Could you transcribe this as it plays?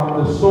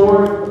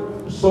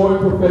the Soaring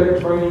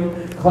Prophetic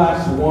Training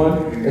Class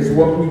 1 is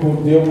what we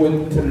will deal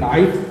with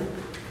tonight.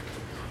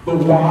 The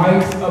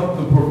whys of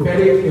the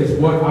prophetic is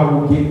what I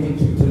will get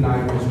into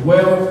tonight as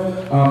well.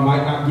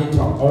 Might not get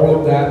to all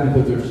of that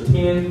because there's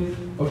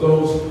 10 of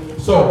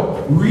those.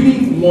 So,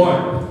 reading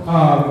 1,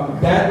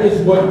 that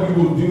is what you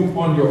will do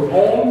on your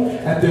own,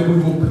 and then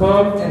we will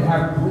come and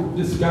have group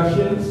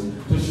discussions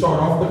to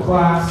start off the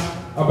class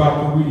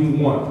about the reading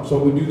 1. So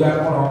we do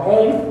that on our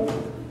own.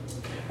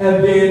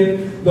 And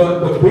then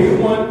the big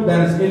one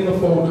that is in the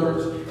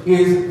folders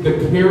is the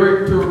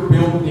character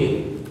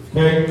building.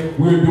 Okay,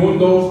 we're doing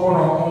those on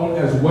our own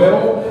as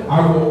well.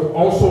 I will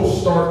also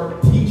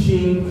start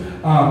teaching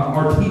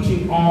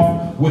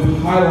off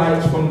with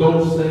highlights from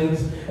those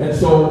things. And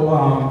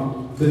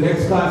so the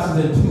next class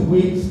is in 2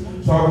 weeks.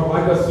 So I would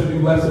like us to do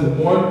lesson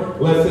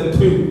 1, lesson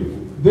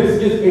 2.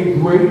 This is a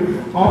great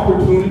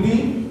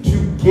opportunity to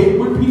get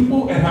with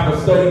people and have a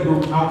study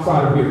group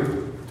outside of here.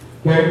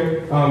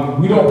 Okay,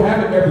 we don't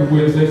have it every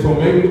Wednesday, so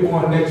maybe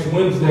on next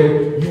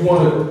Wednesday you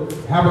want to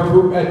have a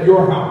group at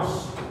your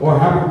house or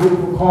have a group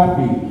for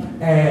coffee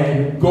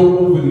and go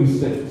over these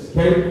things.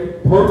 Okay,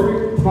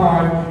 perfect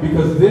time,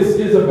 because this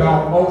is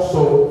about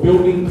also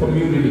building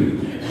community,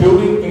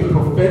 building a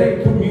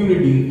prophetic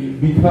community,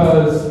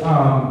 because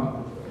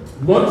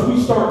once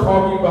we start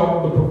talking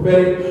about the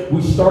prophetic,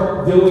 we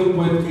start dealing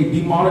with a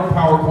demonic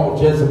power called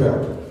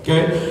Jezebel.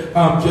 Okay,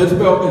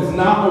 Jezebel is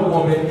not a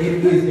woman;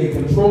 it is a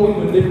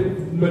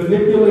controlling,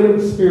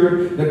 manipulating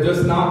spirit that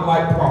does not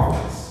like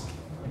prophets.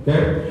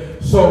 Okay,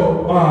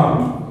 so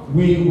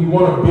we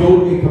want to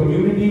build a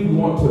community. We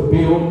want to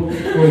build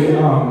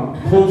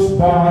a close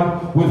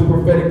bond with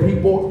prophetic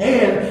people,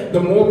 and the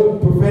more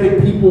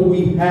prophetic people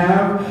we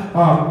have,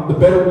 the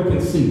better we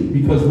can see,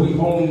 because we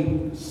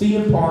only see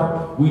in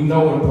part, we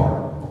know in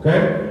part.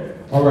 Okay,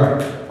 all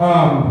right.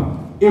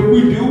 If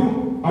we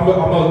do, I'm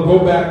gonna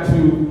go back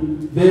to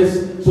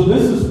this. So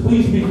this is,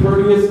 please be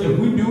courteous. If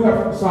we do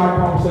have side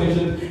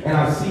conversations and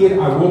I see it,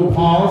 I will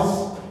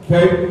pause,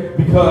 okay?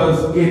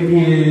 Because it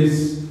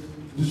is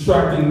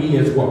distracting me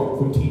as well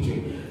from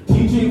teaching.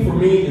 Teaching for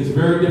me is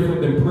very different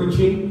than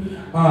preaching.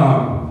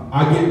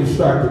 I get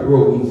distracted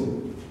real easy.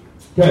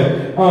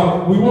 Okay,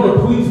 we want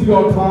to please be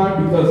on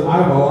time because I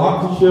have a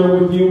lot to share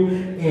with you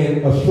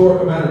in a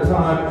short amount of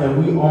time,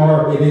 and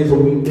it is a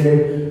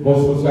weekday.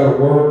 Most of us got to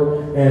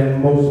work,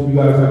 and most of you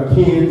guys have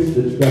kids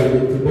that you got to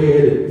get to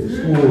bed and to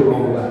school and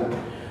all that.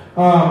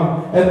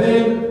 And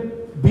then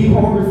be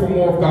hungry for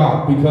more of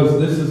God, because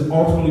this is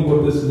ultimately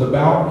what this is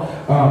about.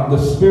 The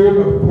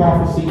spirit of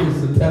prophecy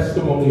is the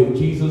testimony of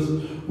Jesus.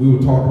 We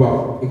will talk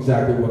about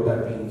exactly what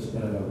that means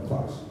in another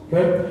class.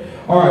 Okay?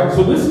 All right,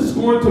 so this is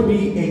going to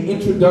be an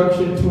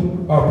introduction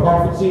to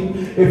prophecy.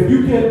 If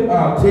you can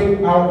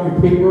take out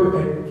your paper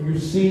and you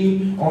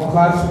see on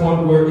class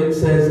 1 where it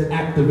says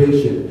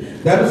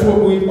activation. That is what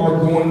we are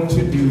going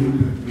to do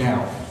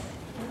now.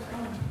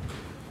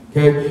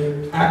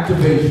 Okay,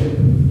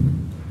 activation.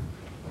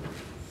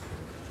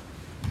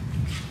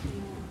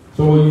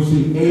 So when you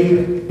see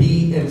A,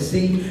 B, and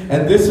C,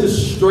 and this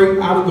is straight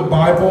out of the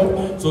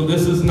Bible. So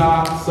this is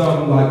not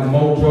some like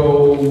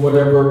mojo,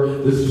 whatever.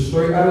 This is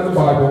straight out of the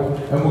Bible,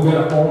 and we're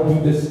going to all do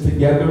this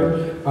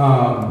together.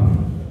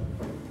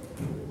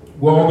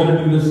 We're all going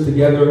to do this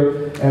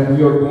together, and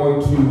we are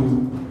going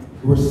to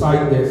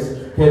recite this.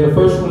 Okay, the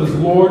first one is,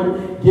 Lord,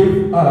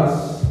 give to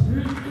us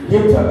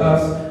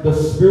the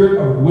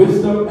spirit of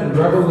wisdom and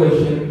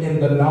revelation in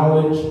the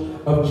knowledge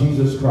of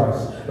Jesus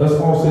Christ. Let's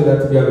all say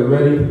that together.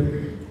 Ready?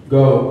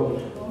 Go.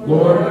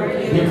 Lord,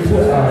 give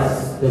to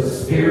us the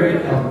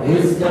spirit of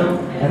wisdom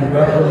and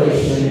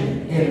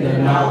revelation in the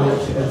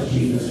knowledge of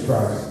Jesus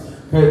Christ.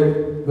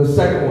 Okay, the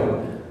second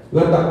one.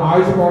 Let the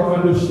eyes of our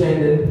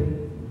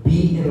understanding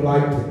be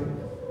enlightened,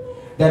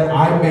 that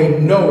I may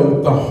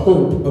know the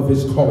hope of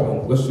his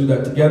calling. Let's do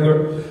that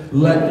together.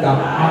 Let the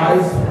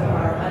eyes of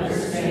our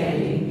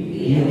understanding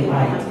be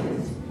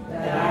enlightened,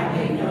 that I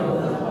may know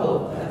the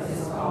hope of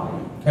his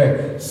calling.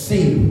 Okay,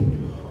 see.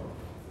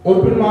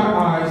 Open my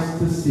eyes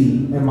to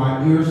see and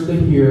my ears to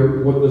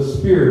hear what the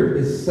Spirit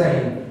is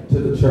saying to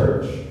the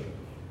church.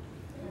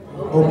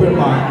 Open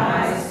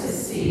my eyes to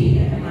see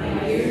and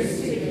my ears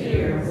to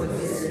hear what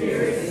the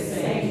Spirit is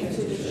saying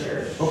to the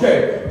church.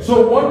 Okay,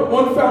 so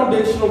one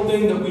foundational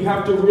thing that we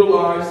have to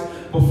realize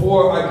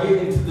before I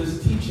get into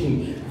this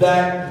teaching,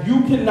 that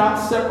you cannot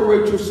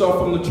separate yourself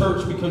from the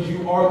church because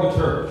you are the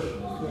church.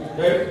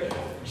 Okay?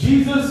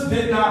 Jesus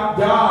did not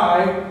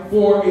die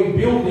for a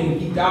building.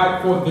 He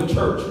died for the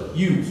church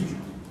used.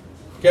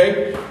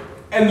 Okay?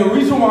 And the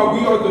reason why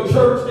we are the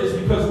church is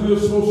because we are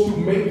supposed to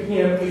make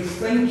him a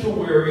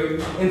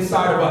sanctuary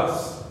inside of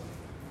us.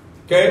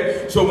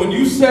 Okay? So when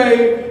you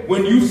say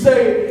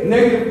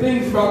negative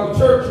things about the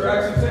church, you're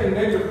actually saying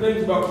negative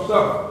things about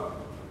yourself.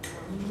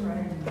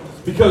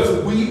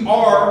 Because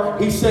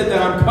he said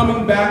that I'm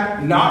coming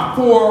back not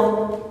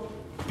for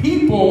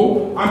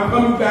people, I'm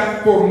coming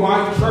back for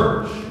my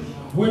church,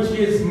 which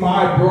is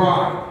my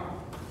bride.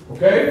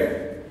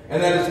 Okay?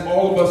 And that is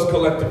all of us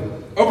collectively.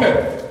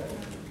 Okay.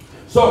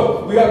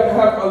 So we have to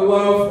have a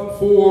love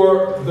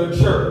for the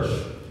church.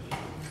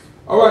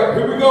 All right,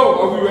 here we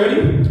go. Are we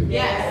ready?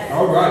 Yes.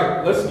 All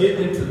right, let's get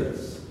into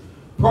this.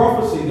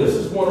 Prophecy. This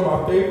is one of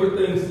my favorite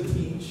things to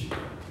teach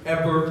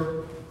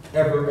ever.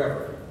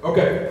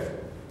 Okay.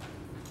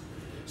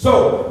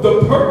 So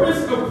the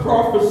purpose of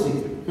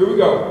prophecy. Here we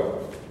go.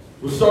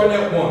 We're starting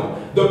at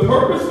 1. The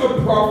purpose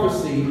of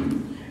prophecy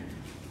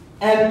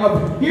and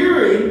of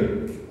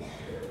hearing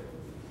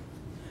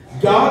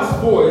God's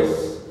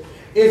voice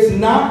is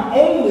not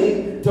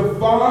only to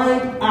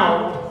find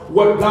out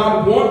what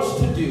God wants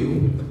to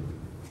do,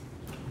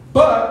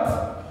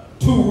 but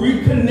to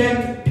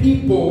reconnect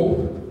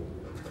people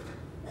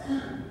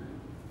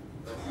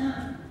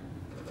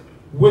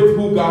with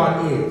who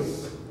God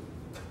is.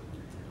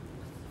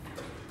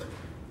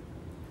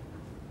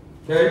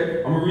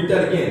 Okay? I'm going to read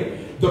that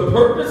again. The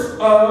purpose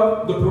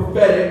of the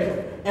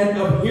prophetic and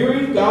of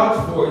hearing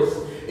God's voice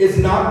is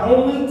not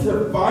only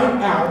to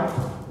find out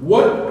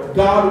what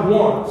God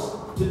wants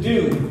to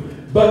do,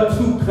 but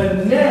to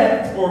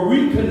connect or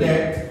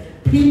reconnect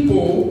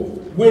people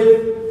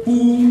with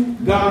who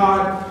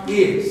God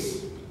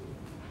is.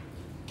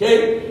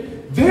 Okay?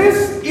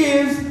 This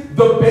is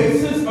the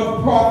basis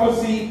of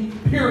prophecy,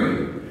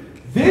 period.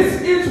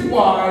 This is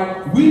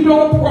why we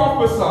don't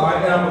prophesy,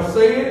 and I'm going to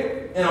say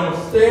it, and I'm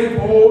going to stand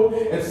bold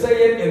and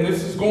say it, and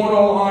this is going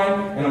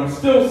online, and I'm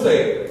still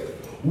saying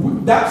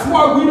it. That's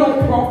why we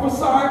don't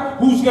prophesy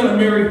who's going to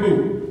marry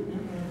who.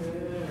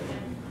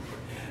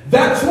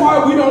 That's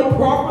why we don't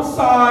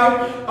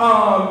prophesy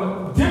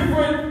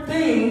different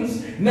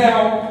things.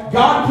 Now,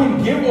 God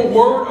can give a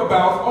word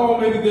about, oh,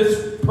 maybe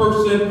this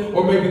person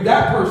or maybe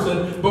that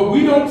person, but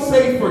we don't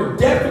say for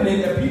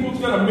definite that people's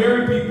going to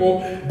marry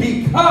people,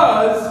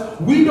 because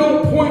we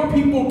don't point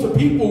people to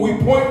people. We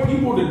point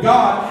people to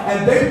God,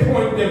 and they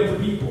point them to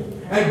people.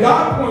 And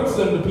God points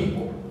them to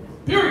people.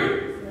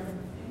 Period.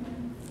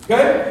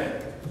 Okay?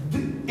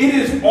 It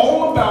is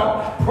all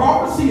about,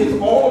 prophecy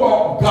is all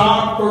about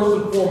God first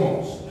and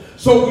foremost.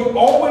 So we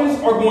always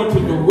are going to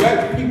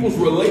direct people's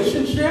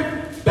relationship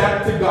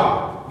back to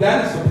God.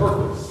 That is the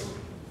purpose.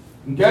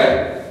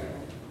 Okay?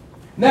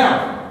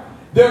 Now,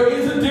 there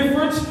is a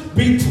difference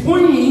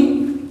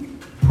between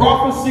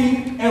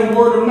prophecy and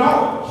word of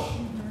knowledge,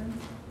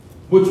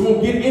 which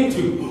we'll get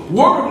into.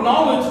 Word of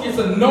knowledge is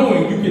a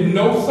knowing. You can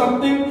know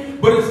something,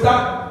 but it's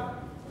not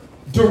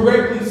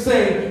directly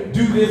saying,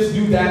 do this,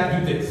 do that,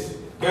 do this.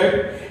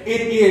 Okay?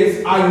 It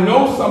is, I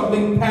know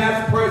something,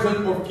 past,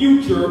 present, or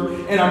future,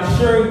 and I'm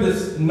sharing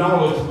this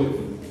knowledge with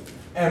you.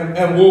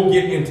 And we'll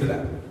get into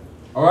that.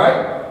 All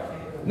right?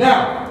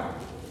 Now,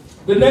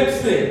 the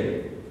next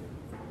thing.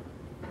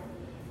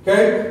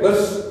 Okay?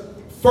 Let's,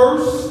 1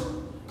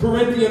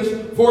 Corinthians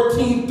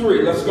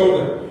 14:3. Let's go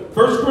there.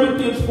 1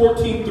 Corinthians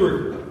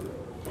 14:3.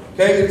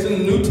 Okay? It's in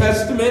the New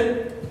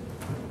Testament.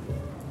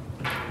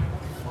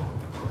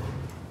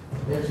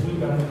 Next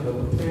week I have the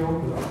lapel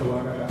because I feel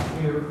like I got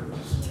hair.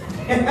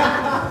 1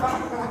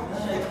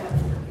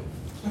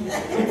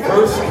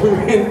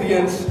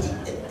 Corinthians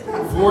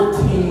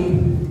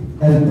 14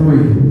 and 3.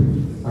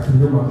 I can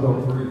hear myself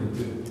breathing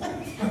too.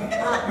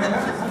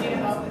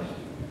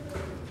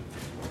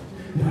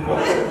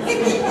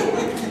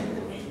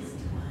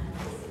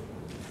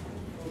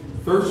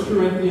 1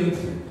 Corinthians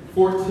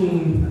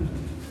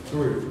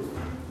 14:3.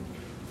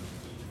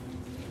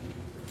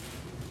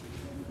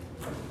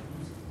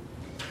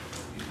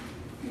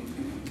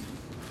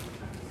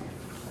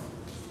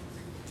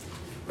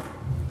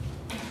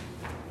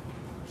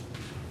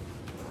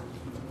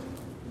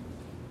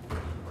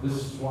 This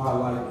is why I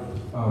like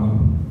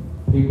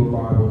paper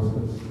Bibles,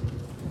 because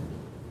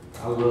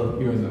I love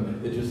hearing them.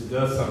 It just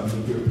does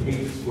something. You hear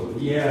pages flip.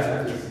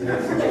 Yeah,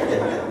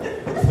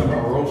 that's some of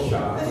our roll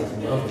shots. I just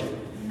love it.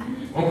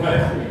 Okay.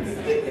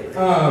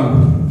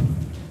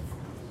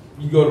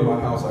 You go to my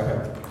house, I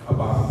have a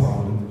Bible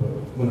problem, but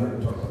we're not going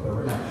to talk about that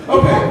right now.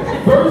 Okay,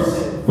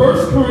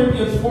 1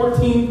 Corinthians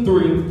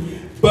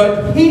 14:3.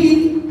 But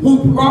he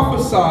who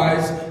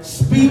prophesies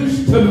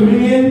speaks to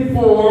men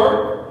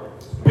for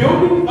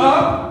building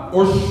up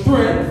or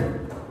strength,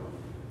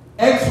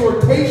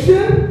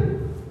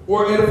 exhortation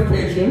or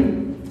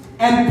edification,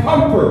 and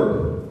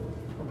comfort.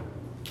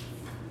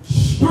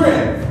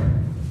 Strength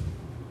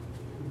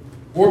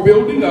or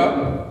building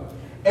up,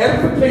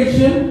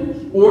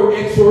 edification or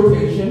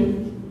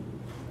exhortation,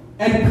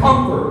 and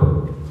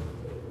comfort.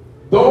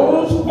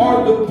 Those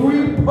are the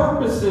 3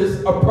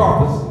 purposes of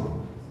prophecy.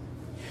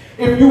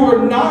 If you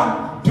are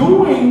not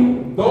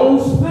doing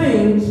those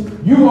things,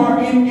 you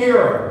are in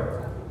error.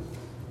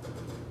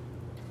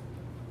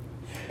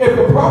 If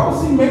a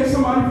prophecy makes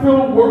somebody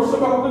feel worse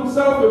about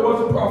themselves, it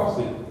wasn't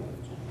prophecy.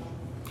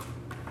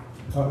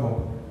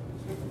 Uh-oh.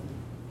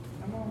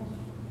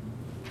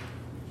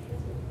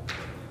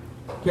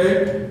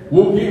 Okay?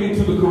 We'll get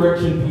into the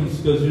correction piece,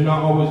 because you're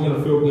not always going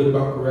to feel good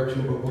about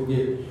correction, but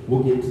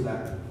we'll get to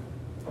that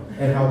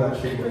and how that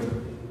should work.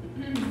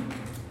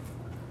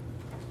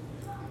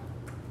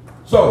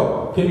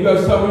 So, can you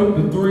guys tell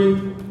me the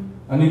 3?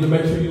 I need to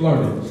make sure you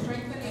learn it.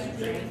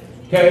 Strengthening.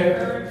 Okay?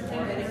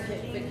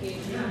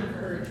 Edification.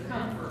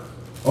 Comfort.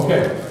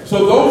 Okay,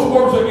 so those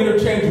words are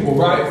interchangeable,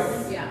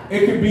 right? Yeah.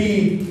 It could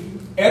be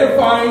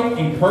edifying,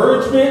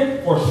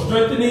 encouragement, or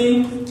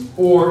strengthening,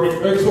 or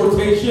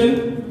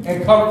exhortation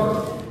and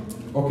comfort.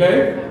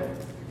 Okay?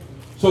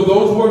 So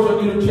those words are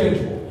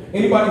interchangeable.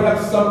 Anybody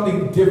have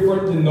something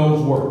different than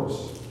those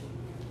words?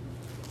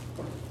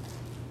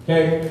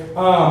 Okay?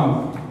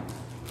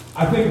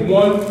 I think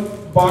one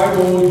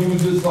Bible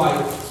uses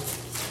like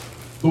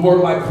the word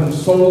like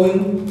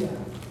consoling.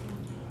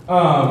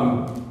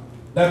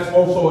 That's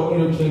also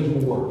an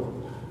interchangeable word.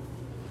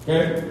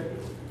 Okay?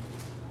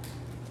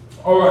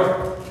 All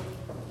right.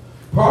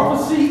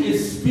 Prophecy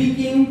is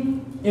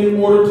speaking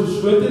in order to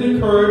strengthen,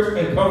 encourage,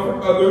 and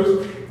comfort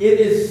others. It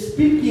is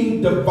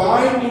speaking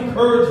divine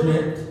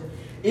encouragement.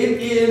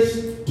 It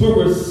is to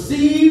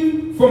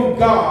receive from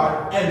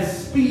God and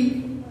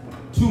speak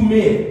to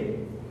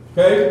men.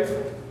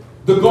 Okay?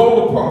 The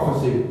goal of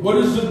prophecy. What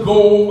is the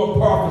goal of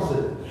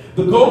prophecy?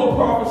 The goal of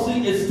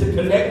prophecy is to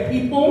connect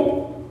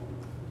people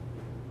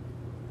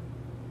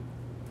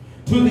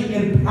to the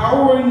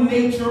empowering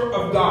nature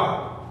of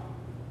God.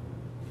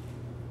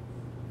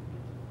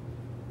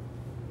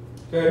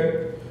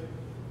 Okay?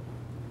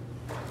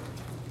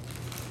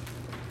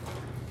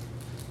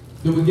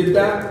 Did we get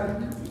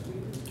that?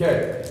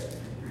 Okay.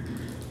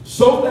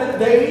 So that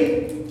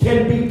they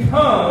can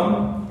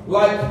become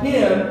like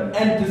Him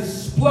and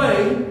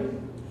display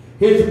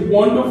His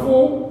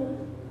wonderful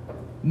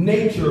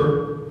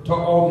nature to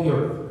all the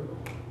earth.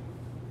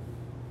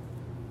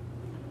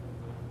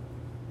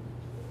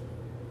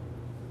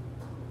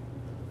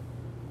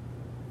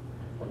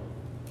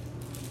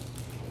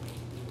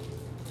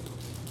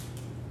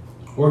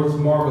 Or His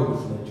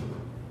marvelous nature.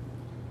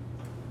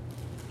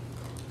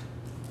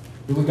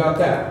 Do we got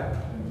that?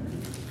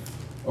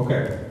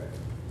 Okay.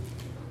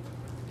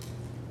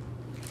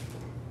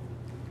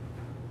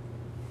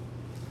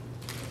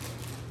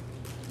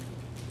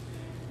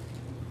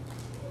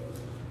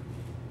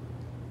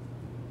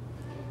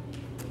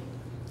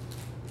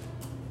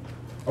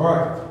 All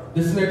right.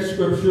 This next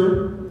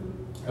scripture,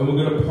 and we're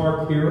going to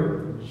park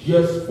here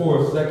just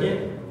for a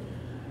second.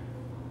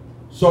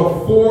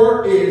 So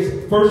 4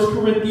 is 1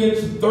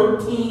 Corinthians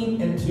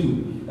 13 and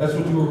 2. That's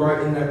what you were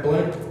writing in that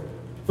blank.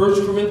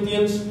 1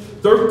 Corinthians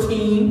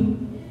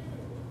 13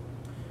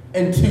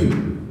 and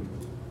 2.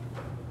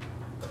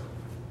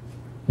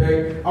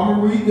 Okay, I'm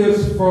going to read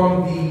this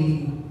from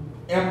the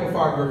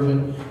Amplified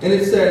Version. And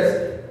it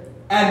says,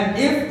 and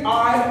if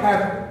I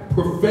have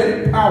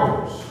prophetic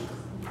powers,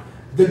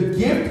 the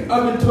gift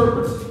of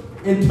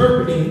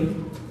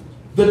interpreting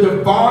the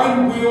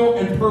divine will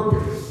and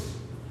purpose,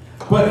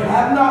 but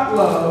have not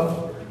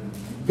love,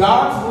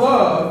 God's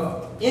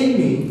love in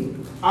me,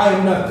 I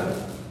am nothing.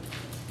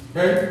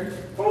 Okay?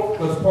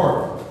 Let's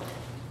park.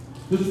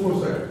 Just for a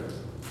second.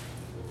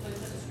 What's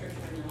the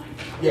scripture in the line?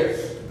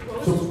 Yes. What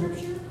was So, the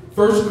scripture?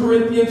 1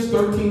 Corinthians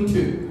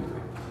 13:2.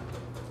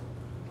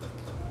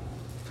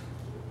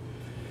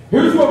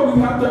 Here's what we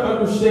have to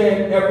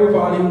understand,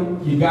 everybody.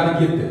 You got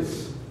to get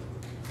this.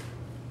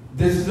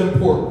 This is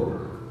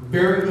important.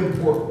 Very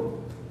important.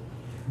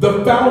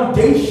 The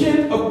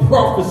foundation of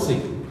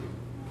prophecy.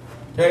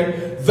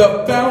 Okay?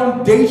 The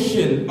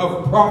foundation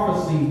of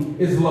prophecy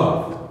is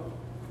love.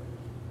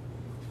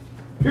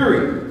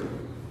 Period.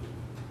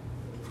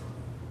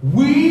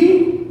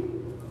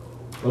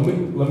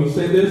 Let me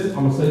say this.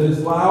 I'm going to say this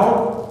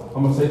loud.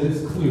 I'm going to say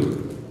this clearly.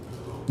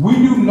 We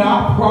do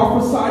not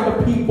prophesy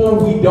to people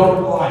we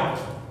don't like.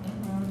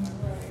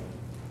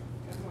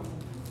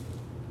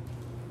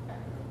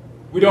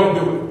 We don't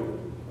do it.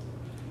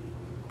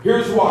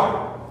 Here's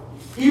why.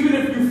 Even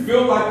if you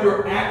feel like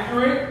you're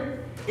accurate,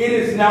 it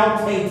is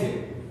now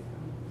tainted.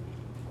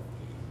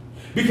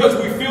 Because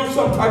we feel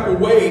some type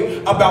of way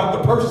about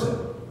the person.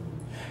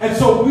 And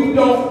so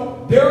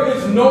there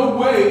is no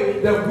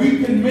way that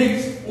we can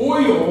mix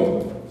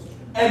oil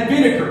and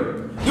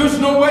vinegar. There's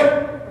no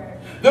way.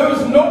 There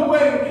is no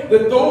way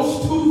that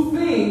those two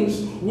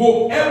things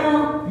will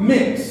ever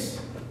mix.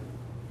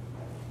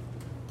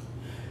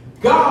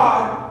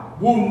 God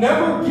will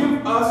never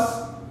give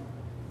us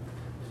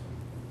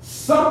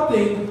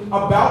something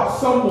about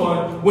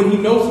someone when He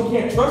knows He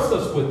can't trust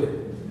us with it.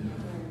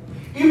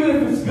 Even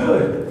if it's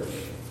good.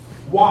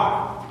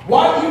 Why?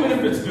 Why even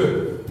if it's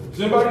good?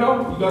 Does anybody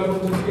know? You guys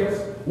want to guess?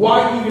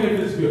 Why even if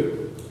it's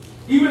good?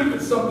 Even if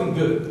it's something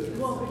good.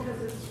 Well,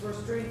 because it's for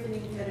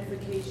strengthening,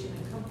 edification,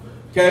 and comfort.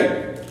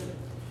 Okay?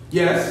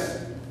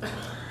 Yes.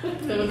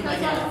 Because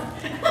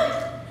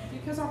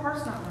our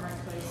heart's not in the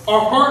right place.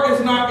 Our heart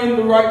is not in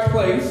the right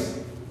place.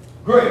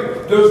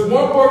 Great. There's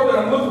one word that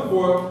I'm looking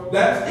for.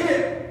 That's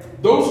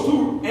it. Those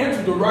two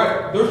answers are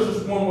right. There's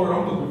just one word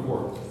I'm looking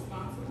for.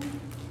 Responsible.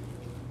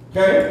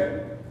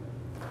 Okay?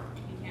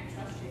 You can't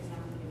trust you, it's not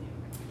going to give you.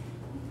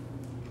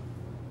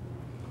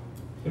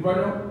 Anybody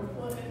know?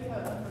 Well, if you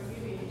have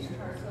unforgiving in your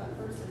heart to that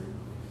person,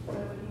 why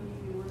would He give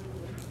you work for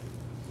them?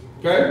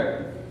 Okay?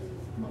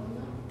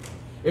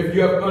 If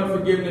you have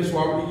unforgiveness,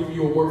 why would He give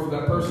you a word for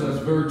that person?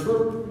 That's very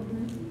true.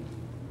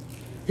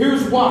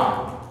 Here's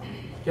why.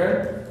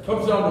 Okay?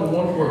 Comes down to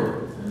one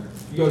word.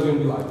 You guys are going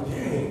to be like,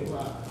 dang,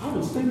 how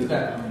was thinking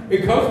that.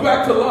 It comes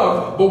back to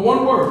love, but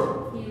one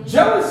word.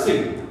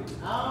 Jealousy.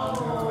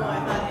 Oh,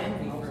 I thought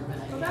envy for a So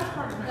minute. that's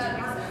part of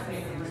that.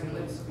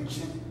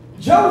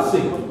 Jealousy.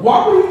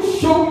 Why would he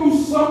show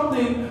you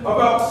something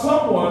about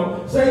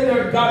someone, saying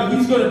that God,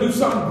 he's going to do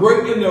something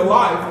great in their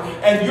life,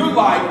 and you're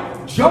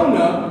like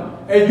Jonah,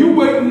 and you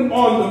waiting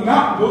on the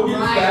mountain, we'll get to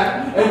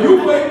that, and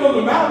you waiting on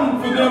the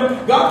mountain for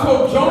them. God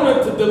told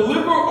Jonah to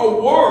deliver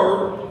a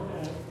word,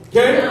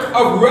 okay,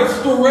 of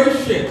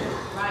restoration.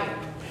 Right.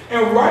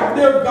 And right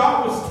there,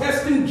 God was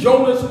testing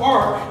Jonah's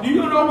heart. Do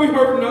you know we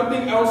heard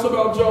nothing else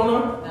about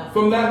Jonah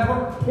from that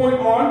point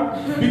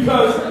on?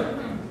 Because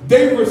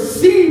they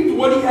received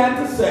what he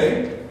had to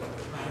say,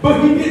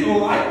 but he didn't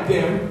like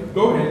them.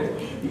 Go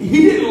ahead.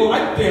 He didn't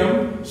like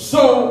them,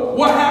 so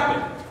what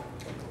happened?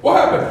 What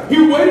happened?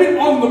 He waited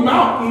on the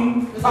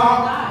mountain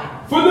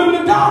top for them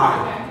to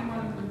die.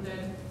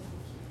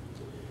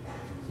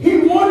 He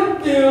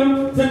wanted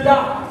them to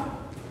die.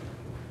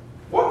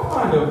 What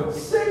kind of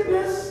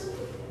sickness?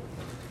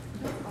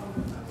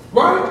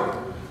 Right?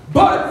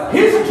 But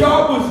his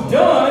job was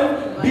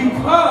done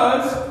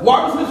because,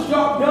 why was his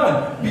job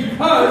done?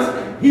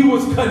 Because he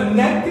was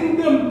connecting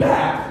them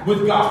back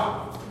with God.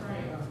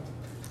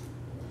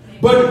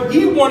 But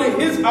he wanted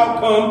his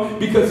outcome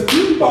because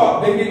he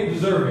thought they didn't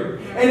deserve it.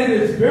 And it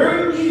is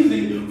very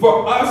easy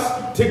for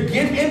us to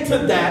get into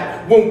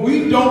that when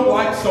we don't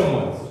like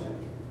someone.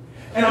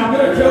 And I'm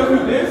going to tell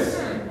you this.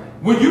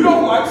 When you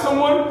don't like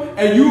someone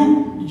and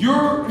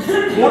you're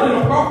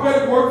wanting a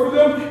prophetic word for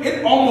them,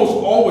 it almost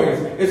always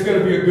is going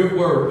to be a good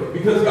word.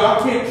 Because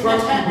God can't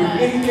trust you with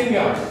anything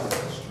else.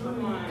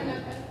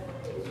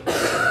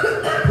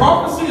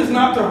 Prophecy is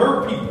not to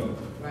hurt people.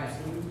 Right.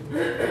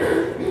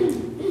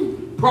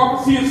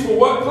 Prophecy is for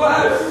what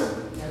class?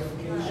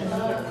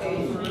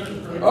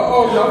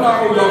 Uh-oh, y'all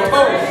not on your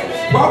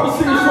toes.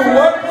 Prophecy is for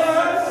what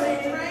class?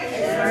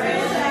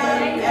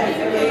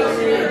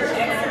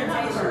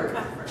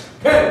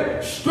 Okay,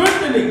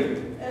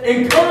 strengthening,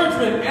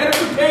 encouragement,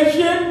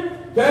 edification,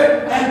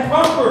 okay, and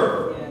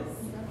comfort.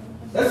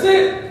 That's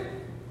it.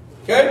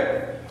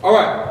 Okay? All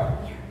right.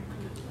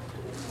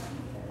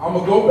 I'm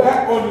going to go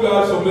back on you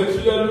guys, so make sure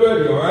you guys are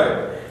ready, all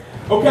right?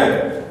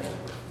 Okay.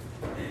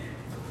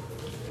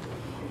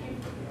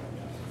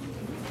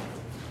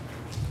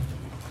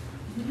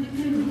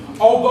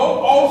 Although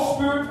all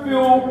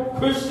spirit-filled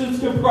Christians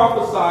can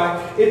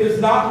prophesy, it does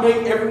not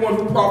make everyone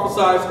who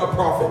prophesies a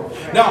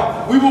prophet.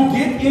 Now, we will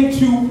get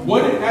into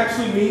what it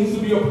actually means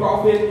to be a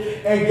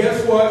prophet, and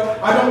guess what?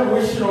 I don't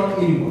wish it on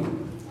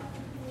anyone.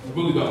 I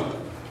really don't.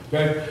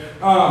 Okay?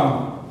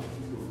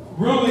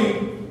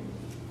 Really,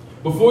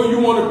 before you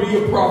want to be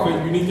a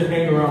prophet, you need to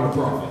hang around a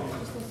prophet.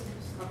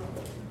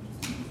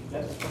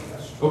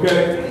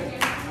 Okay?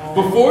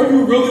 Before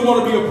you really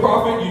want to be a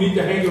prophet, you need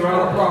to hang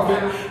around a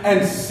prophet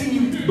and see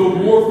the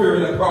warfare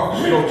that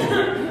prophets go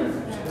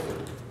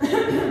through.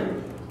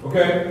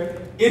 Okay?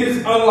 It is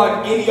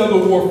unlike any other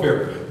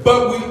warfare.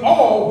 But we're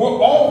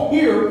all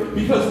here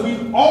because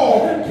we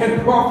all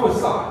can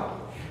prophesy.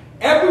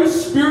 Every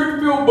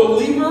spirit-filled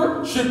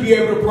believer should be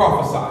able to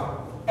prophesy.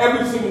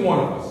 Every single one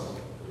of us.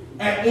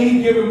 At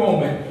any given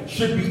moment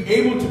should be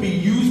able to be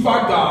used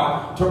by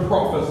God to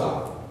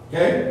prophesy.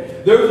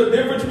 Okay? There's a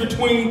difference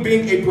between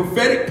being a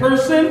prophetic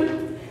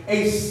person,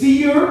 a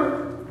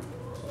seer,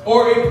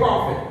 or a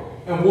prophet.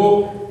 And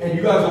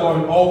you guys will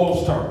learn all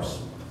those terms.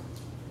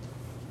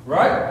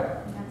 Right?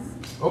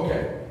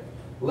 Okay.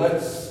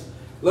 Let's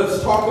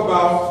talk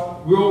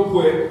about real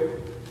quick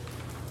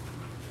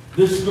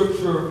this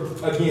scripture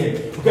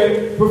again.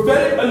 Okay?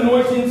 Prophetic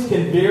anointings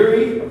can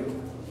vary.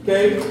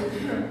 Okay?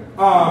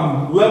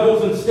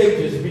 Levels and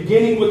stages,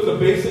 beginning with the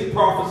basic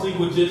prophecy,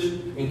 which is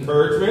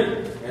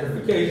encouragement,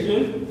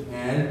 edification,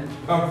 and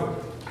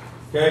comfort.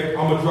 Okay?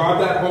 I'm going to drive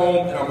that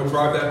home, and I'm going to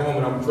drive that home,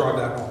 and I'm going to drive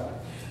that home.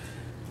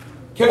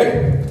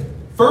 Okay.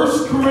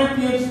 1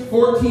 Corinthians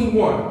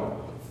 14:1.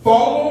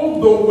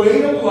 Follow the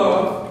way of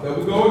love, there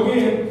we go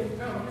again,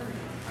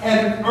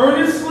 and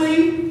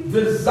earnestly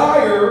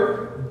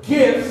desire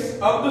gifts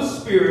of the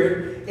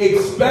Spirit,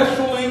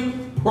 especially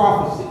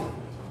prophecy.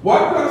 Why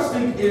do you guys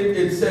think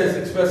it says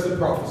especially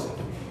prophecy?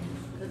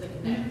 Because it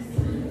connects.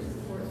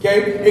 Okay,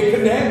 it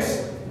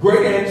connects.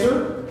 Great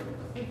answer.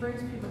 It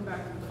brings people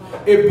back to the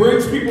Father. It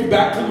brings people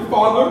back to the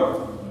Father.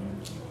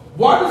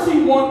 Why does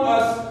he want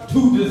us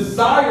to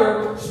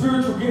desire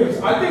spiritual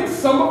gifts? I think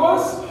some of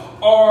us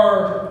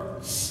are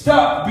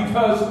stuck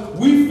because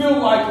we feel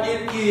like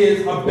it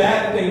is a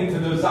bad thing to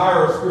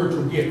desire a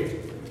spiritual gift.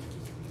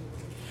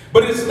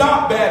 But it's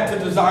not bad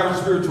to desire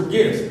spiritual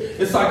gifts.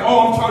 It's like,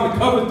 oh, I'm trying to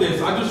covet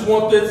this. I just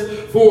want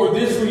this for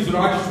this reason. Or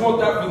I just want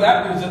that for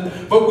that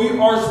reason. But we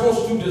are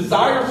supposed to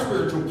desire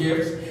spiritual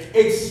gifts,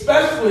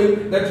 especially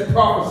that you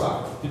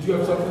prophesy. Did you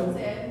have something?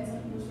 Said some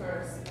people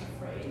are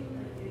afraid.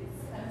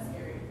 It's kind of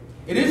scary.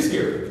 It is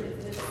scary.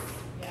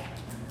 Yeah.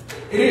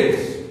 It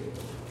is.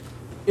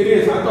 It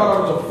is. I thought I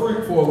was a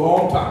freak for a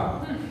long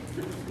time.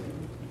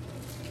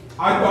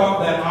 I thought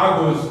that I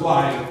was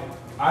like,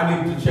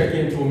 I need to check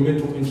into a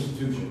mental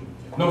institution.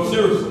 No,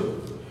 seriously.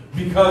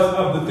 Because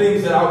of the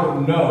things that I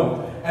would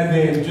know and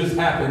then just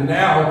happened.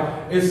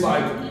 Now, it's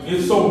like,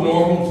 it's so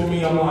normal to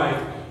me. I'm like,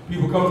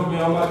 people come to me,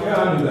 I'm like, yeah,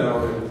 I knew that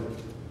already.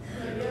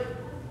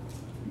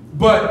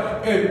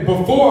 But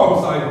before I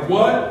was like,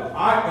 what?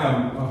 I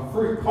am a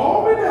freak.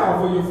 Call me now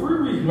for your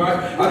free reading, right?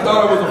 I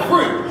thought I was a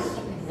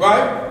freak,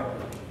 right?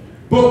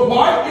 But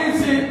why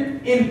is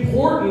it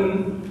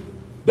important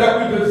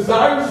that we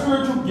desire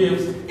spiritual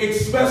gifts,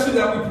 especially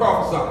that we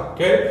prophesy?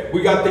 Okay?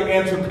 We got the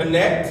answer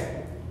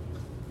connect.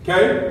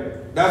 Okay?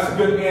 That's a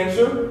good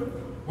answer.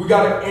 We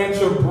got to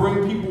answer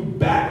bring people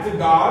back to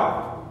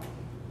God.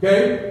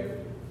 Okay?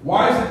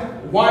 Why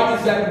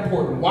is that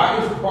important? Why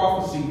is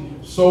prophecy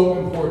so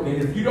important?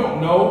 And if you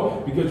don't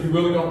know, because you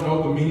really don't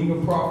know the meaning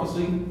of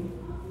prophecy,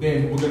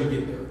 then we're going to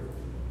get there.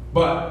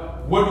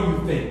 But what do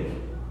you think?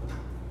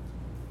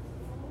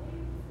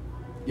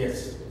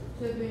 Yes?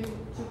 To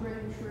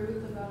bring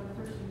truth about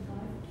a person's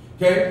life.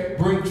 Okay?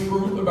 Bring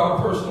truth about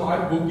a person's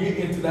life. We'll get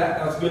into that.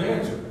 That's a good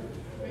answer.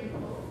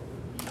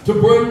 To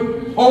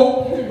bring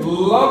hope.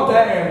 Love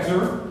that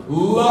answer.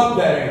 Love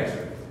that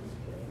answer.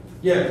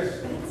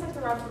 Yes? I think it's like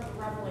the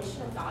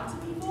revelation of God to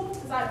people,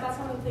 because that's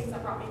one of the things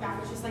that brought me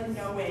back. It's just like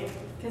knowing,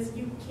 because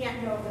you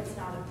can't know if it's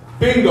not of God.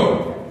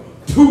 Bingo.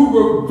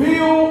 To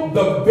reveal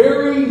the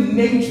very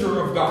nature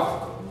of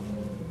God.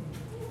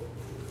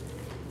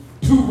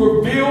 To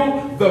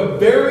reveal the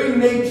very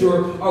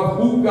nature of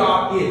who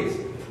God is.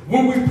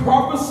 When we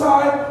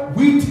prophesy,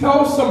 we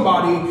tell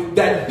somebody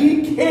that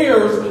He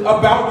cares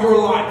about your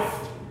life.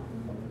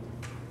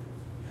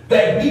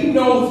 That He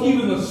knows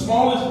even the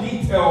smallest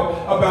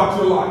detail about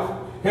your life.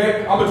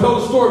 Okay? I'm going to tell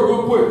the story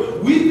real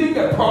quick. We think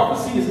that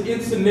prophecy is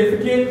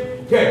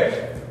insignificant.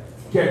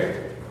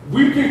 Okay.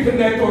 We can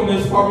connect on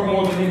this probably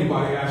more than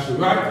anybody, actually,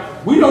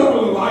 right? We don't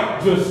really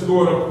like just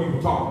going up to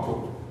people talking to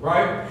them,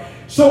 right?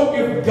 So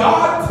if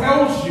God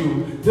tells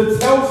you to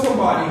tell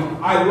somebody,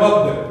 I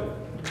love them,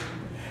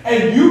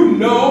 and you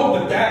know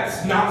that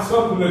that's not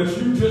something that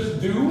you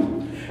just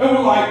do, and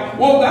we're like,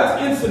 well,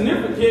 that's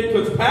insignificant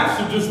because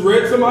Pastor just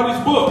read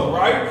somebody's book,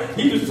 right?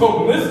 He just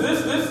told them this,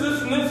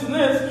 and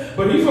this,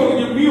 but he's going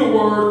to give me a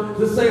word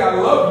to say I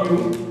love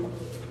you.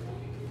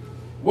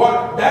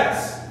 What?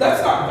 That's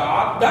not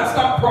God. That's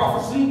not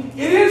prophecy.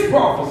 It is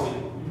prophecy.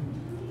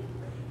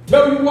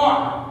 Tell you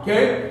why,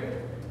 okay?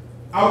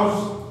 I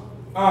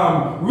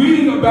was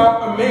reading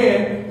about a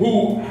man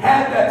who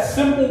had that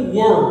simple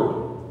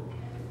word,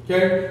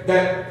 okay,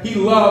 that he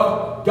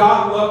loved,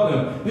 God loved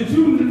him.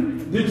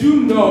 Did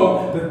you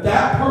know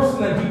that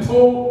person that he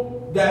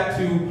told that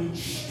to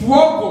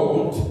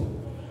struggled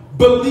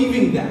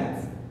believing that?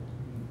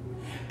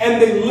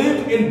 And they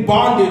lived in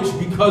bondage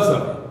because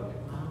of it.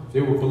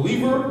 They were a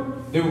believer.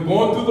 They were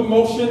going through the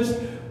motions.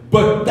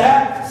 But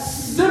that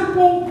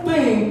simple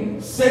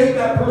thing saved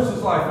that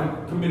person's life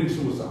from committing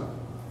suicide.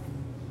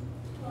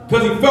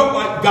 Because he felt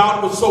like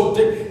God was so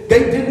They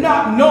did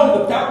not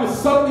know that was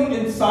something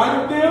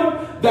inside of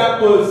them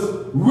that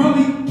was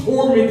really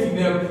tormenting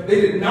them.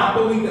 They did not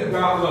believe that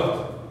God loved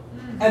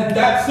them. And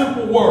that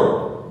simple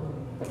word.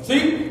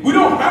 See, we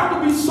don't have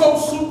to be so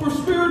super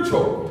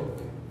spiritual.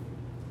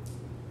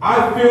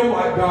 I feel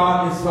like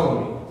God is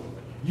telling me,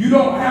 you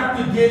don't have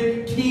to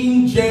get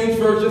King James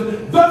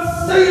Version.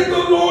 Thus saith the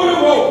Lord of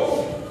hosts.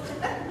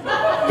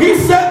 He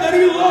said that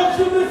He loves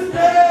you this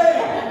day.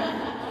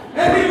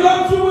 And He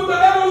loves you with the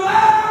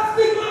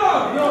everlasting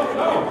love.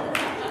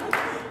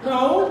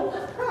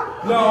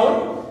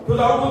 No. Because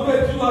I look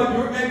at you like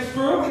you're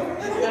extra.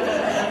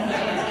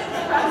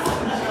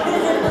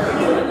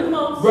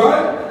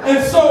 Right?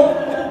 And so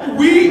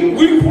we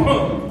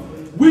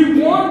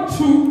want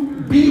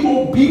to be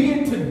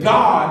obedient to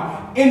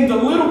God in the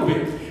little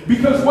bit.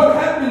 Because what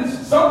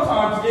happens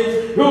sometimes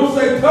is He'll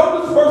say,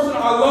 tell this person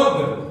I love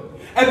them.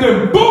 And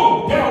then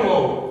boom,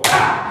 download.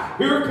 Ah,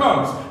 here it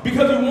comes.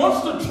 Because He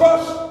wants to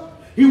trust.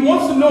 He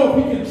wants to know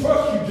if He can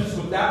trust you just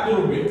with that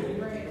little bit.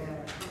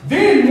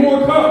 Then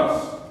more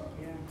comes.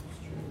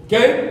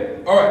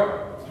 Okay? All right.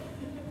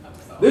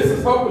 This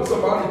is helping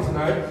somebody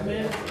tonight.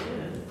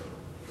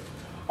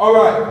 All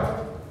right.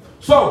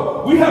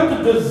 So we have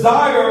to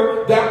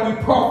desire that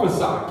we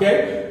prophesy.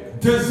 Okay?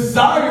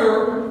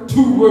 Desire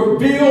to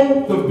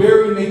reveal the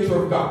very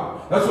nature of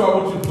God. That's what I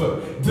want you to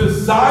put.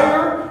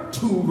 Desire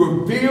to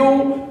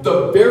reveal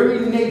the very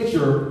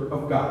nature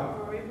of God.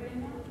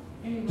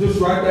 Just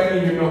write that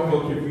in your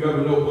notebook if you have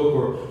a notebook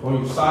or on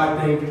your side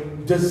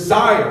thing.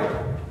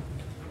 Desire.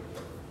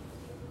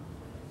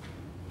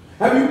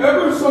 Have you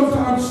ever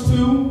sometimes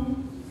too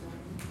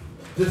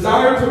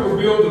desired to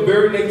reveal the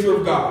very nature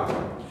of God?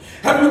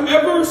 Have you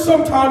ever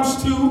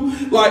sometimes too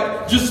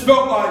like just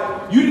felt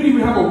like you didn't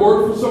even have a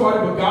word for somebody,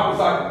 but God was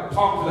like,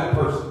 talk to that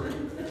person.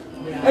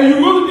 And you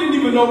really didn't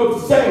even know what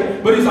to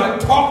say, but He's like,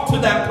 talk to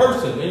that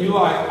person. And you're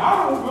like,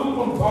 I don't really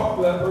want to talk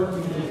to that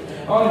person.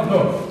 I don't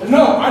know.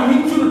 No, I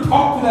need you to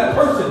talk to that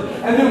person.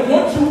 And then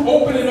once you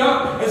open it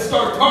up and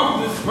start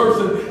talking to this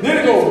person, then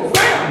it goes,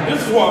 bam,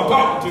 this is why I'm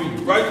talking to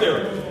you, right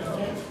there.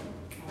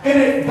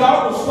 And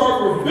God will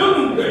start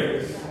revealing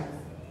things.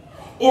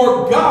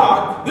 Or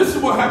God, this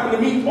is what happened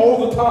to me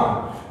all the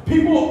time.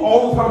 People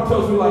all the time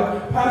tells me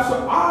like, Pastor,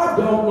 I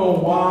don't know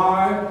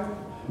why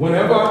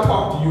whenever I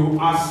talk to you,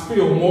 I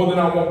spill more than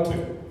I want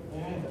to.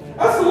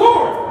 That's the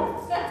Lord.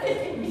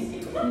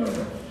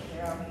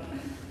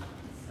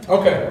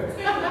 Okay.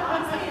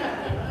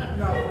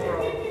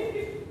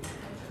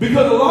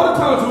 Because a lot of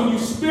times when you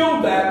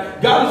spill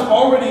that, God has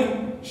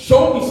already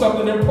showed me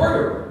something in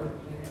prayer.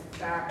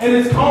 And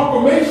it's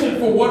confirmation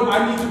for what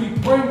I need to be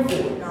praying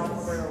for.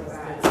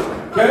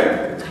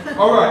 Okay?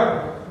 All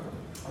right.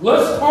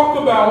 Let's talk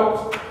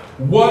about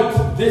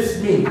what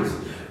this means.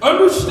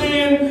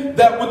 Understand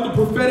that with the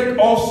prophetic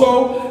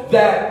also,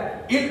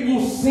 that it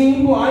will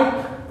seem like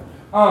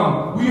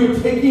we are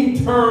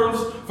taking turns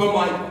from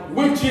like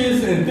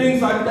witches and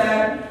things like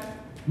that.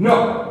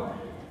 No.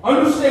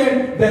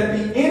 Understand that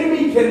the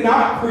enemy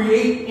cannot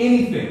create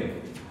anything.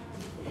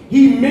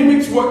 He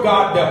mimics what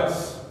God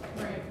does.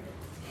 Right.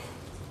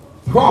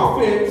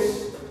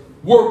 Prophets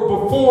were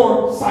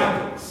before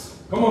psychics.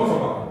 Come on,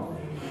 somebody.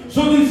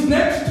 So these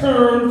next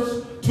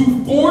terms,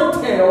 to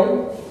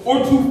foretell or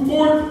to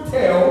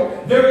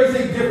foretell, there is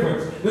a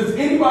difference. Does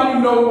anybody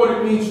know what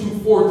it means to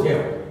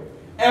foretell?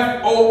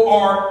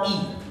 F-O-R-E,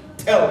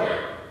 tell,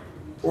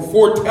 or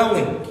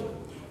foretelling.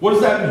 What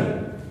does that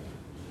mean?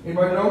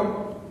 Anybody know?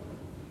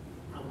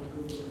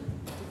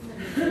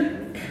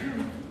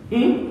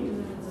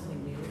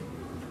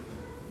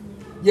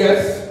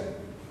 Yes.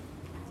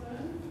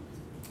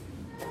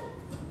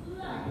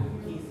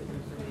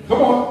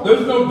 Come on,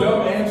 there's no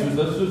dumb answers.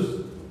 Let's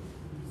just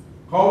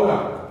call it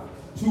out.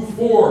 To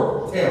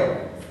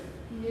foretell.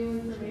 New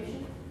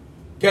information?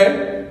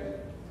 Okay?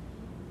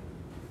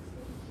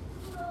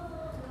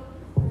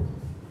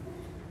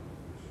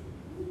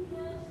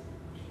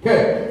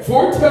 Okay,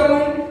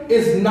 foretelling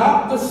is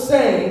not the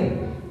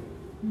same.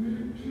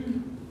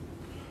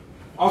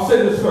 I'll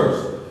say this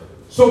first.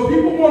 So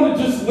people want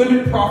to just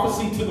limit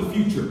prophecy to the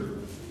future.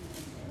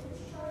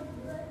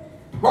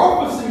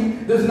 Prophecy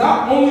does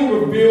not only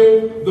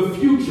reveal the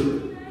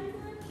future.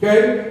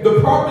 Okay? The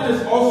prophet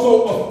is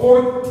also a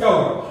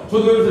foreteller.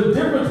 So there's a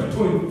difference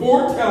between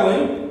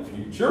foretelling,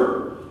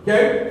 future,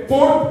 okay?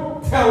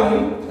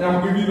 Foretelling, and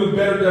I'll give you the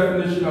better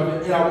definition of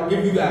it, and I will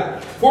give you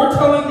that.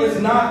 Foretelling is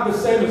not the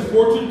same as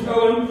fortune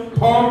telling,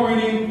 palm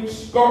reading,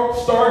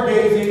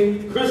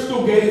 stargazing,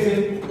 crystal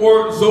gazing,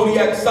 or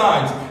zodiac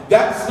signs.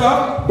 That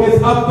stuff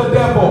is of the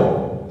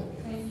devil.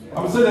 I'm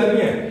going to say that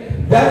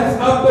again. That is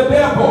of the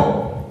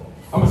devil.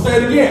 I'm going to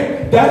say it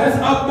again. That is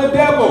of the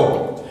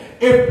devil.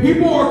 If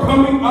people are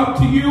coming up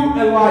to you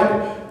and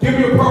like, give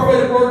me a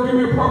prophetic word, and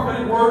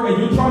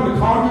you're trying to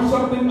conjure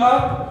something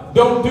up,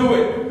 don't do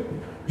it.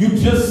 You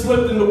just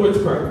slipped into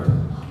witchcraft.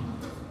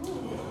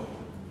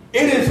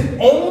 It is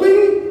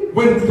only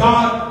when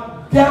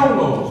God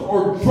downloads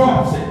or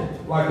drops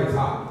it like it's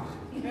hot.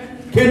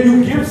 Can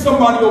you give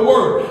somebody a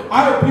word?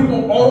 I have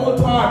people all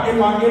the time in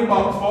my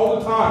inbox all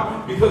the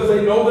time because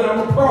they know that I'm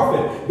a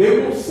prophet.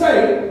 They will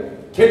say,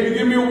 can you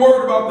give me a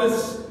word about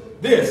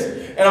this?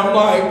 And I'm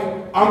like,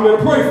 I'm going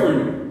to pray for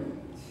you.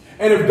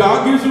 And if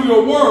God gives me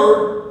a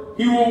word,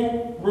 he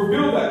will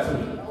reveal that to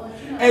me.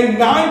 And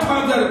 9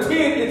 times out of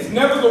 10, it's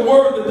never the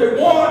word that they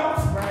want.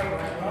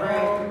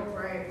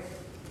 Right.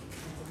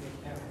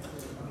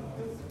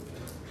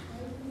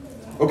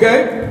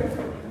 Okay?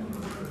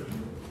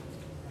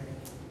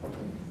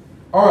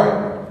 All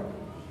right.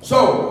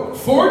 So,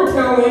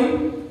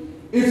 foretelling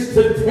is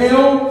to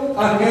tell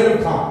ahead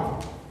of time.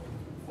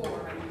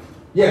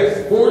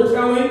 Yes,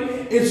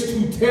 foretelling is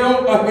to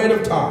tell ahead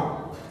of time.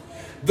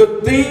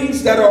 The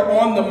things that are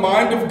on the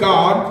mind of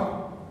God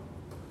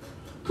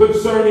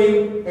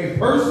concerning a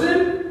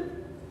person,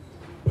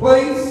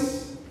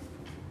 place,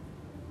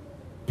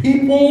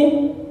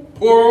 people,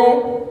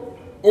 plural,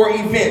 or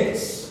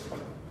events.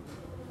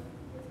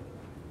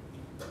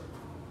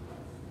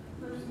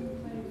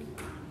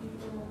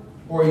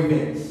 Or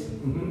events.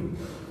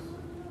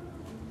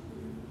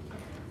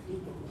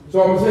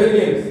 So I'm going to say it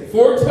again.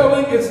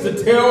 Foretelling is to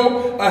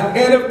tell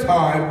ahead of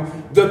time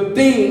the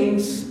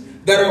things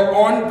that are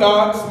on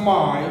God's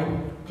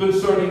mind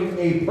concerning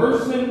a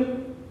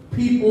person,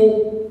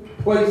 people,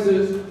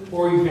 places,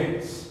 or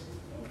events.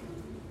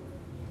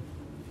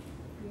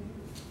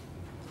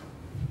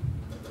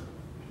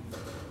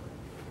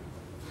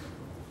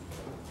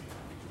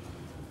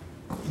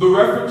 The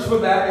reference for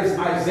that is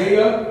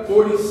Isaiah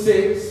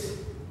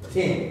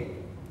 46:10.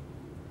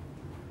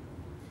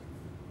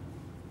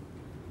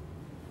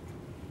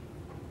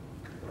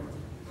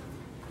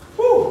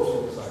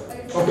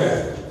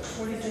 Okay.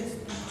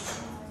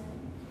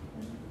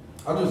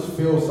 I just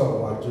feel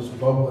something like just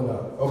bubbling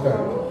up. Okay.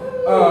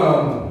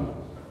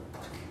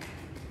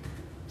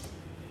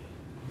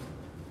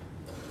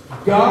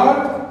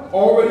 God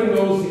already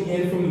knows the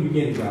end from the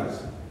beginning,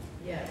 guys.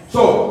 Yes.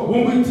 So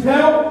when we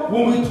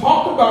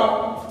talk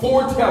about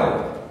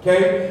foretelling,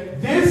 okay,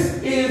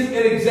 this is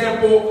an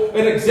example.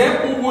 An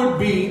example would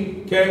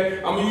be, okay,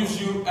 I'm gonna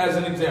use you as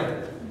an example.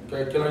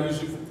 Okay, can I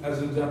use you as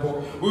an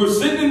example? We were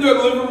sitting in the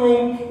living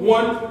room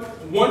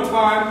one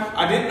time.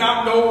 I did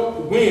not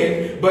know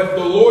when, but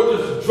the Lord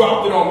just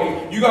dropped it on me.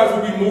 You guys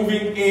will be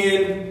moving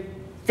in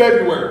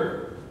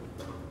February.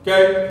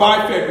 Okay?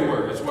 By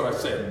February is what I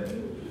said.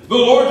 The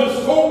Lord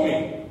just told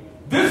me.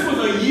 This was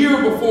a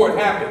year before it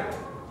happened.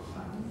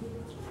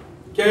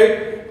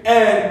 Okay?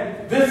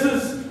 And this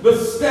is the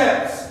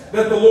steps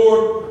that the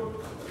Lord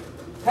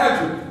had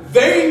to.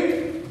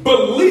 They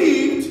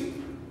believed.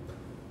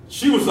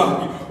 She was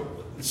like,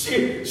 she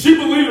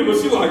believed it,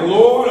 but she like,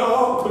 Lord, I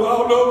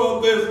don't know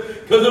about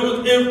this. Because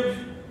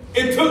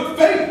it took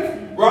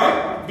faith,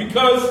 right?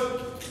 Because,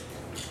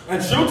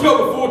 and she'll tell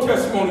the full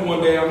testimony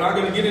one day. I'm not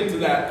going to get into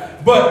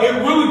that. But it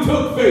really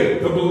took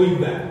faith to believe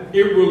that.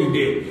 It really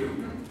did.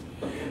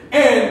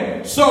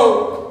 And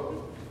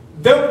so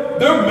their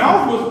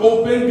mouth was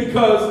open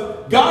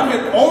because God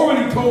had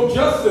already told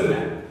Justin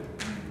that.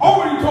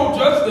 Already told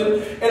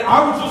Justin, and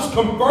I was just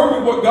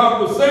confirming what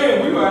God was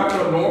saying. We were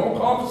having a normal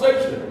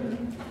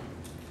conversation.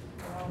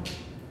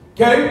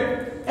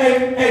 Okay?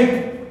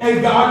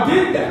 And God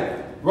did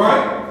that,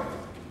 right?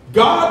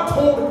 God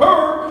told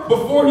her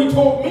before he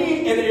told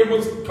me, and it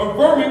was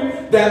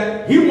confirming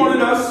that he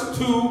wanted us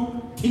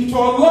to teach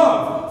on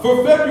love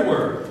for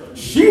February.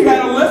 She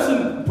had a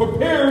lesson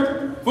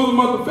prepared for the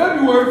month of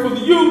February for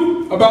the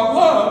youth about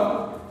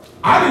love.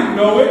 I didn't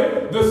know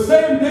it. The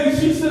same day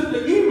she sent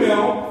the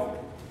email,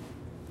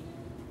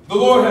 the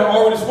Lord had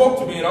already spoke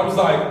to me, and I was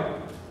like,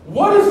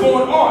 what is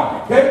going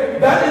on? Okay?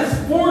 That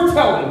is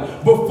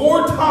foretelling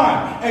before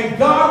time. And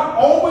God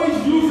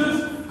always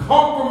uses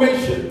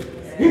confirmation.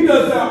 He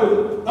does that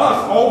with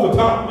us all the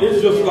time.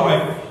 It's just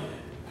like,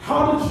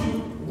 how did you,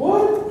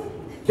 what?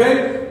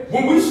 Okay?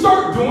 When we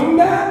start doing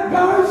that,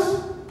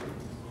 guys,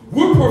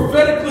 we're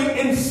prophetically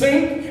in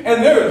sync,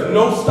 and there is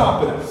no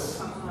stopping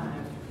us.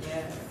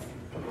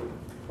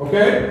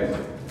 Okay?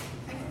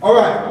 All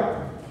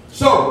right.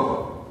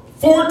 So,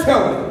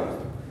 foretelling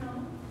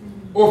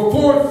or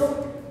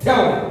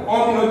foretelling,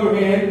 on the other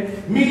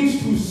hand,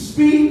 means to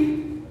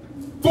speak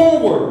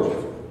forward,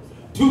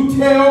 to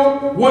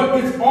tell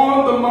what is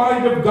on the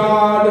mind of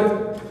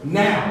God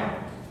now.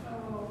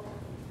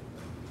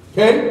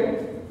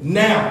 Okay?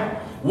 Now.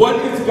 What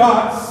is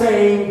God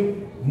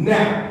saying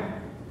now?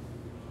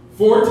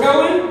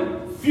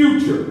 Foretelling,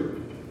 future.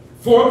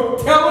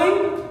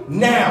 Foretelling,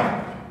 now.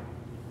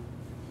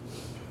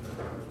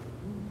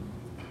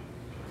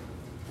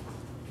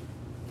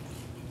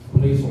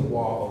 Need some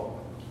water.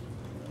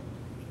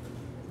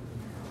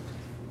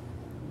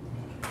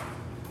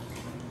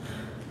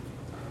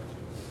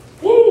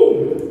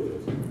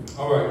 Woo!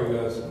 All right, you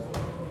guys.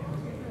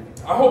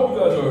 I hope you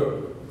guys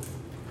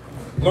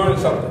are learning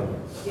something.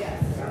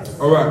 Yes.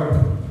 All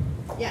right.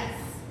 Yes.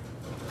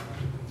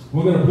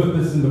 We're going to put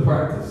this into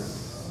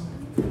practice.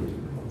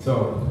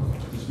 So,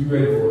 just be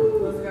ready for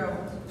it. Let's go.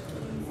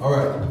 All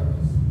right.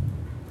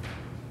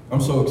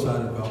 I'm so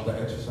excited about the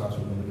exercise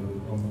we're going to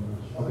do. Oh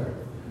my gosh. Okay.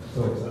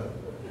 So excited.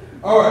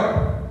 All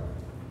right.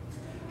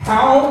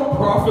 How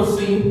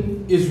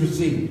prophecy is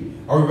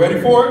received. Are we ready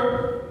for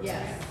it?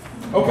 Yes.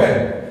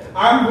 Okay.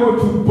 I'm going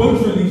to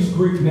butcher these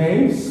Greek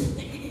names,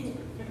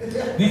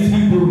 these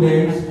Hebrew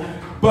names,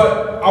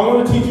 but I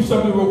want to teach you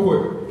something real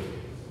quick.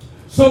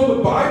 So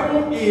the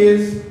Bible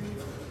is,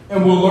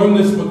 and we'll learn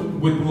this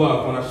with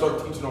love when I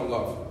start teaching on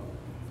love.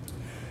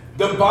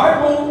 The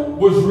Bible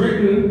was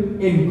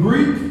written in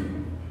Greek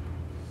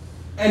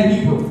and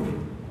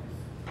Hebrew.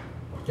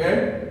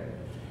 Okay?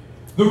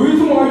 The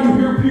reason why you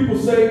hear people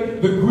say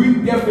the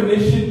Greek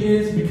definition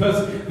is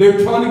because they're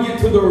trying to get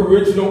to the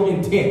original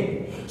intent.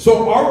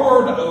 So our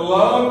word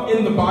love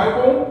in the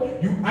Bible,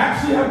 you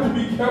actually have to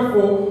be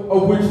careful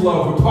of which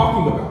love we're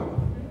talking about.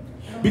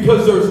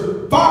 Because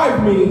there's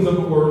 5 meanings of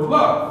the word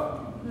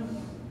love.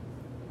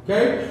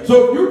 Okay?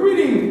 So if you're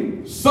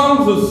reading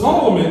Songs of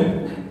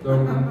Solomon,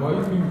 why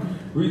you be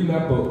reading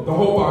that book? The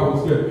whole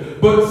Bible is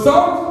good. But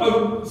Songs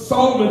of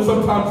Solomon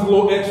sometimes a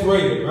little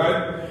X-rated,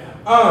 right?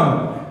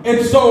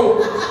 And so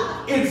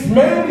it's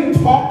mainly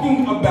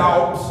talking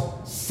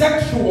about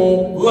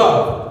sexual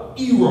love,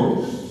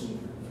 eros.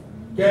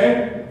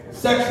 Okay?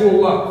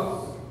 Sexual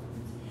love.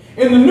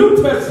 In the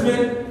New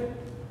Testament,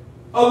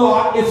 a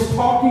lot is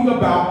talking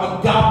about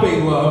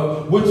agape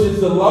love, which is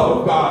the love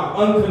of God,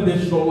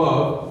 unconditional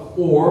love,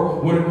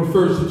 or when it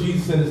refers to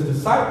Jesus and his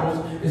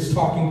disciples, it's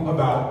talking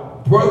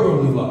about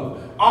brotherly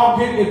love. I'll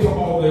get into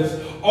all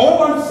this.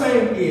 All I'm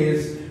saying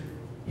is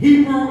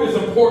Hebrew is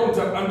important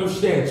to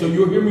understand, so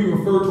you'll hear me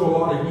refer to a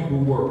lot of Hebrew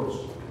words.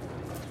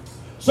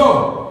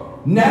 So,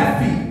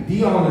 Naphi,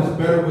 Dion is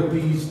better with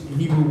these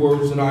Hebrew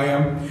words than I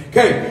am.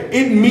 Okay,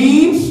 it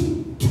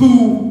means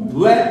to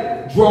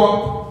let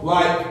drop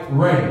like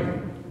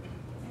rain.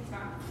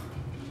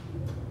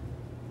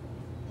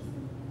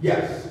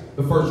 Yes,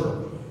 the first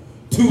one.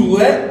 To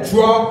let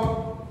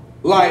drop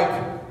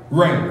like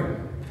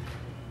rain.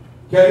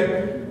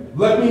 Okay,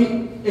 let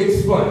me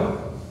explain.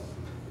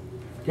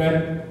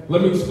 Okay?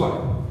 Let me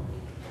explain.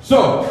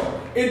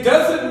 So, it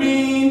doesn't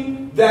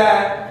mean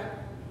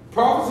that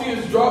prophecy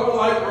is dropping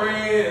like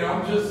rain and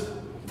I'm just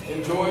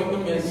enjoying the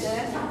mist.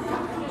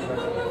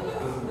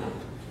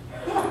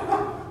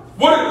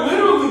 What it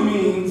literally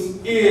means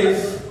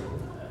is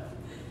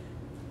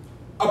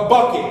a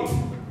bucket.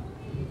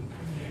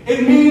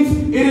 It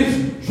means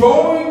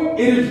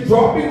it is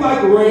dropping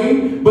like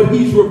rain, but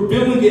he's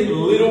revealing it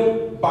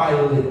little by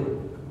little.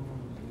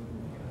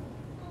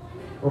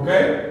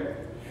 Okay?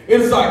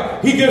 It's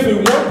like he gives me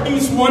one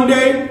piece one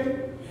day,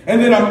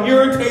 and then I'm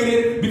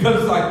irritated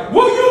because it's like,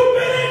 will you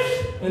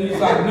finish? And he's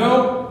like,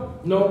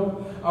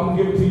 no, I'm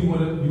giving it to you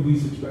when you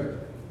least expect it.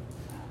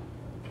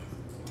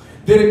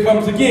 Then it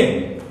comes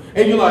again,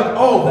 and you're like,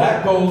 oh,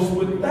 that goes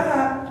with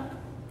that.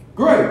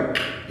 Great.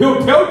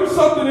 He'll tell you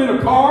something in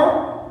a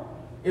car,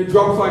 it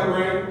drops like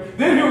rain.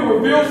 Then he'll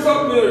reveal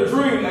something in a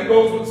dream that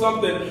goes with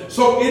something.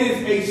 So it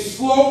is a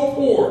slow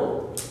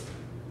pour.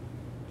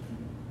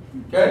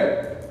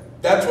 Okay?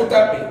 That's what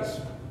that means.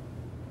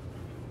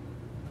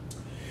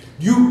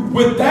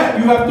 With that,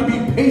 you have to be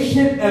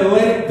patient and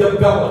let it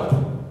develop.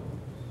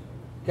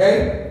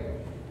 Okay?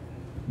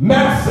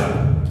 Massa.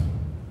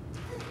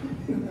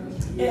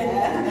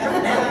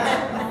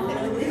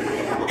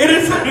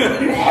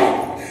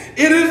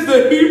 It is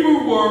the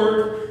Hebrew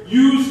word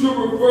used to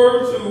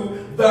refer to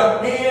the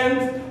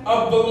hand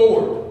of the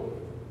Lord.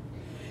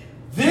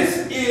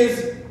 This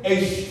is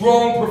a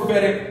strong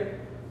prophetic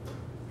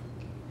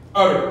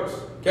utterance.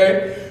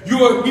 Okay? You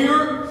will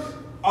hear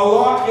a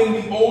lot in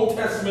the Old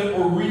Testament,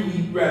 or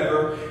read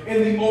rather,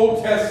 in the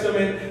Old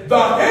Testament, the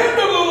hand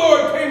of the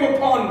Lord came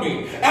upon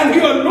me, and he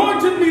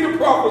anointed me to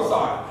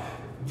prophesy.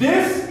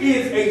 This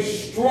is a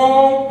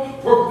strong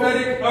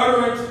prophetic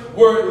utterance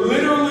where it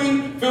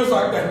literally feels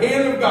like the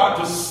hand of God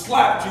just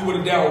slapped you with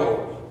a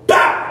download.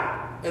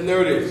 Bah! And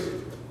there it is.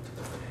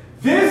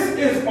 This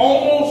is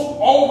almost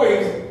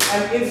always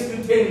an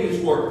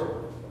instantaneous word.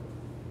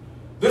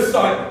 This is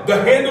like,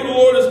 the hand of the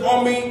Lord is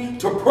on me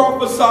to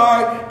prophesy,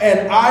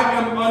 and I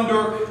am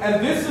under.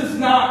 And this is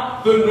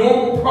not the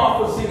normal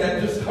prophecy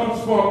that just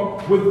comes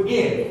from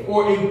within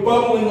or a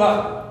bubbling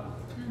up.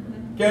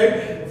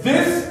 Okay?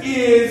 This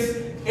is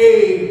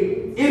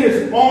it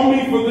is on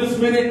me for this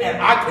minute,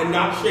 and I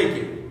cannot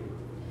shake it.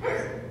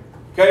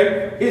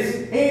 Okay?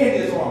 His hand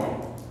is on me.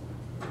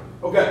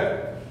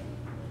 Okay.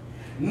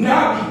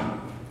 Nabi,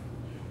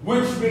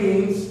 which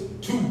means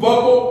to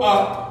bubble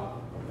up,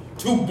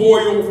 to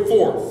boil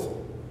forth,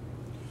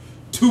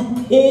 to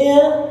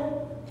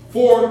pour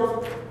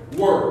forth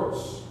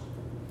words.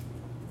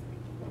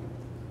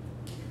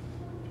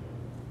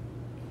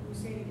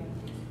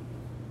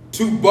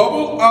 To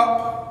bubble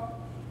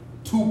up,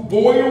 to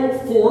boil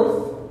forth,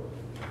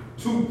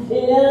 to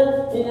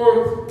pour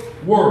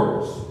forth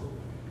words.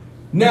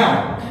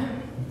 Now,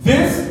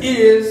 this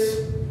is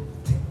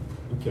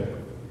okay.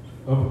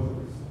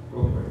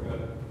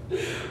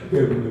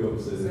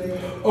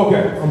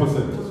 Okay, I'm gonna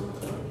say this.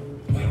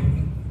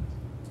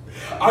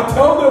 I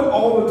tell them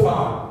all the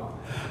time,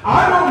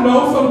 I don't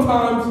know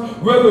sometimes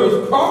whether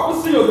it's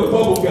prophecy or the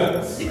bubble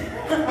guts.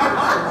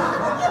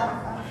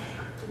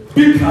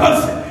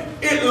 Because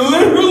it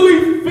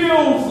literally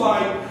feels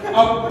like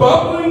a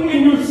bubbling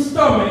in your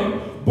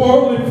stomach,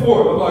 boiling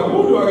forth. I'm like,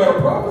 oh, do I got to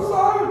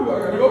prophesy? Do I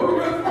got to go to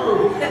the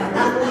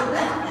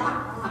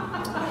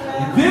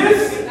This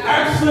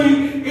actually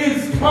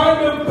is kind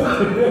of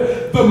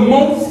the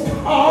most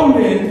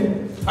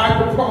common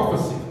type of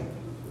prophecy.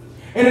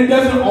 And it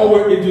doesn't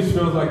always, it just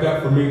feels like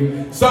that for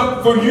me.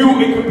 So for you,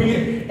 it could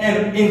be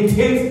an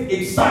intense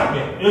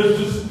excitement. It's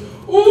just,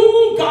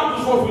 ooh, God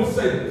just wants me to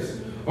say this.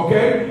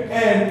 Okay?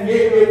 And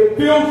it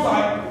feels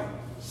like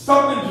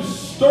something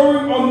just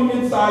stirring on the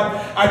inside.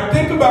 I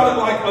think about it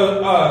like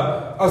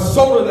a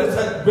soda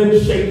that's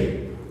been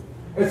shaken.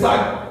 It's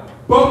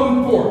like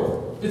bubbling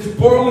forth. It's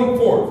boiling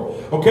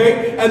forth.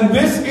 Okay? And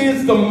this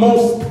is the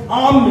most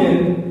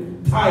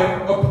common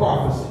type of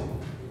prophecy.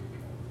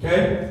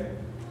 Okay?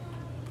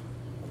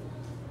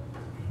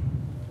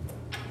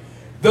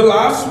 The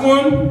last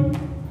one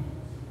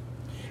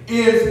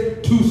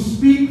is to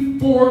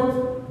speak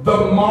forth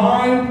the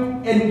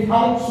mind and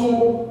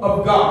counsel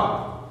of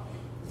God.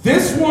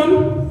 This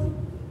one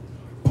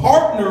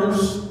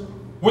partners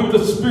with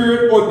the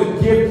spirit or the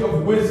gift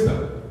of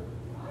wisdom.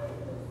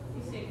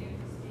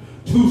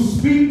 To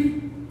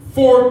speak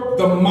forth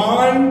the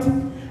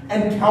mind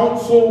and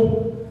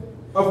counsel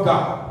of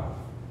God.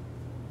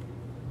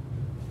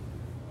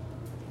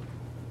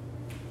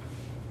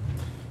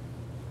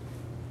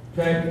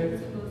 Okay?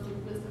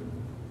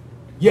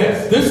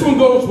 Yes, this one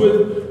goes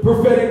with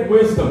prophetic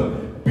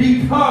wisdom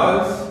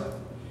because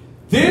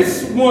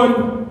this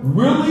one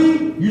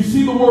really, you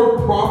see the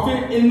word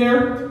prophet in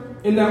there,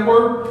 in that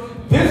word?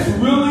 This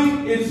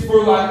really is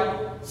for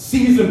like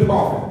seasoned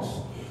prophets.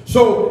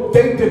 So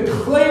they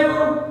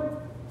declare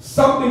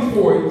something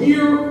for a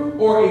year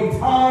or a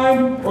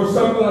time or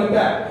something like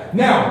that.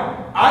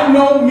 Now, I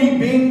know me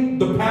being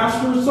the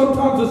pastor,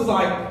 sometimes it's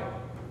like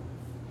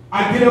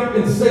I get up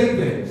and say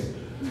things.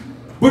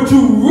 But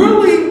you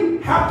really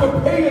have to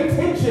pay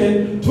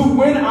attention to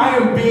when I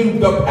am being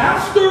the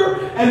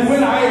pastor and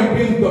when I am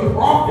being the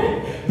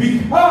prophet.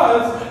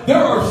 Because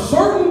there are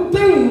certain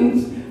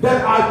things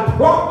that I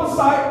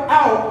prophesy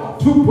out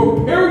to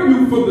prepare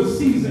you for the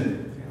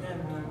season.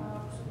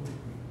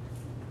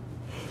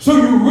 So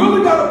you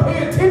really got to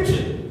pay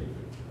attention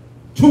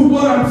to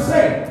what I'm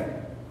saying.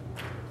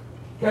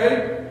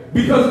 Okay?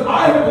 Because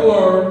I have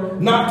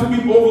learned not to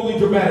be overly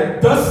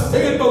dramatic. Thus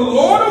saith the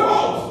Lord of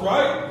hosts,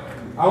 right?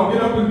 I don't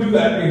get up and do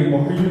that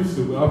anymore. I used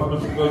to. I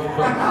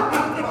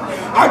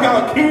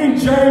got King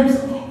James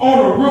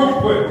on a real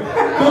quick.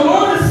 The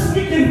Lord is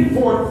speaking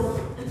forth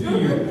to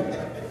you.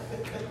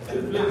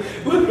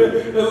 Look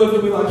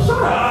at me like,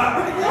 shut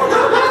up.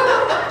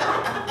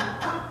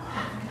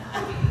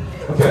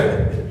 Okay.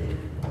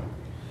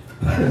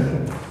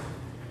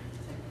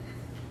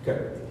 Okay.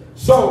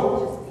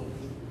 So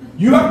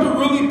you have to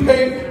really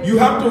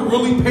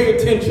pay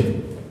attention.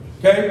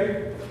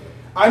 Okay?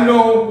 I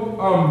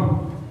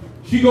know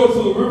she goes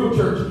to the River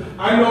Church.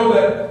 I know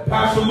that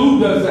Pastor Lou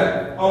does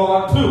that a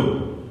lot too.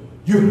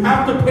 You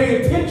have to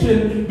pay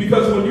attention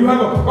because when you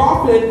have a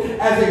prophet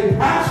as a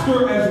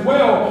pastor as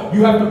well,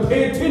 you have to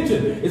pay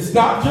attention. It's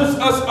not just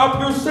us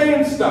up here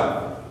saying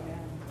stuff.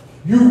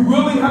 You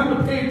really have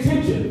to pay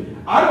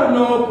attention. I don't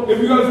know if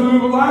you guys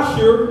remember last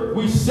year,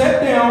 we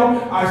sat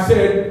down, I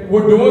said,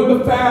 we're doing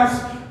the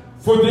fast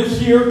for this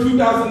year,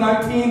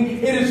 2019.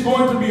 It is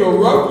going to be a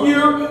rough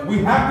year. We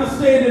have to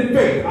say it in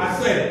faith. I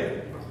said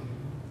it.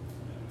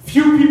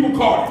 Few people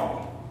caught it.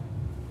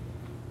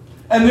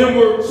 And then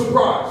we're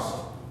surprised.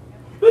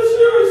 This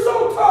year is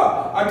so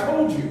tough. I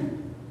told you.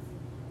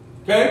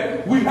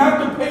 Okay? We have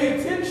to pay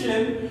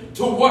attention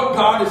to what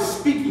God is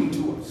speaking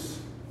to us.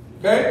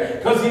 Okay?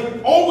 Because He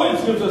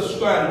always gives us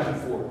strategy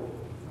for it.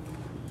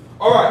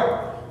 All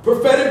right.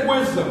 Prophetic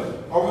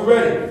wisdom. Are we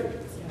ready?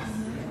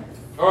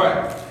 All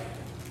right.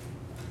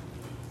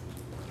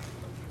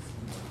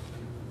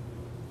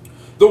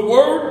 The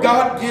word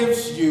God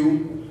gives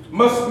you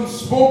must be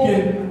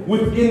spoken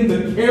within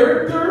the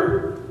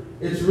character,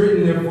 it's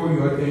written there for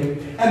you, I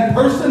think, and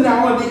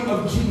personality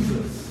of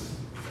Jesus.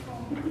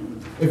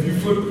 If you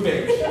flip the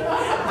page. You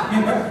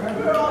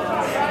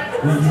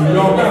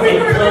don't have to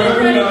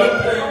turn up.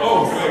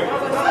 Oh, wait.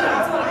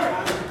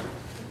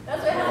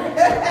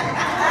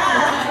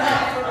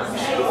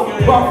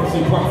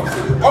 Prophecy.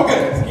 Okay.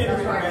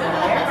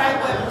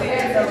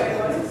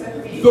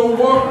 The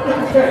word,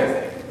 okay.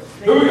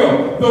 Here we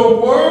go. The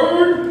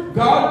word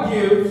God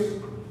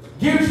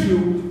gives you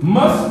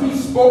must be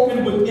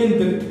spoken within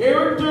the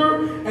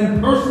character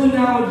and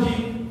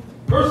personality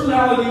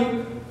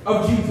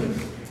of Jesus.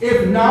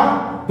 If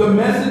not, the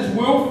message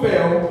will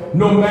fail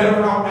no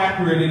matter how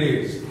accurate it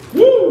is.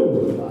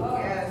 Woo!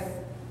 Yes.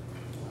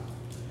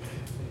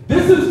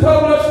 This is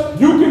telling us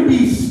you can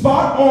be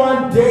spot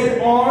on,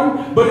 dead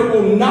on, but it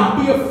will not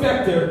be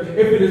effective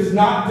if it is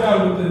not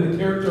done within the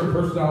character and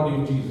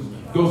personality of Jesus.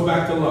 Goes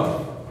back to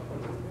love.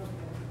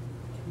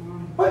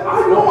 But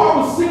I know I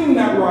was singing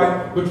that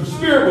right, but your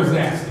spirit was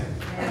nasty.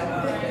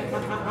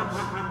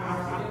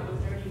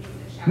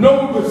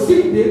 No one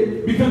received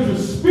it because your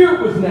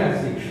spirit was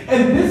nasty.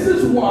 And this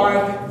is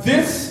why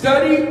this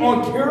study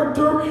on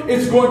character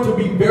is going to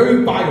be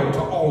very vital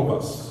to all of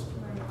us.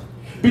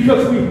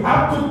 Because we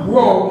have to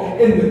grow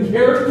in the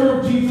character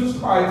of Jesus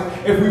Christ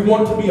if we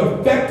want to be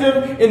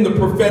effective in the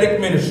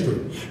prophetic ministry.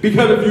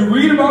 Because if you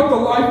read about the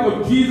life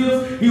of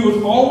Jesus, He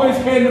was always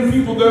handing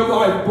people their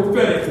life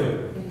prophetically.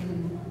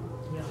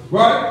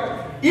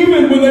 Right?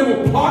 Even when they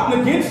were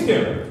plotting against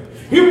Him.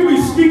 He would be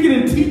speaking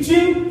and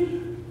teaching.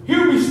 He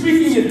would be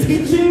speaking and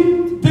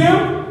teaching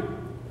them.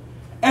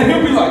 And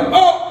He'll be like,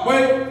 oh,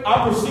 wait,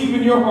 I perceive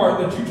in your heart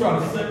that you're trying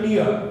to set me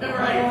up.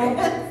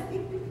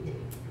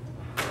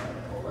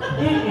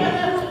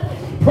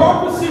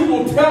 Prophecy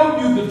will tell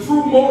you the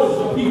true motives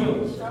of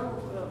people.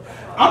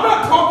 I'm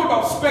not talking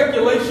about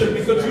speculation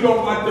because you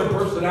don't like their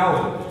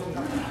personality.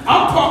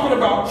 I'm talking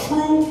about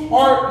true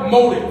heart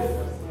motive.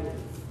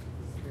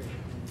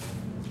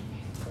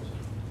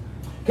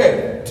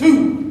 Okay,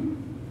 2.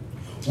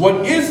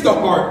 What is the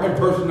heart and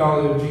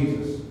personality of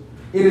Jesus?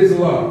 It is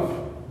love.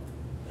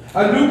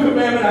 A new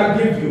commandment I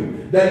give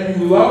you, that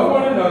you love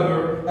one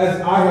another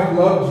as I have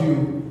loved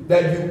you,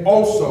 that you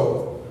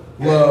also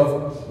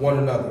love one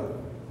another.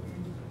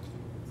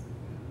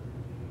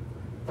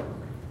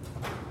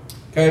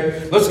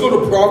 Okay, let's go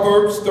to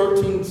Proverbs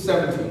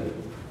 13:17.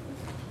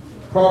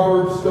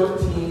 Proverbs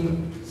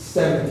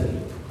 13:17.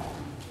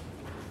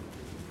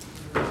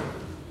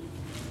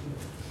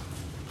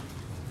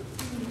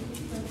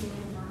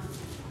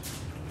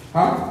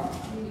 Huh?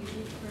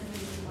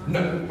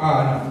 No.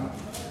 No.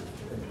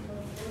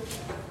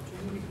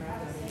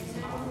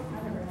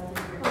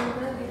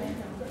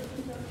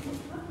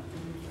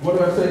 What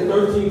did I say?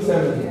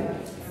 13:17.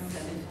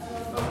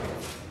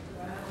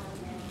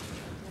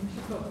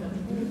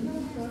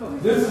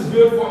 This is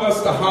good for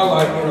us to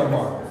highlight in our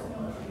heart.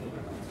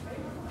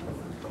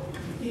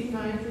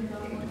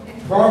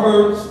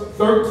 Proverbs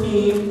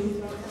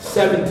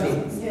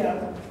 13:17.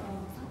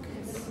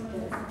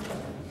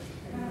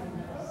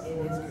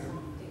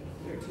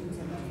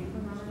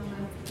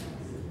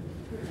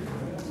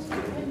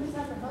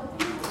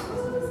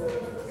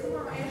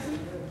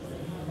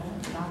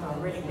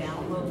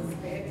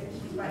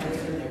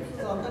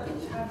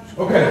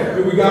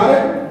 Okay, we got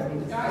it?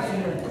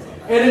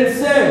 And it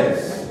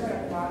says,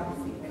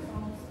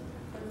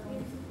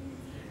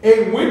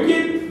 a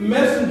wicked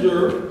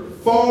messenger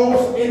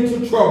falls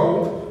into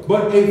trouble,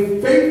 but a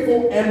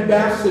faithful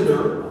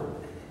ambassador,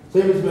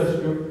 same as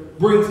messenger,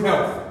 brings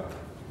health.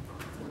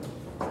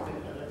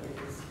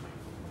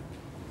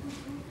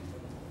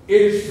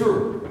 It is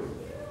true.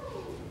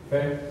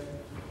 Okay?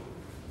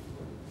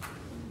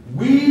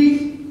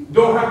 We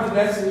don't have to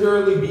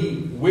necessarily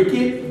be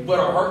wicked, but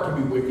our heart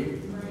can be wicked.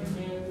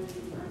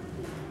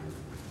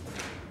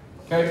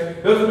 Okay?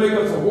 It doesn't make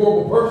us a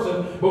horrible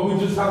person, but we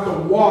just have to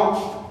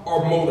watch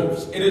our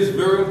motives. It is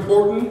very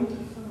important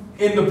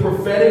in the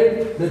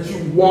prophetic that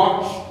you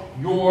watch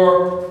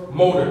your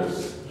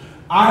motives.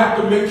 I have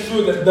to make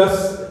sure that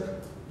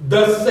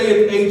thus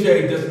saith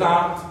AJ does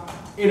not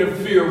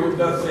interfere with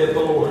thus saith the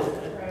Lord.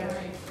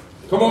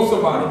 Come on,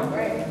 somebody.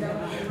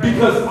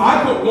 Because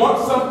I could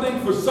want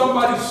something for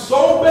somebody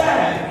so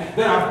bad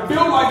that I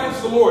feel like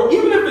it's the Lord,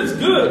 even if it's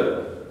good.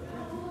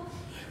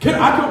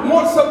 I could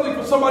want something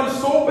for somebody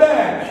so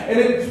bad, and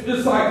it's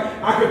just like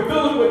I can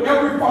feel it with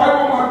every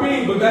fiber of my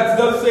being, but that's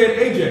thus saith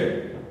AJ.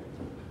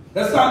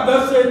 That's not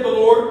thus saith the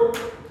Lord.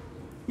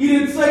 He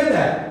didn't say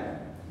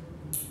that.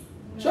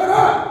 Shut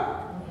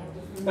up.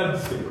 I'm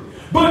just kidding.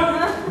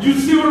 But you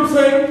see what I'm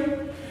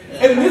saying?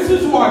 And this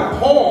is why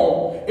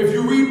Paul, if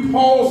you read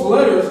Paul's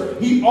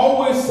letters, he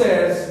always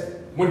says,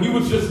 when he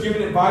was just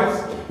giving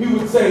advice, he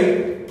would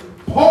say,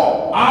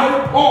 Paul,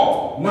 I,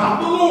 Paul,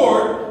 not the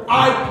Lord,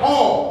 I,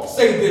 Paul,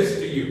 say this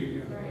to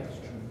you.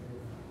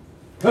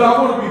 And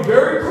I want to be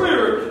very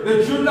clear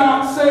that you're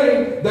not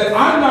saying, that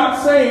I'm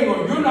not saying,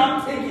 or you're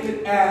not taking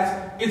it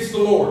as it's the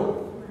Lord.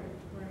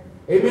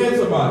 Amen,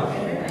 somebody?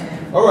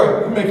 Amen. All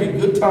right, we're making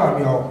good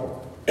time,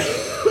 y'all.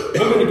 We're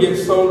going to get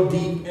so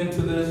deep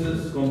into this.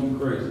 This is going to be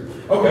crazy.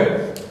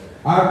 Okay,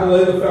 I have to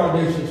lay the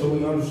foundation so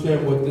we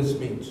understand what this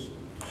means.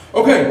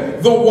 Okay,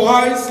 the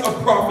whys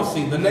of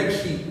prophecy, the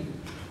next sheet.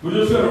 We're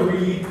just going to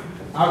read.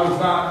 I was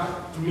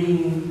not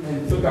mean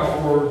and took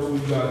out words you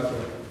guys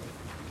said.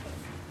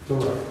 It's all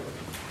right.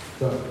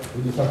 So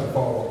we just have to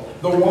follow.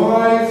 The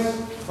whys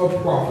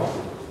of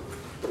prophecy.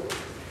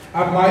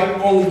 I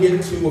might only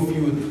get to a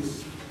few of these.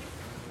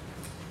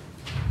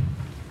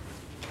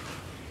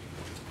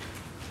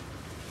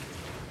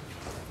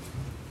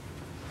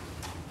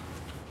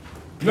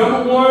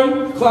 Number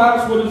one,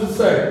 class, what does it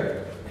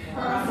say?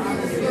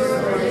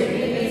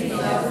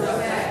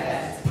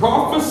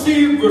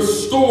 Prophecy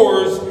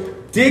restores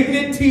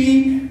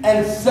dignity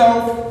and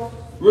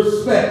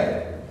self-respect.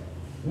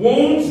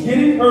 Wounds,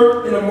 getting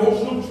hurt, and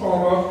emotional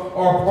trauma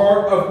are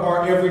part of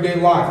our everyday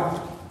life,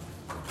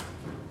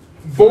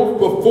 both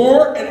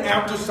before and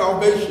after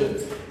salvation.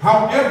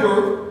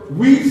 However,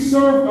 we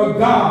serve a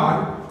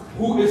God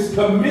who is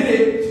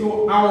committed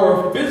to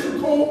our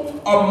physical,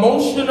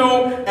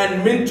 emotional,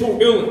 and mental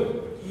healing.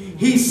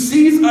 He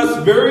sees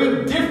us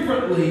very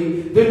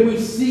differently than we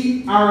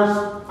see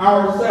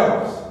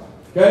ourselves.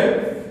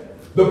 Okay?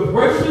 The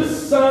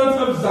precious sons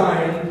of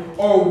Zion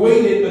are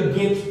weighted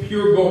against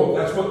pure gold.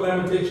 That's what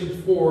Lamentations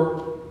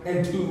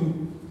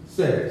 4:2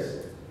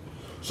 says.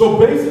 So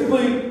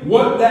basically,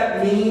 what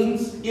that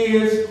means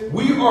is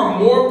we are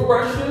more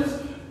precious.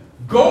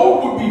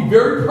 Gold would be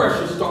very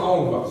precious to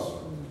all of us.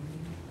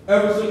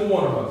 Every single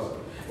one of us.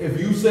 If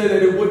you say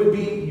that it wouldn't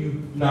be,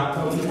 you not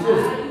telling the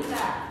truth.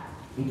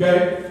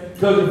 Okay?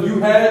 Because if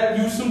you had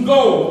used some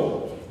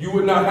gold, you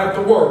would not have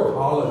to work.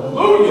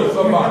 Hallelujah,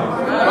 somebody.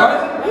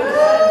 Right?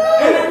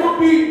 And it would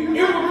be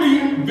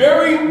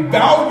very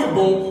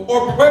valuable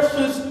or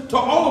precious to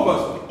all of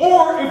us.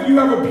 Or if you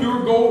have a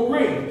pure gold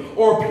ring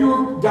or a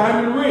pure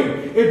diamond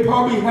ring, it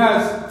probably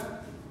has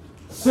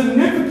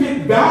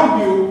significant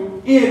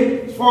value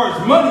in as far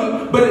as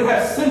money, but it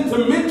has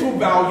sentimental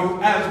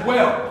value as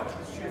well.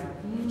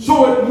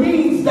 So it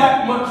means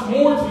that much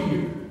more to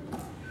you.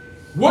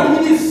 What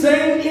he is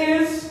saying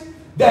is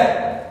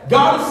that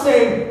God is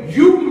saying,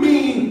 you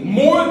mean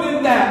more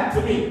than that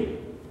to me.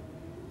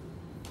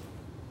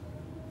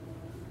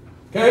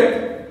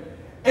 Okay?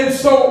 And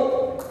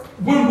so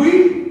when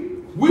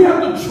we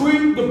have to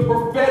treat the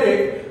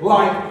prophetic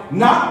like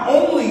not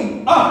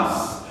only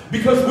us,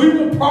 because we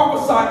will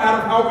prophesy out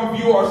of how we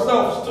view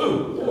ourselves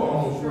too. Oh,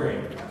 almost right.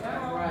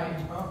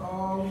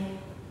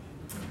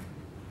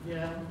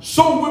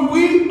 So when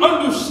we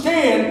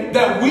understand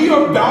that we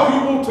are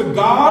valuable to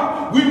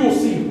God, we will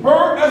see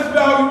her as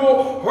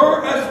valuable,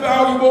 her as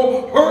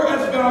valuable, her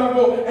as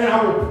valuable, and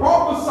I will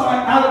prophesy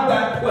out of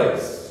that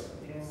place.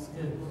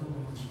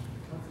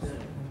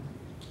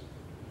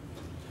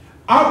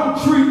 I will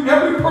treat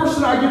every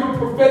person I give a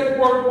prophetic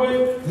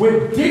word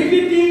with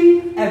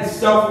dignity and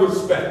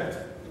self-respect.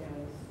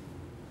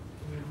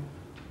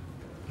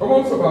 Come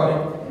on, somebody.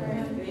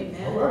 Amen.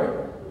 All right.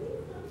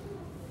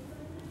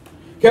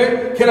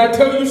 Okay, can I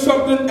tell you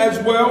something as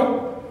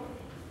well?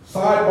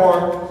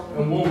 Sidebar,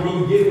 and we'll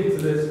really get into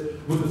this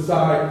with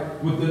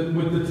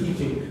the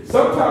teaching.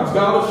 Sometimes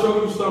God will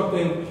show you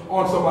something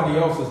on somebody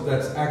else's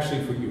that's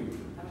actually for you.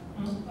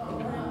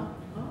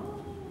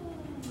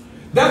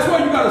 That's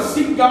why you got to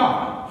seek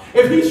God.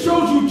 If he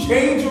shows you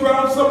change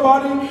around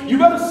somebody, you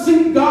got to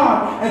seek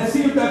God and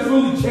see if that's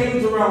really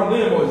change around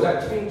them or is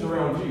that change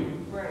around you.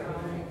 Right.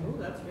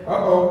 That's good.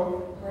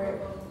 Uh-oh. Right.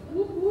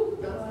 Whoop,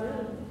 whoop. That's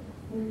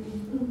good.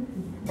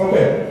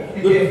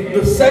 Okay.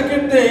 The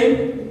second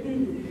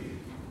thing,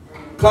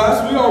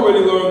 class, we already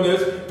learned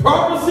this.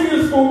 Prophecy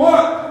is for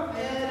what?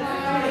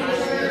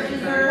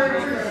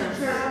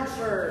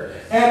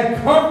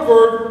 And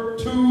comfort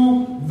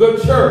to the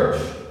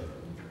church.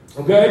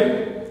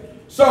 Okay?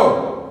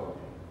 So,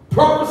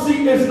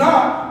 prophecy is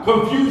not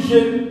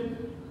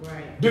confusion,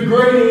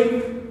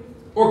 degrading,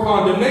 or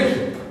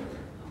condemnation.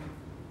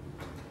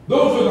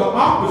 Those are the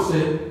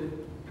opposite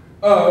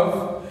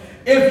of,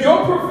 if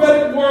your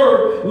prophetic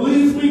word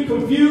leaves me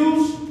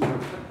confused,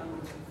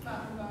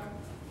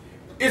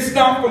 it's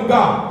not from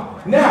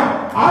God.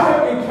 Now, I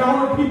have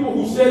encountered people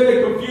who say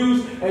they're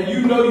confused, and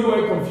you know you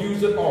ain't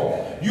confused at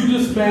all. You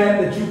just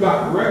mad that you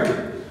got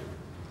corrected.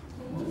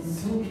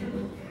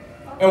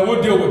 And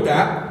we'll deal with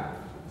that.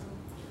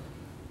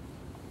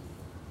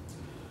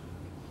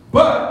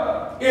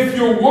 But if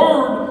your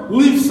word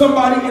leaves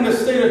somebody in a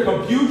state of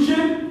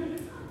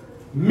confusion,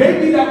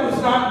 maybe that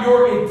was not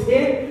your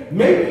intent.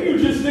 Maybe you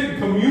just didn't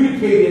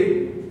communicate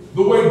it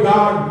the way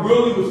God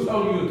really was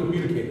telling you to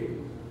communicate it.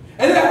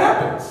 And that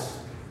happens.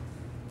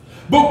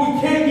 But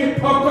we can't get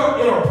pumped up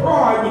in our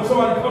pride when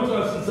somebody comes to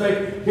us and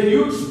say, can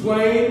you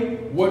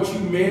explain what you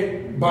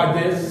meant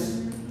by this?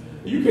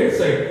 You can't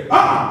say,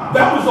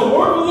 that was the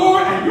word of the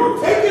Lord and you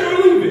take it or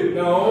leave it.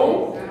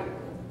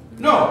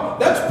 No,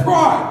 that's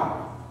pride.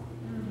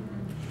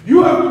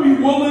 You have to be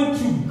willing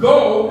to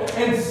go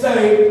and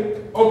say,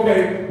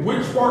 okay,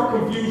 which part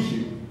confused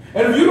you?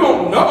 And if you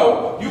don't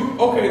know,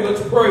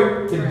 let's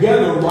pray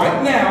together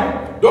right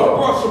now. Don't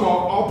brush them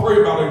off. I'll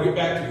pray about it and get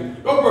back to you.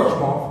 Don't brush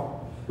them off.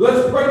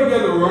 Let's pray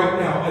together right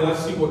now and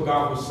let's see what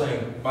God was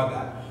saying by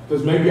that.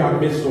 Because maybe I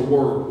missed a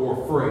word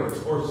or a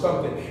phrase or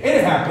something. And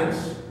it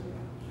happens.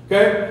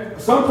 Okay?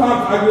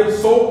 Sometimes I get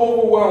so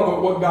overwhelmed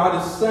with what God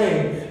is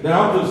saying that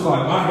I'm just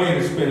like, my head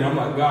is spinning. I'm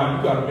like, God,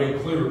 you got to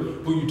make clear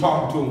who you're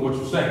talking to and what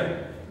you're saying.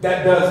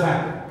 That does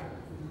happen.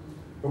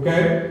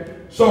 Okay?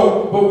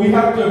 So, but we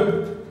have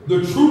to,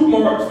 the true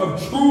marks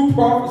of true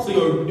prophecy,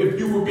 or if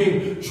you were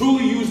being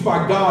truly used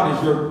by God,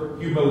 is your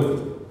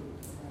humility.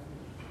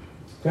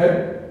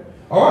 Okay?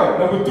 All right,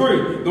 number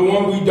 3, the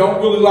one we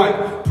don't really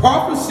like.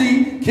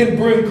 Prophecy can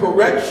bring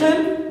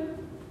correction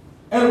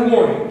and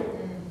warning.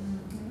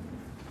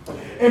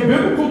 In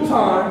biblical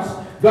times,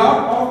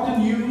 God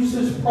often used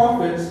his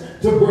prophets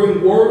to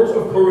bring words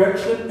of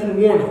correction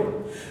and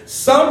warning.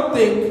 Some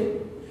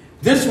think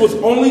this was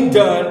only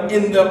done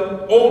in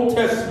the Old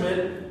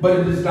Testament, but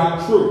it is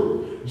not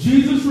true.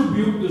 Jesus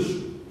rebuked the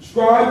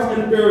scribes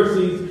and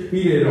Pharisees.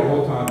 He did it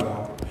all the time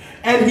now.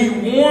 And he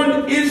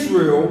warned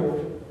Israel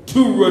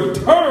to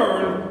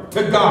return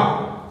to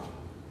God.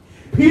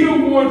 Peter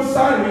warned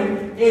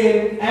Simon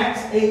in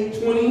Acts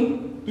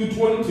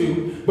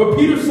 8:20-22. But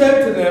Peter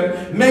said to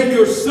them, may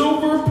your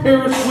silver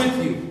perish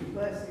with you,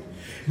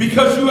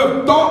 because you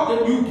have thought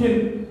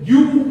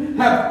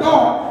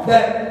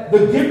that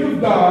the gift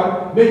of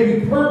God may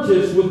be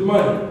purchased with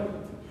money.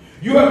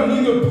 You have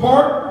neither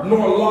part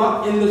nor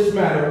lot in this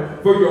matter,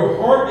 for your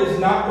heart is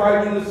not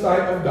right in the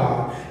sight of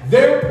God.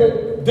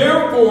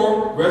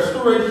 Therefore,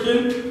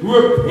 restoration,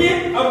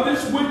 repent of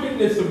this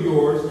wickedness of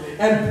yours,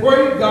 and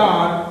pray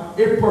God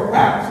if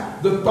perhaps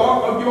the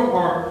thought of your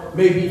heart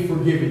may be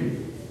forgiven you.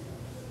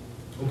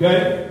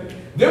 Okay?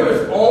 There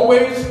is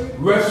always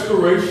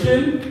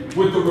restoration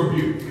with the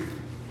rebuke.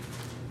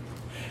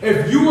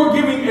 If you are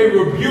giving a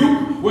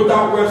rebuke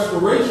without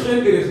restoration,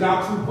 it is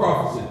not true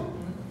prophecy.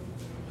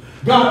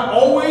 God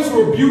always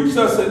rebukes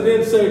us and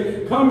then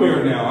say, come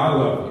here now, I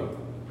love you.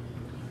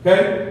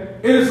 Okay?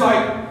 It is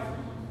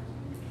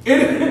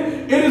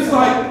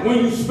like when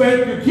you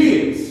spank your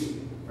kids.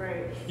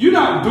 Right. You're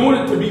not doing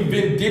it to be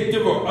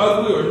vindictive or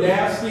ugly or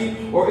nasty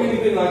or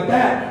anything like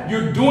that.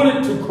 You're doing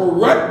it to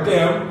correct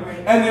them.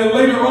 And then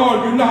later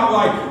on, you're not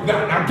like,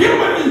 now get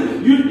away.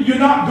 You're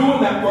not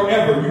doing that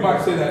forever. You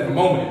might say that in a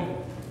moment.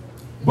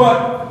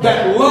 But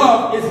that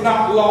love is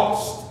not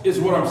lost,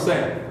 is what I'm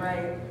saying.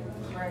 Right.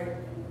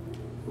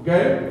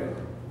 Okay?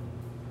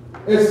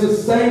 It's the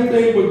same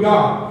thing with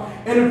God.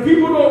 And if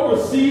people don't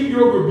receive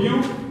your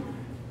rebuke,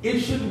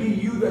 it shouldn't be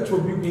you that's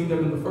rebuking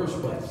them in the first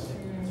place.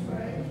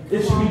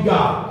 It should be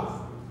God.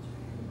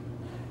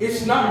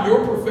 It's not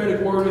your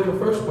prophetic word in the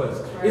first place.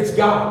 It's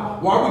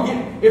God.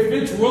 If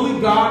it's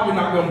really God, you're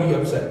not going to be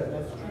upset.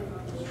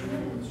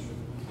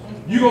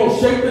 You're going to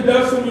shake the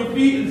dust from your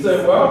feet and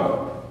say, well,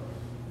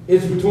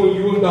 it's between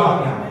you and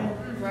God now.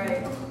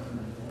 Right.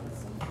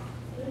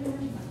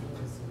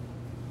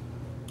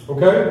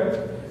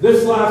 Okay?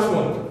 This last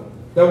one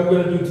that we're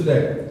going to do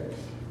today.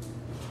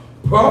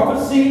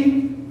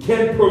 Prophecy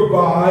can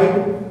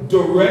provide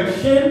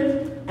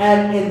direction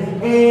and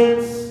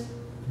enhance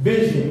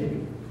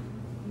vision.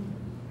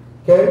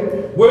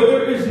 Okay? Where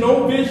there is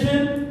no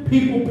vision,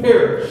 people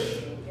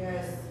perish.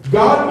 Yes.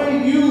 God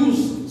may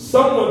use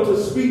someone to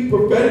speak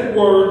prophetic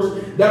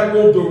words that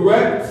will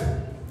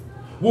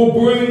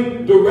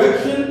bring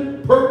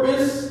direction,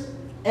 purpose,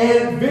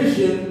 and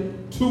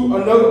vision to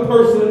another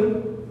person,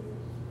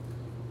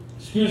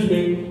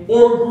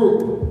 or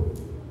group.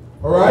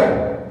 All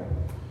right?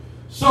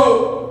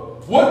 So,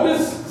 what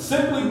this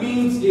simply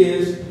means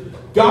is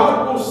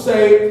God will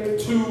say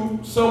to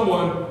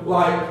someone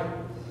like,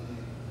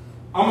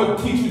 I'm going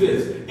to teach you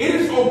this. It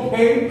is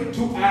okay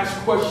to ask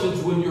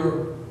questions when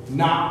you're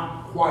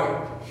not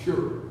quite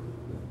sure.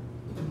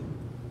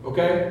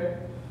 Okay?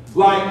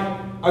 Like,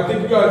 I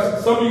think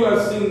some of you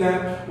guys seen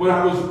that when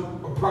I was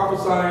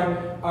prophesying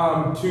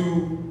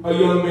to a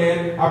young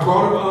man. I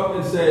brought him up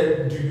and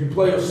said, do you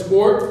play a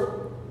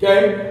sport?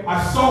 Okay?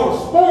 I saw a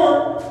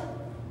sport,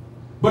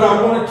 but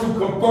I wanted to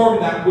confirm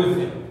that with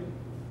him.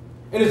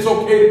 And it's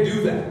okay to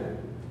do that.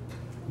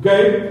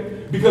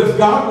 Okay? Because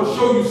God will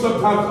show you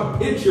sometimes a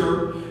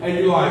picture and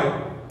you're like,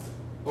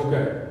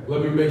 okay,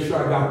 let me make sure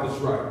I got this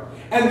right.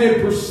 And then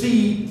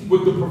proceed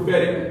with the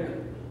prophetic.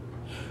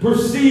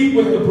 Proceed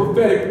with the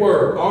prophetic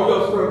word. All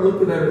y'all start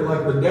looking at it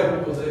like the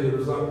devil was in it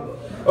or something.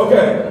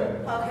 Okay.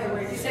 Okay,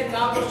 wait. You said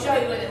God will show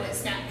you when it went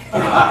snap.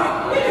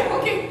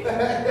 Okay.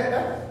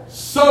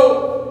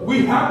 So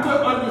we have to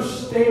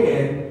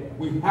understand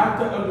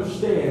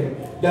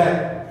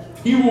that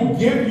He will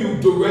give you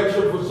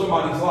direction for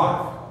somebody's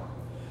life.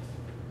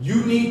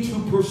 You need to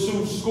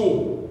pursue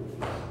school.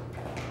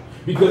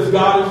 Because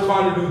God is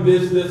trying to do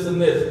this, this,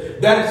 and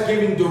this. That is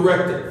giving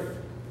directive.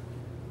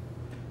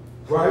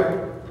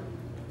 Right?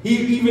 He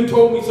even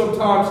told me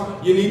sometimes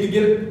told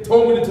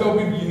me to tell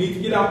people you need to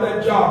get out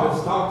that job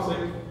that's toxic.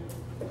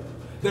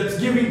 That's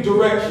giving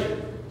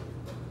direction.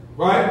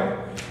 Right?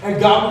 And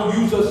God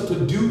will use us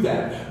to do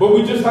that. But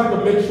we just have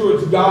to make sure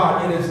it's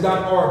God and it's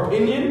not our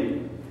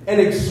opinion.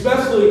 And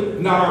especially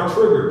not our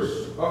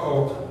triggers.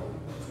 Uh-oh.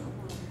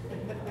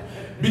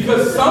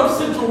 Because some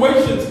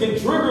situations can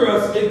trigger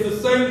us into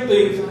saying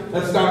things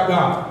that's not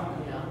God.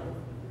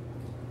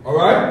 All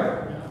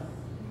right?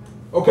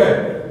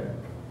 Okay.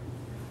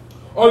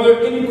 Are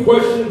there any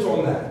questions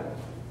on that?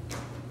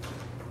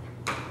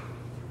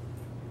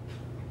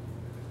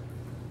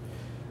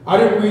 I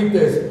didn't read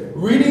this.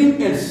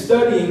 Reading and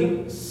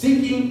studying,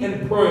 seeking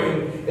and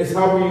praying is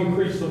how we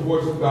increase the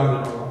voice of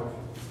God in our life.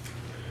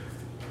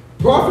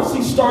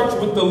 Prophecy starts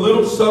with the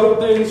little subtle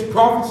things.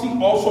 Prophecy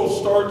also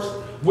starts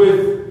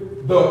with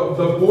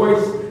the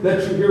voice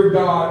that you hear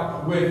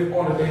God with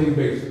on a daily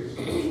basis.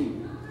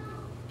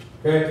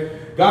 Okay?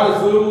 God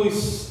has literally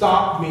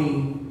stopped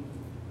me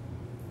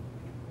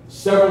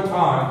several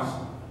times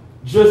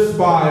just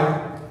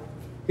by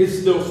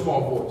His still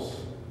small voice.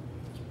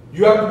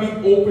 You have to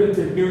be open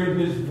to hearing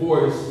His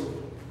voice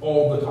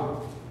all the time.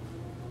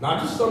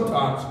 Not just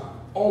sometimes,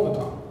 all the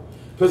time.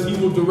 Because He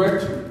will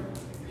direct you.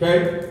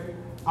 Okay?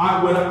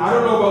 I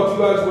don't know about you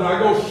guys, when I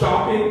go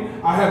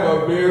shopping, I have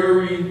a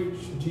very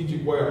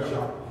strategic way I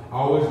shop. I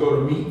always go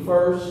to meat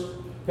first.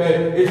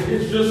 Okay,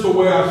 it's just the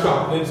way I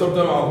shop. Then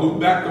sometimes I'll loop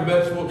back the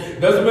vegetables. It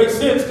doesn't make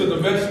sense because the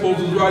vegetables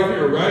is right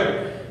here,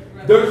 right?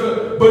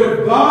 But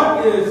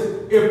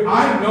if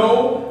I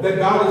know that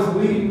God is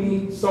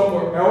leading me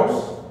somewhere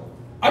else,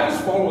 I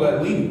just follow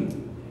that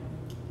leading.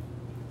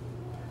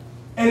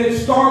 And it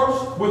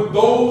starts with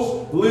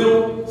those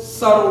little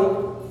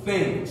subtle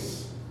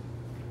things.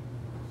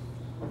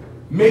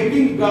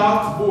 Making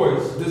God's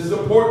voice, this is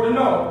important to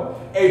know,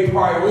 a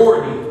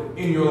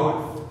priority in your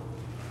life.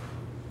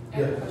 I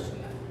have a question.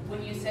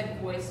 When you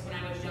said voice, when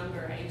I was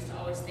younger, I used to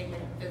always think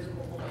of a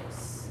physical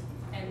voice.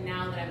 And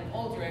now that I'm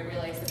older, I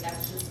realize that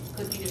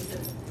could be just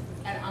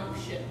an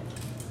unction.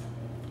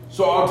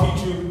 So I'll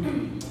teach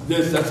you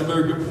this. That's a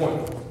very good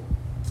point.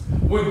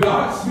 When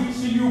God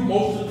speaks to you,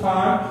 most of the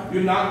time,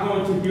 you're not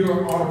going to hear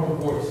an audible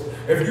voice.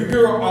 If you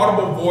hear an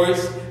audible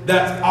voice,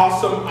 that's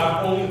awesome.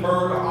 I've only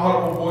heard an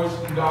audible voice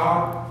from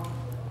God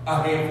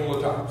a handful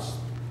of times.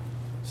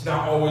 It's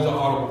not always an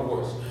audible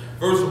voice.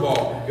 First of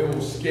all, it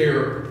will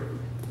scare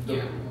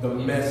the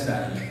mess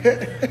out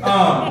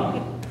of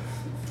you.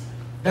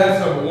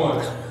 That's number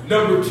one.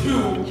 Number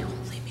two,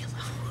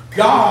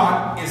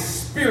 God is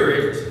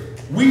spirit.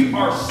 We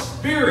are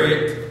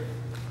spirit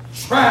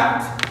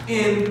trapped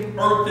in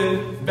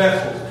earthen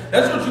vessels.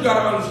 That's what you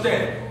got to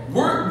understand.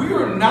 We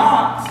are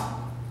not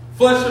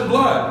flesh and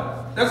blood.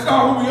 That's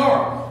not who we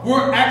are.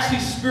 We're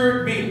actually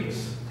spirit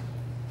beings.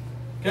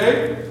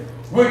 Okay?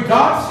 When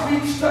God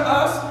speaks to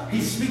us,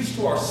 He speaks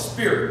to our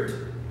spirit.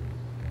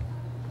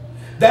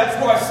 That's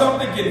why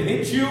something can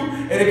hit you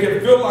and it can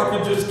feel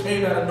like it just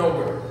came out of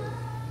nowhere.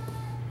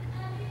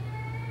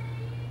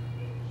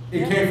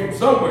 It came from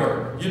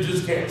somewhere. You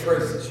just can't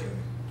trace it.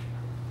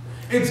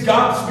 It's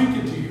God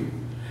speaking to you.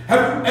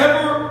 Have you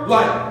ever,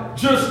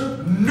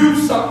 just knew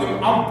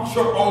something? I'm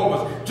sure all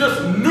of us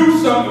just knew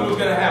something was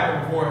going to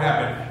happen before it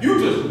happened. You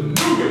just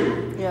knew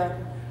it. Yeah.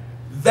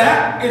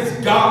 That is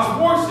God's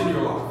voice in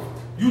your life.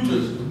 You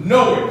just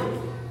know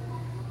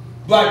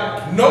it.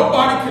 Like,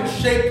 nobody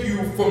can shake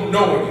you from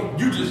knowing it.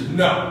 You just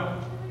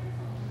know.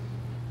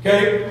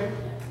 Okay?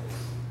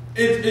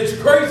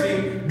 It's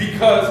crazy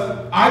because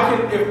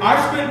if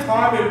I spend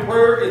time in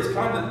prayer, it's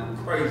kind of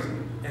crazy.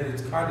 And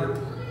it's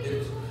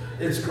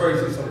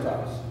crazy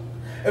sometimes.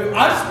 If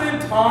I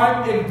spend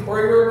time in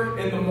prayer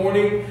in the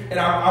morning, and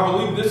I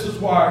believe this is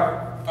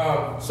why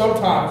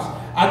sometimes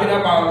I can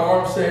have my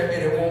alarm set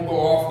and it won't go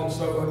off and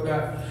stuff like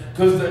that.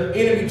 Because the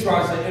enemy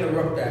tries to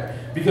interrupt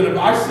that. Because if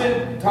I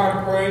spend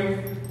time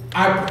praying,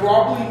 I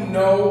probably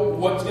know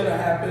what's going to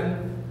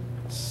happen.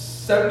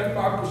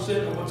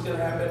 75% of what's going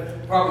to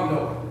happen, probably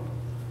know it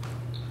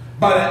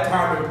by that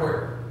time in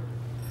prayer.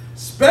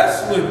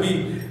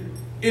 Especially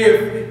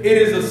if it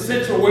is a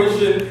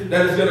situation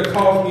that is going to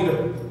cause me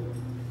to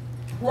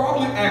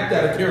probably act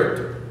out of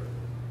character.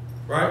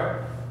 Right?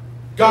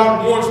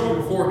 God warns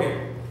me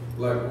beforehand.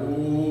 Like,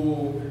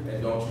 ooh,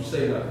 and don't you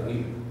say nothing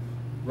either.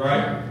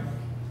 Right?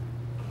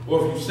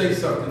 Or if you say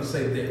something,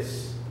 say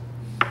this.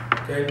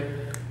 Okay?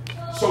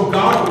 So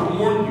God will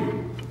warn you.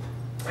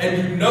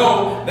 And you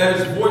know that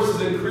his voice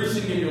is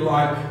increasing in your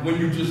life when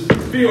you just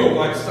feel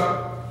like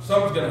something's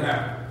going to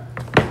happen.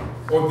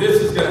 Or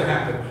this is going to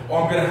happen.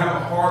 Or I'm going to have a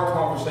hard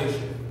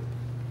conversation.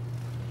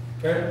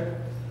 Okay?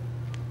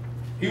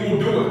 He will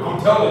do it. I'm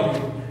telling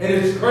you. And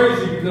it's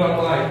crazy because I'm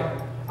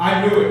like,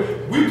 I knew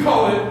it. We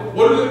call it,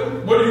 what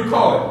do you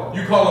call it?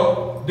 You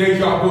call it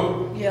deja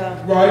vu.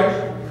 Yeah.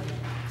 Right?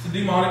 It's a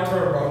demonic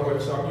term, by the way.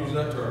 Stop using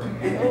that term.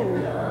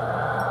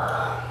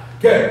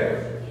 Okay.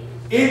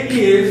 It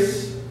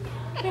is,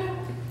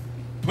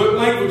 put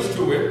language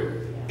to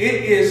it,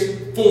 it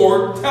is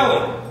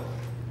foretelling.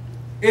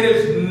 It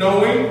is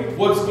knowing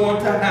what's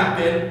going to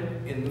happen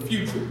in the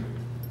future.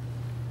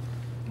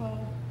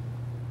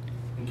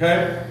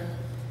 Okay?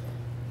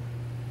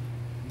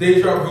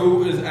 Deja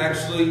vu is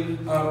actually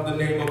the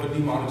name of a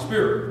demonic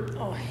spirit.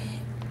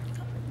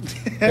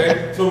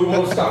 Okay? So we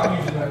want to stop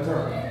using that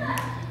term.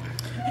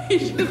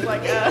 He's just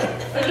like,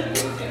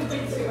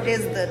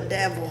 It's the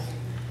devil.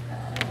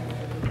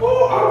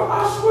 Oh,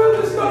 I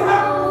swear this is going to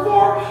happen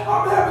before.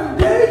 I'm having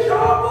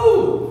deja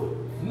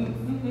vu.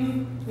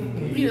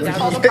 You just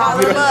You call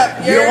him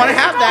up. don't want to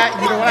have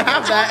that. You don't want to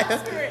have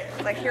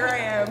that. Like, here I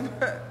am.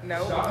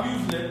 No. Stop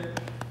using it.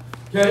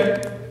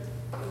 Okay?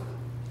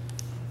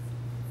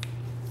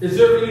 Is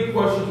there any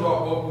questions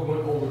about what we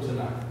went over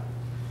tonight?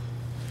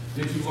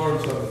 Did you learn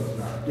something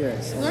tonight?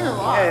 Yes. Learn a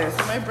lot. Yes.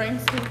 My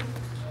brain's too.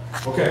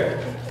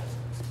 Okay.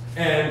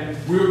 And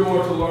we're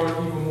going to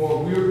learn even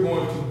more. We're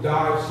going to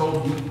dive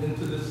so deep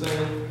into this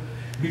thing.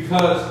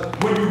 Because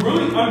when you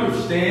really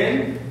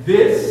understand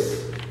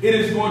this, it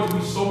is going to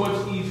be so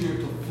much easier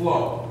to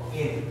flow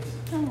in it.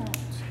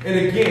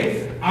 And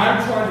again,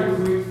 I'm trying to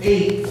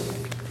create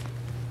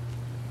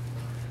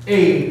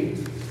a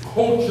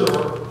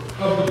culture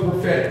of the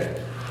prophetic.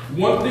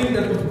 One thing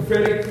that the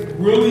prophetic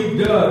really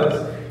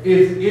does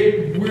is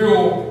it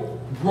will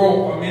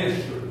grow a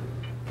ministry.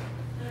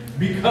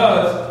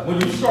 Because when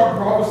you start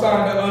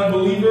prophesying to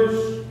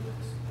unbelievers,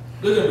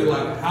 they're going to be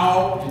like,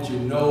 how did you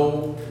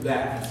know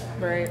that?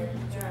 Right.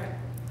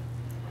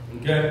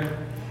 Okay?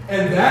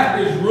 And that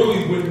is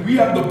really when we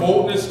have the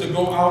boldness to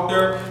go out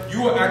there,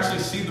 you will actually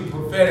see the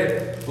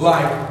prophetic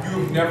like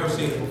you've never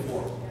seen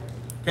before.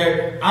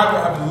 Okay? I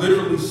have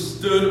literally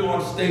stood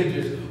on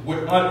stages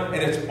with and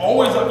it's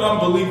always an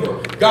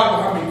unbeliever. God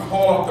will have me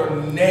call out their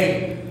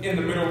name in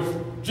the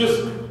middle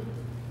just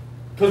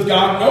because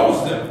God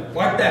knows them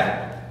like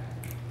that.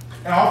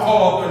 And I'll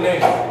call out their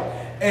name.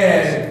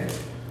 And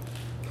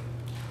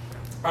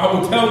I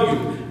will tell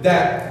you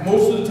that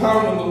most of the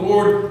time when the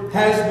Lord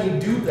has me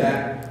do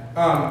that,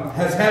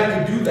 has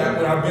had me do that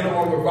when I've been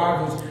on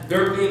revivals,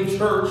 they're in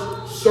church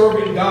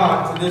serving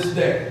God to this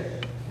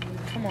day.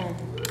 Come on.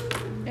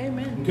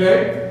 Amen.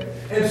 Okay?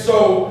 And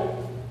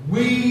so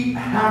we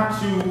have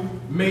to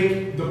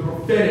make the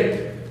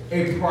prophetic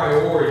a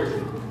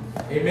priority.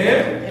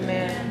 Amen?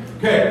 Amen.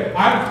 Okay,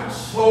 I'm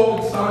so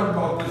excited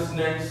about this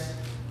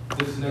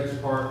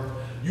next part.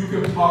 You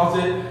can pause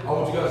it. I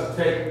want you guys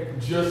to take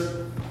just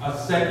a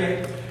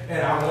second,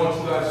 and I want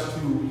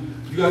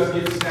you guys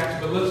get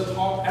snacks, but let's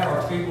talk at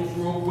our tables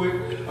real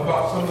quick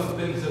about some of the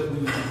things that we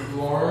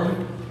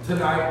learned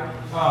tonight,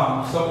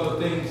 some of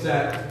the things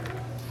that,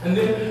 and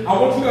then I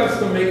want you guys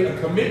to make a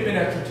commitment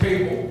at your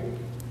table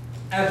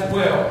as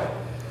well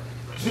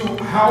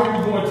to how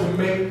you're going to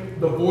make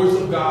the voice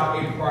of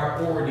God a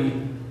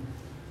priority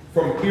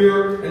from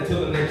here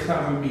until the next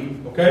time we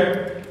meet,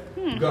 okay?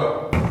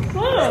 Go.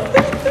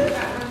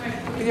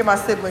 Look at my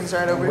siblings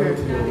right over here.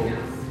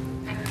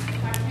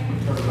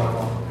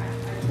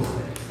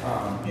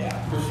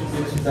 Christian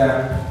gets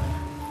back.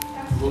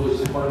 We'll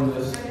explain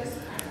this.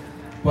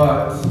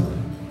 But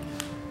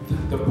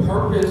the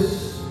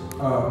purpose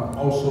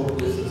also of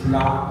this is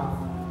not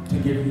to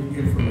give you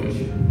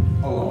information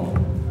alone.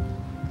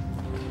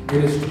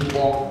 It is to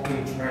walk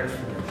in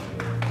transformation.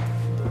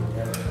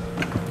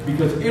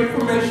 Because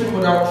information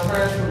without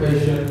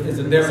transformation is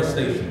a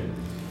devastation.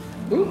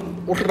 Hold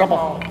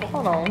on.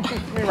 Hold on.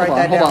 Let me write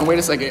that Hold down. on. Wait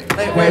a second.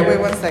 Wait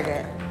 1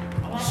 second.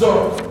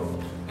 So,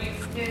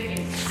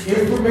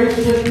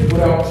 information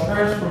without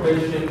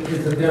transformation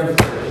is a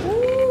devastation.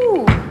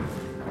 Ooh.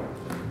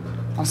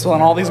 I'm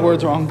spelling all these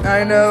words wrong.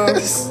 I know.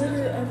 It's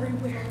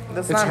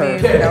That's not me.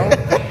 her. No.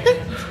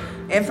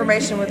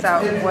 Information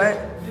without what?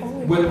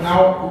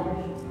 Without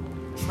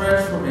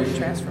transformation.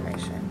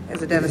 Transformation is a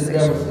is a devastation.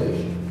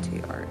 devastation.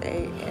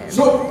 T-R-A-N.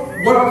 So,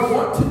 what I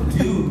want to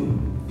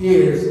do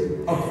is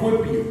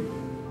equip you.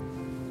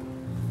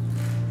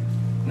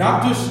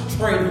 Not just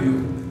train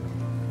you,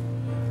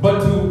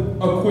 but to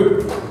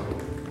equip you.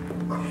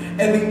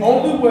 And the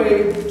only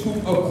way to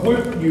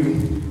equip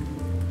you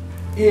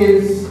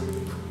is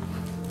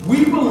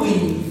we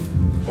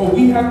believe, or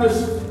we have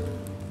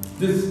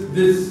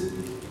this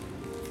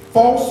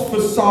false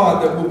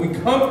facade that when we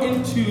come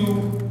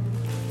into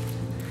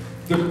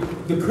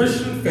the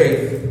Christian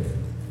faith,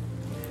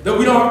 that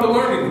we don't have to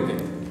learn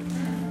anything.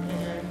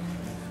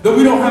 That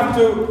we don't have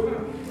to,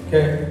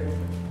 okay,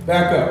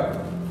 back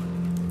up.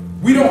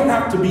 We don't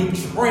have to be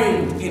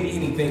trained in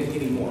anything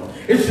anymore.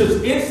 It's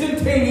just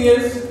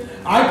instantaneous.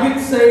 I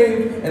get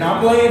saved and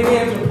I'm laying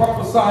hands and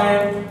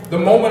prophesying the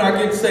moment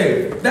I get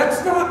saved.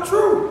 That's not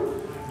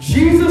true.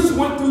 Jesus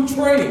went through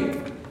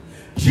training.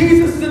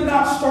 Jesus did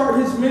not start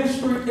his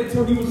ministry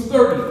until he was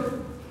 30.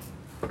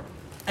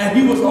 And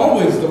he was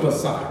always the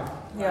Messiah.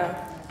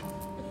 Yeah.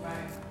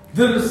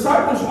 The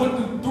disciples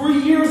went through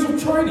 3 years of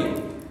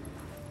training.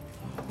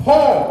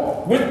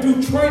 Paul went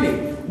through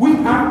training. We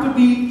have to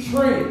be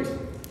trained.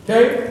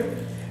 Okay?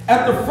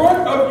 At the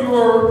front of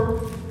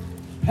your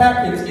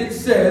package, it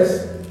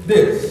says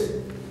this.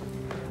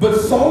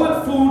 But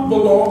solid food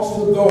belongs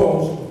to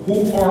those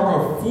who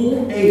are of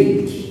full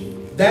age.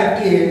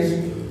 That is,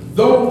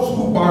 those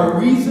who by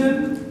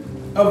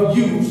reason of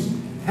use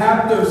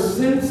have their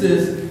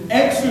senses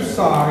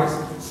exercised,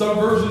 some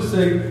versions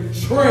say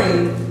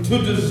trained, to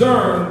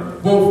discern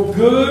both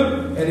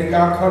good, and it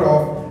got cut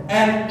off,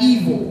 and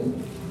evil.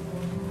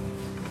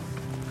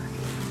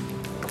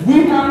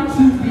 We have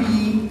to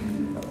be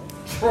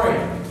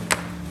trained.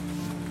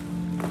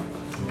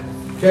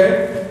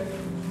 Okay?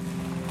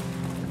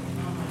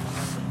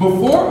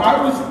 Before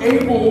I was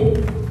able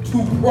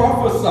to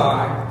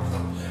prophesy,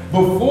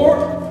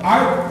 before I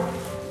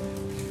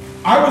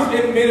was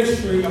in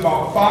ministry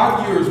about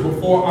 5 years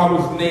before I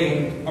was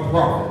named a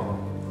prophet.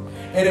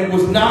 And it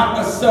was not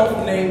a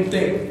self-named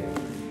thing.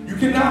 You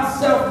cannot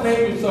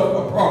self-name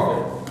yourself a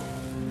prophet.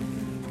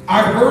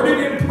 I heard it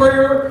in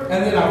prayer,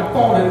 and then I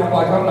thought it. I'm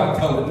like, I'm not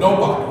telling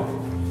nobody.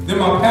 Then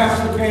my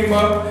pastor came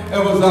up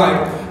and was like,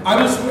 I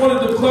just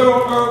want to declare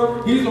on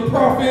earth, he's a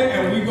prophet,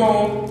 and we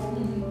going to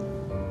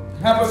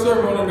have a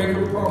sermon and make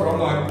him a prophet. I'm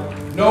like,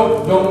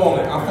 no, don't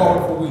want it. I fought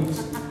it for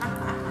weeks.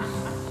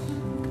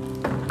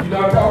 You're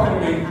not talking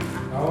to me.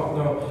 I don't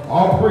know.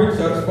 I'll preach,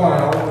 that's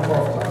fine. I want to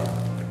prophesy.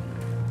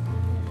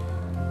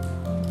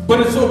 But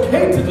it's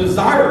okay to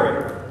desire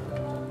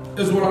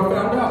it, is what I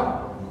found out.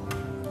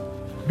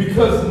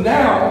 Because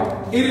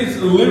now, it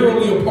is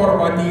literally a part of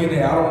my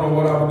DNA. I don't know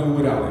what I would do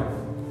without it.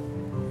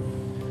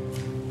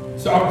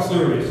 So I'm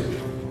serious.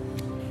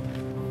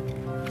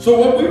 So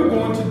what we're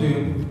going to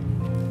do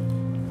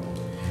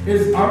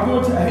is I'm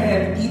going to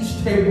hand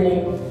each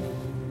table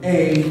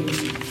a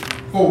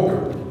folder,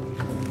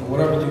 or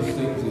whatever these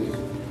things is.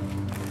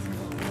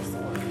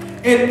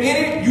 And in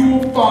it, you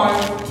will find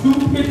 2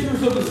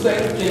 pictures of the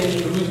same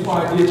thing. The reason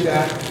why I did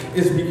that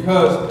is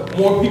because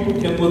more people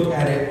can look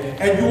at it.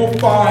 And you will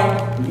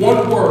find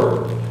 1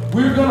 word.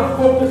 We're going to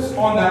focus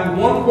on that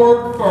 1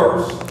 word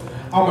first.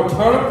 I'm going to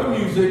turn up the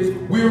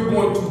music. We are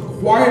going to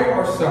quiet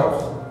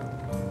ourselves.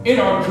 In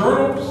our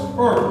journals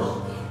first,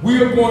 we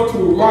are going to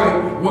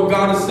write what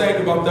God is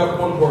saying about that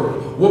 1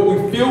 word. What we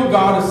feel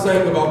God is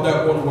saying about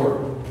that 1 word.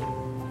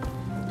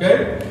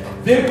 Okay?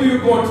 Then we are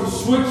going to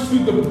switch to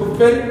the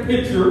prophetic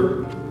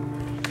picture,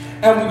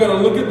 and we're going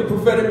to look at the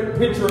prophetic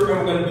picture, and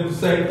we're going to do the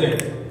same thing.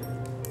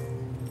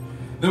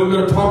 Then we're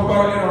going to talk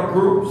about it in our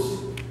groups,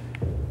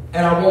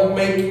 and I won't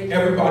make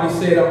everybody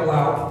say it out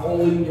loud,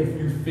 only if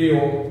you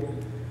feel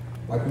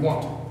like you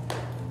want to.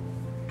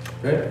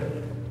 Okay?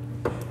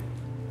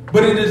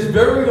 But it is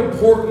very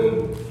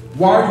important.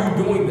 Why are you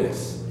doing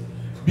this?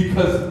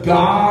 Because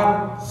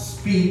God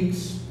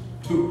speaks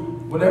to,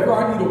 whenever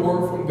I need a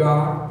word from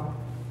God,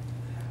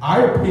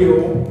 I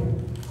appeal,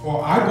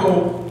 or I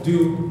go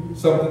do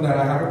something that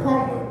I have a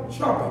problem with,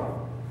 shopping.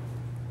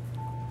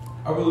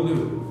 I really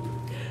do.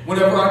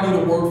 Whenever I need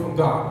a word from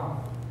God.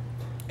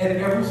 And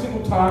every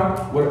single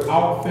time,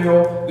 without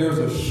fail, there's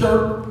a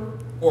shirt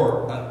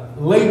or a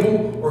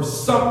label or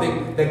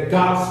something that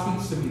God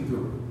speaks to me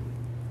through.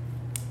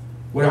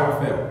 Without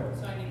fail.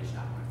 So I need to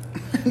shop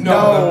more. No,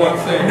 I'm not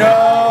saying No.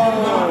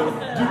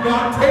 Do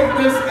not take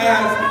this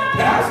as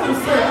Pastor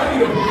said, I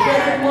need a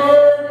prophetic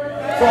word.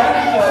 So I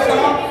need to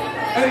shop,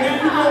 and then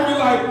you're going to be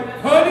like,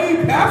 honey,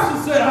 Pastor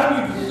said I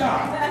need to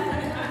shop.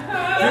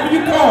 Give me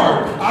your card.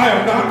 I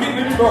am not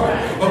getting in trouble.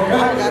 Okay? I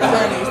got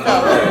money, so I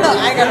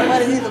ain't got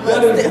money either. That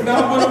But is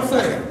not what I'm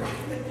saying.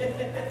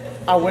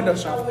 I window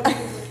shop.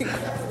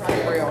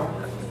 for real.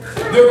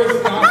 There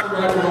is not a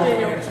right or wrong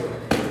answer.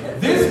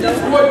 This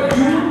is what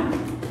you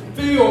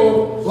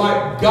feel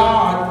like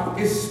God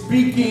is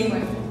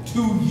speaking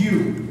to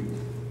you.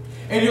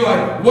 And you're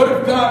like, what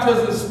if God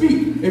doesn't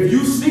speak? If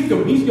you seek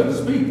him, he's going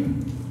to speak.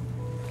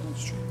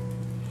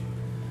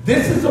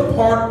 This is a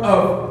part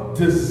of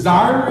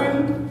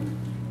desiring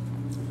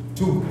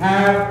to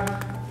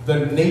have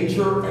the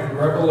nature and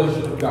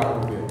revelation of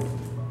God revealed.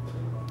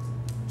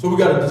 So we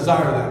got to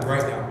desire that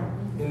right now,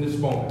 in this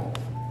moment.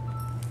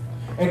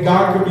 And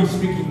God could be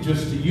speaking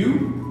just to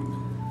you.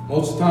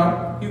 Most of the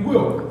time, he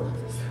will.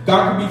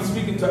 God could be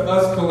speaking to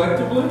us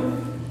collectively.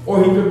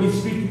 or he could be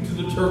speaking to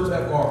the church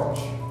at large.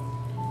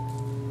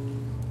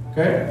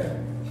 Okay?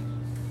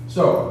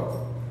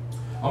 So,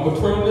 I'm going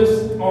to turn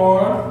this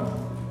on.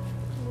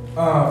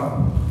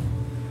 I'm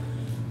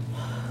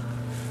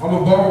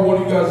going to borrow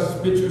one of you guys'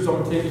 pictures.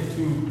 I'm going to take it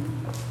to,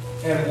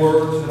 and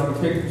words, and I'm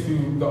going to take it to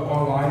the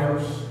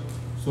onliners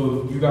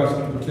so you guys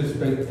can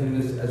participate in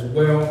this as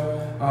well.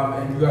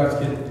 And you guys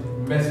can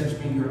message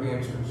me your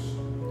answers.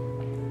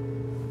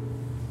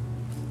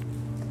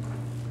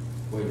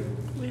 Wait.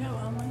 We have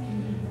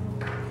online.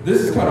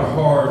 This is kind of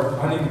hard.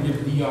 I need to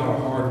give Dion a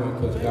hard one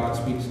because God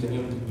speaks to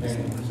him through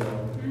pain. So.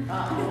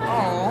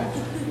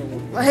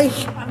 Like,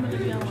 I'm gonna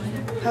be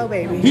online. oh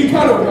baby. He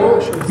kind of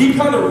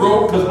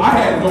wrote, because I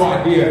had no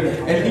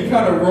idea, and he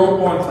kind of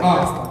wrote on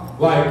top,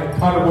 like,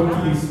 kind of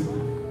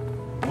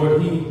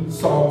what he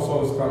saw,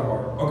 so it's kind of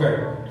hard. Okay.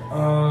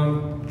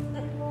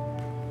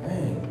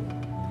 Dang.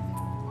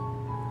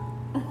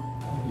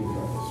 I'll give you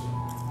guys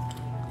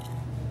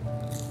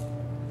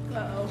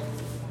Uh-oh.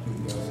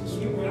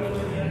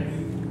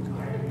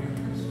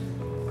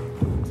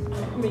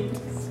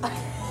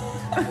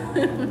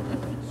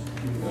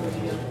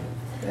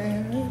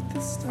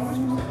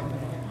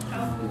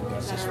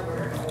 this.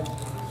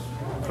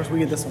 Of course, we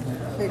get this one.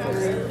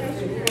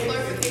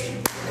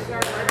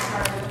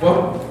 What?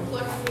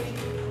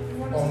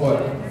 On what?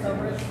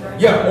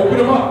 Yeah, open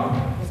them up.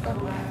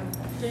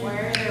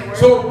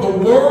 So the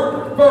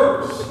word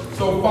first.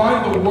 So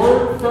find the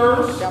word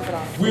first.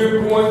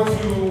 We're going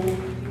to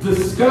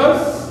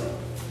discuss,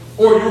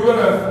 or you're going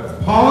to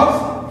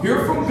pause,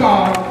 hear from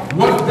God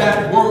what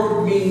that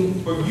word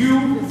means for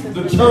you,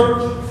 the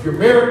church, your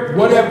marriage,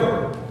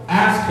 whatever.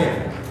 Ask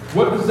him.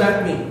 What does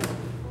that mean?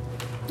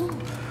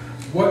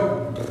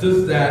 What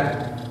does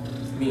that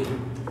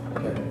mean?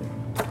 Okay.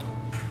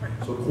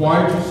 So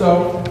quiet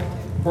yourself.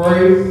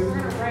 Pray. We're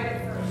gonna write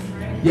it first,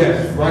 right?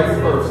 Yes, write it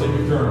first in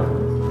your journal.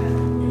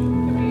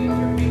 Can we use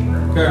your paper?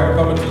 Okay, I'm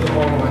coming to the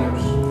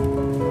all-liners.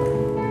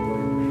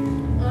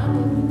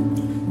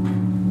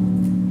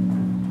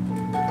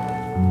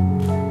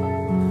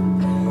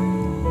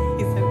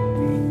 He's so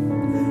cute.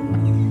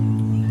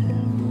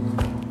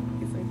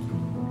 He's so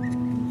cute.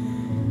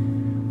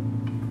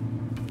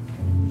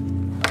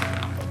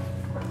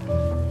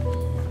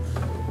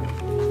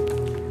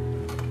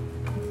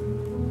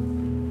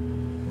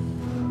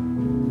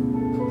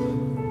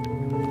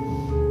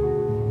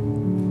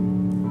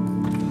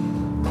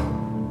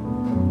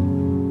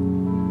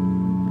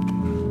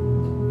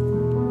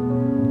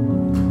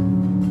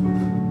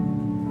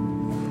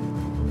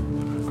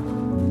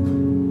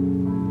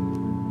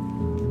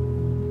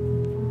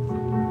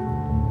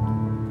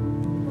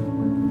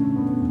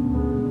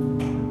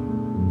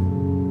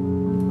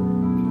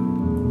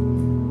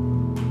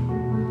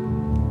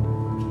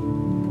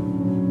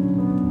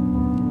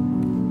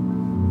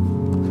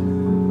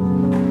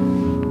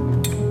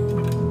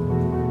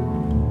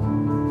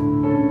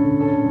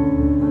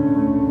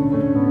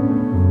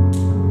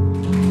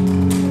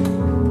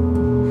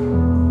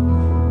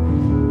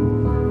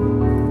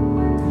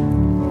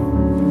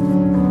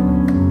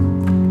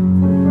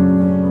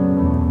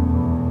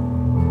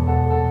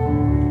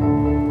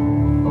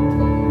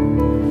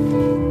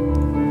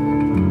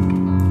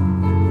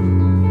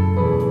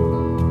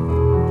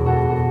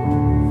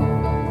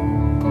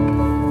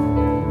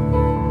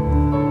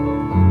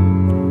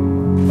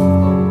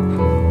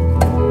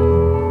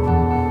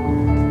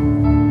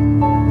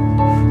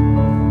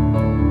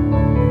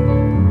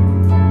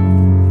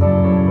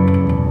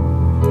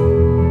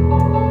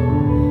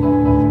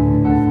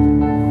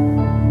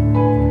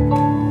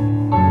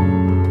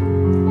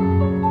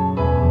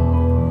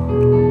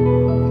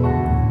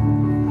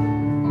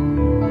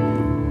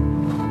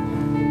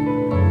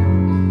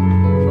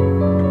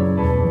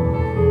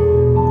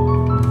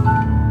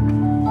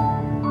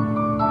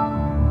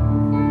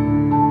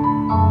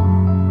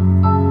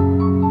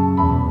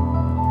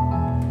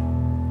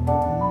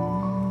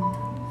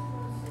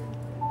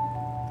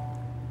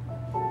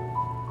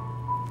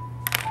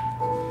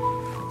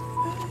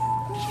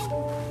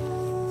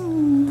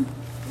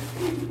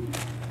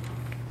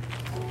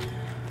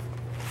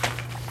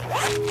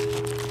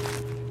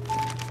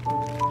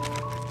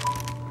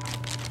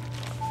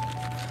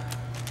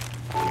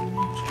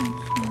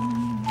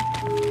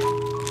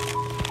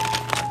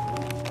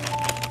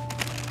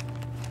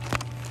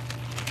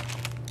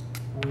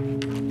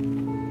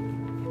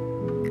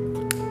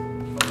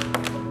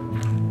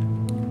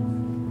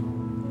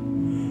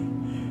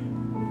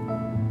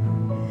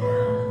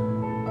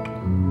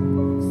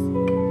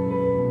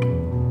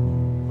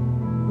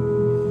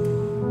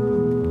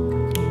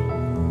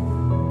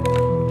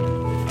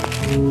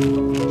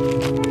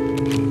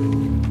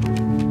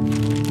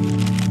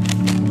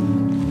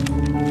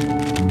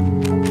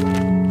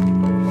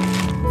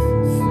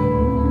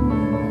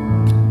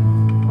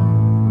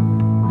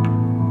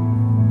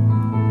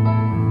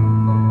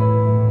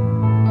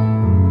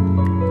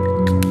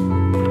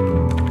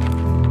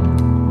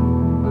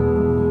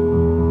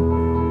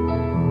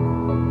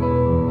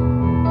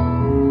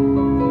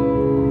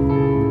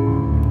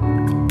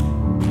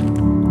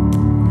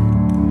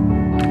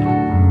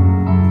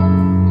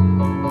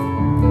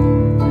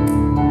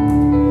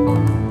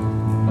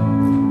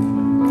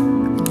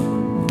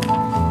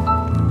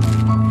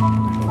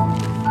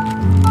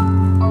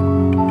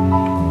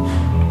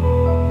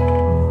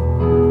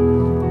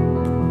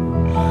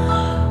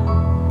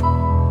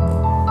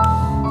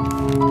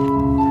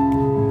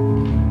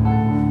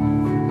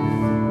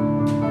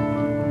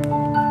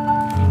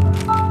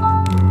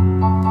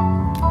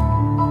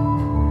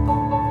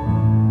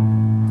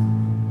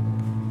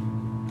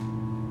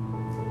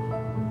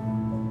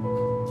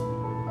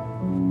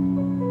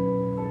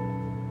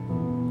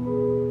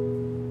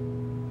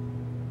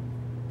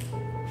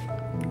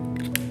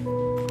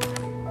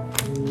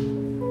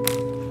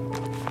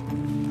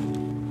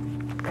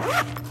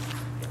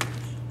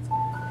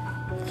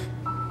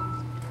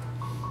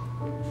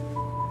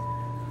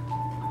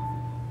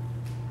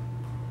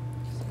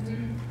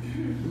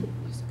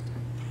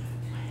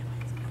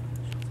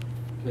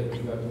 Okay,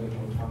 you gotta do it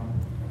one time.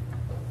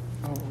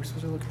 Oh, we're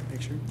supposed to look at the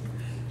picture?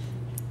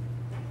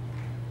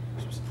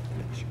 We're supposed to look at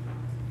the picture.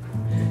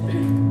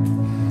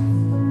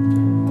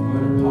 I'm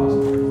gonna pause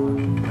it.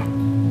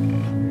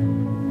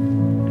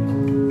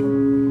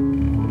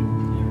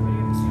 Everybody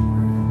understand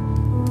where?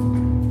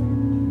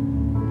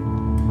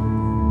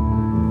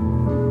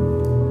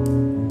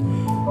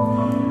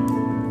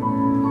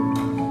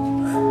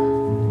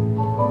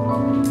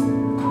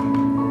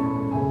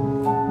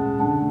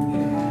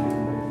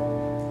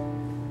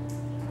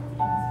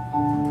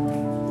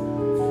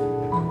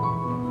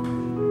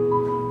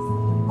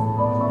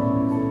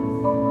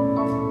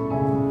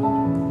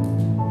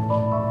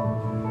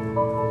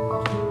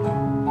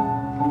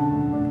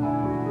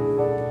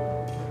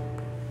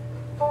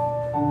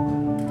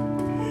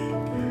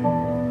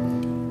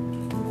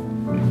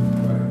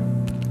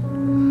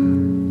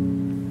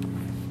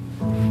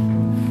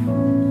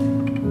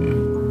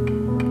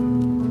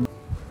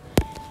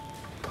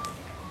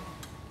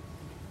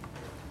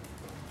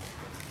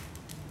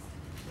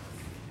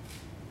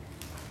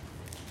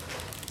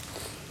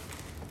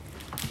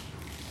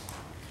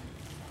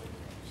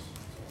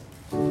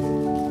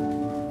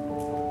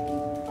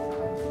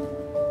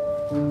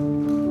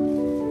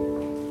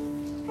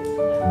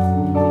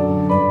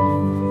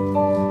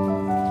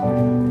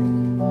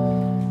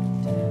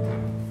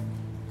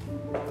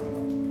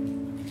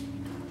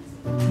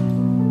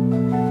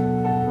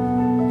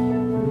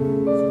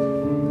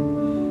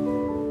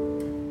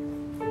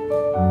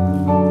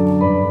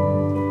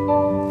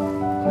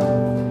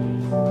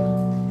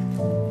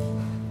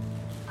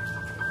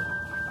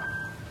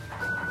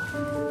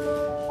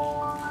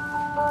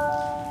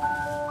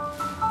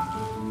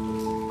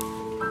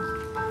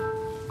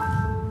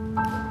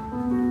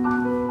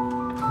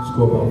 Let's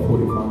go about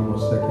 45 more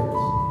seconds.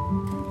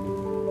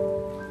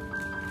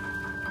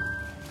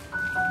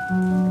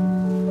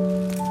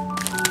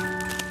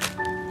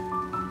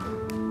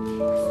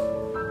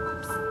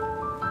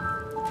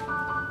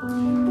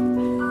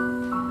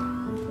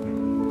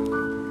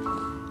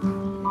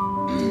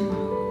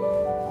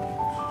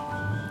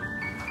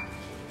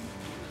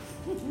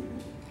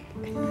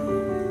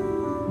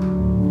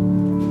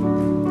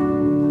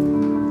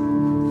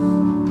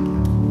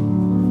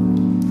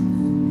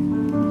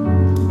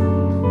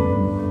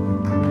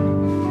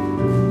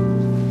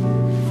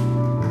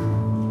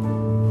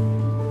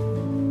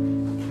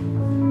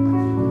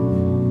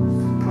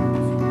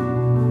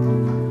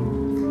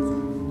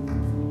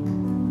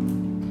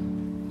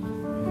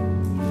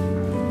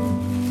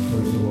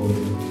 Praise the Lord.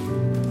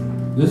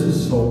 This is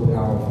so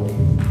powerful.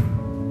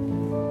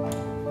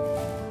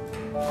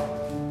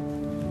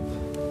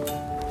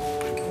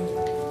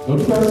 Don't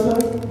you guys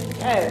think?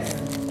 Yes.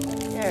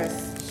 Yes.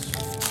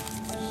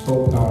 So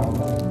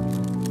powerful.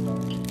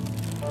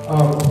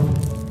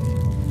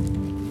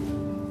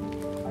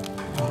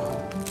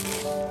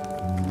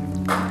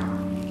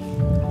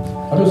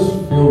 I just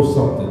feel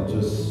something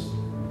just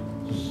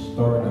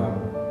starting out.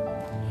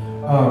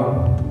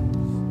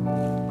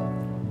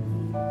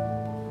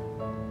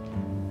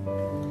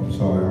 I'm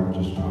sorry, I'm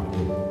just trying to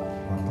get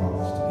my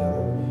thoughts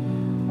together.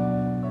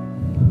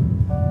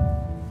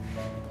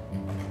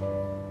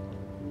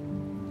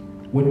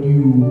 When you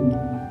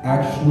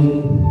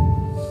actually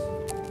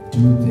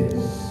do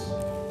this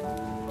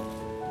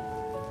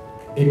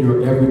in your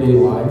everyday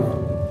life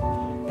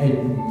and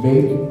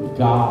make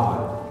God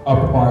a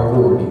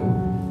priority.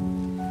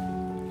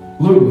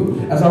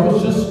 Literally, as I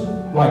was just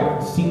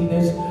like seeing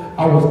this,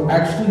 I was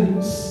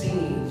actually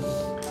seeing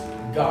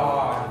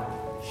God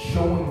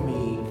showing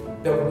me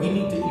that we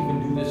need to even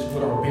do this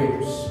with our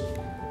bills.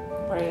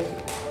 Right.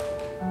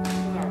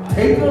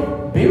 Take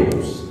up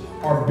bills.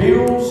 Our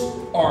bills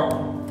are,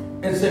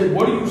 and say,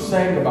 what are you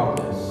saying about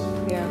this?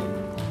 Yeah.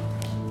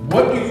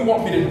 What do you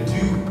want me to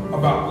do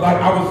about, like,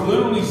 I was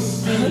literally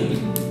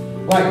seeing,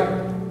 like,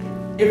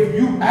 if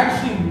you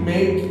actually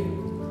make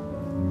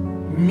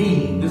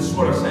me, this is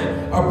what I'm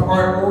saying, a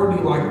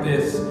priority like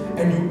this,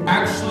 and you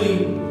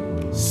actually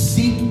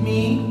seek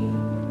me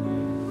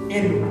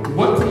in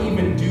what to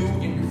even do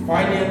in your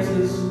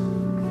finances,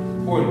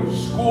 or in your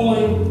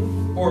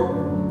schooling, or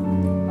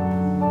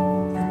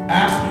you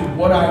ask me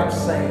what I am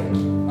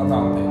saying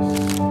about this.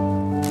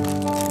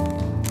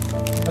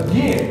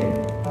 Again,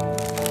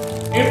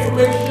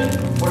 information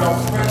without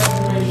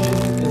transformation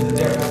is a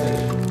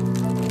devastation.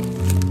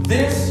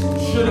 This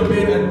should have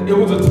been, it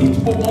was a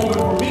teachable moment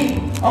for me.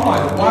 I'm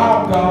like,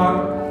 wow, God.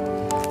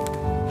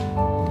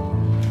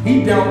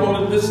 He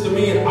downloaded this to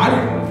me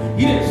and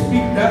he didn't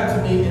speak that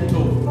to me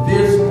until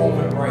this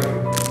moment right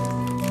here.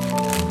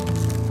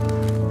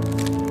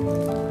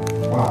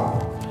 Wow.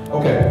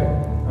 Okay,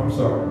 I'm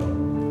sorry.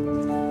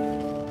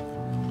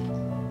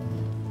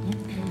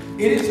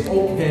 It is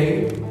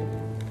okay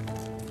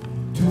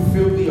to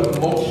feel the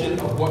emotion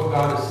of what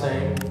God is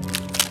saying.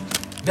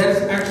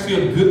 That's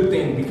actually a good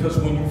thing, because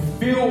when you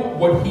feel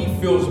what he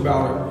feels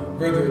about it,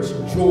 whether it's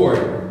joy,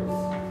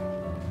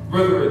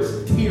 whether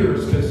it's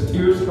tears, because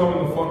tears come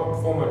in the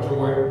form of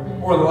joy,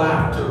 or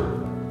laughter,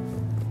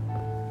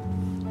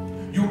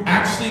 you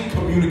actually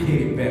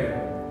communicate it better.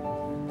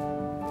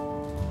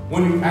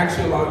 when you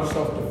actually allow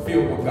yourself to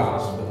feel what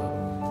God's feeling.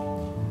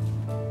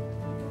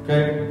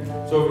 Okay?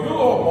 So if you're a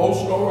little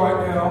emotional right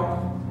now,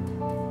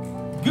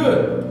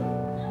 good.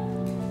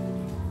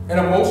 And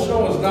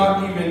emotional is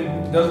not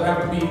even, doesn't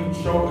have to be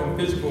shown in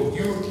physical. If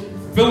you're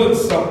feeling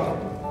something,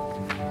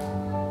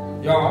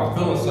 y'all, I'm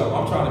feeling something.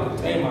 I'm trying to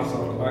contain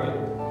myself, right?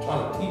 I'm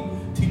trying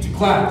to teach a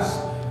class.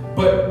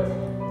 But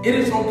it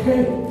is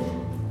okay.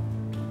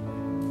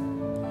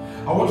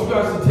 I want you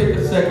guys to take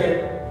a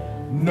second.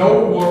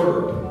 No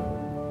word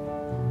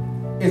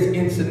is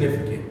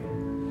insignificant.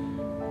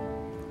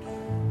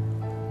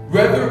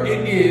 Whether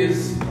it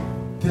is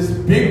this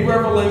big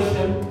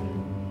revelation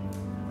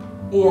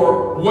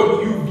or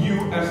what you view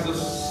as a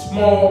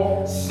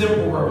small,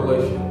 simple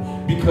revelation,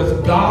 because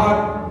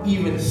God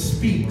even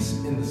speaks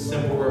in the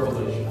simple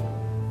revelation.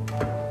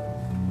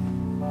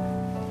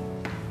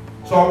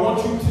 So I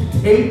want you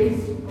to take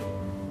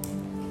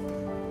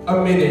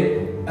a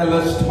minute and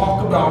let's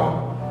talk about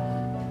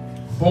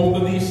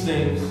both of these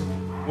things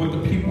with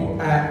the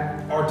people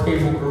at our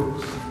table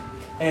groups.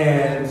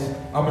 And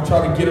I'm going to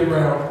try to get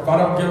around. If I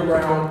don't get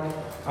around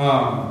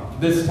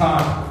this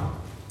time,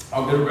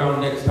 I'll get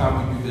around next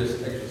time we do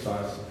this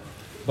exercise.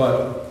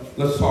 But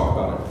let's talk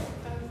about it.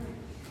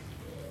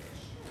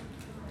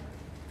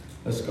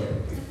 Let's go.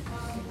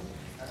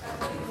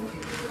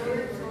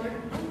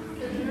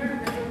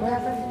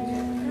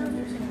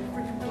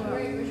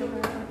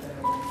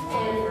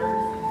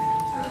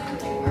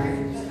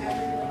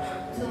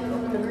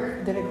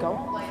 Did it go?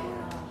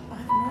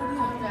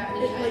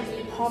 It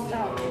like popped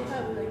out.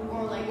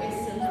 Or like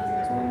it's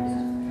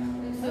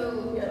so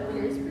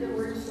the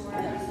word sword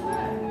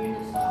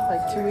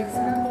Like 2 weeks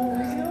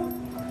ago?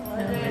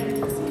 and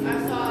then I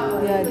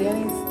saw Yeah,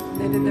 Danny's,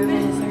 they did their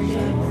own same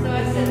thing. so I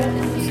said that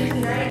this is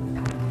right.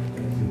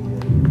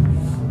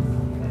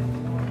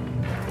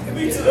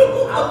 Me too.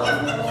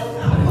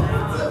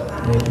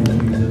 Thank you,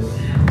 Jesus.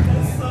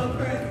 That's so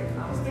crazy.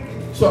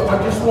 So I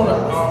just want to,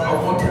 I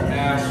want to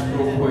ask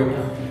real quick,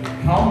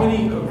 how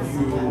many of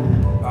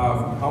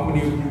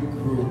you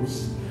groups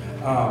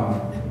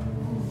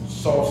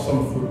saw some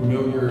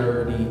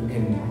familiarity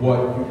in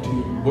what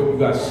you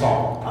guys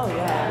saw? Oh,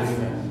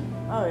 yeah.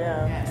 Oh,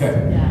 yeah. Okay,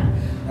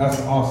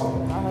 that's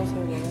awesome. My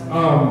household, yeah.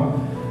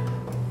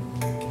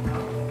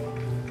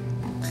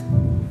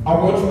 I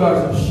want you guys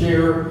to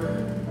share,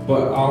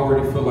 but I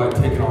already feel like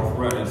taking off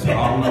running, so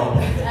I don't know.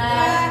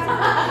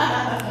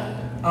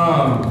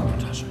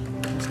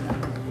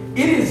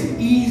 It is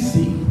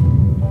easy,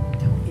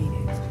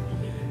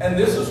 and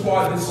this is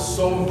why this is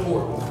so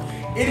important.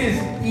 It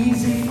is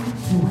easy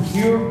to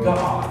hear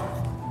God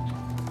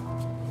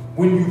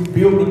when you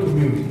build a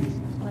community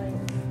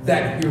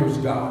that hears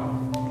God.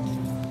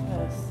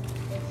 Yes.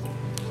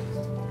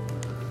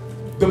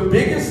 The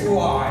biggest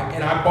lie,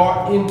 and I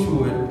bought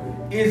into it,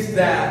 is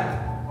that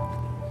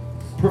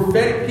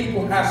prophetic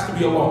people has to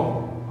be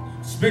alone.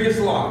 It's the biggest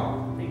lie.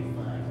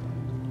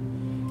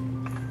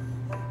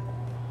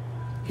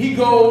 He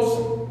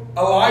goes,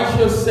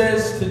 Elisha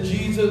says to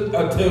Jesus,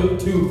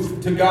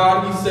 to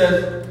God, he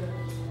says,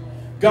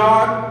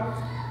 God,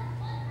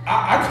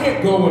 I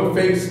can't go and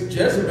face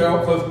Jezebel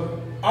because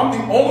I'm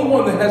the only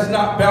one that has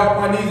not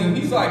bowed my knees. And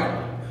he's like,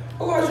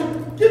 Elijah,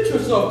 get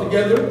yourself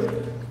together.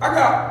 I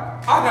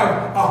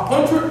have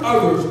 100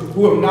 others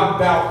who have not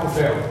bowed to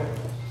Baal,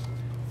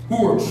 who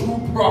are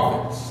true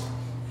prophets.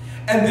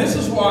 And this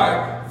is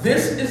why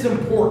this is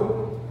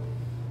important.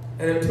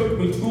 And it took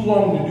me too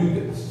long to do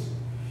this.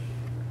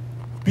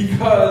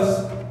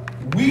 Because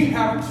we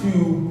have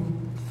to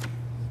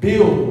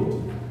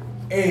build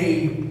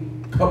a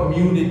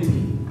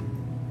community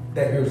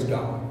that hears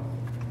God.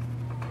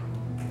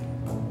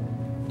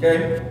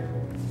 Okay?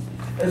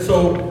 And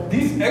so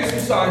these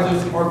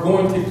exercises are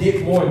going to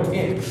get more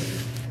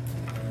intense.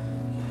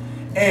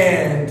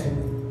 And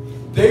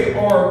they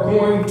are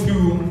going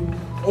to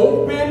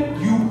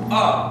open you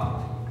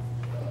up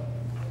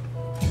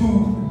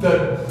to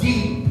the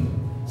deep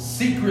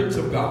secrets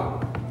of God.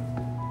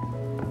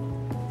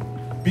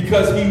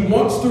 Because he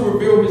wants to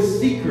reveal his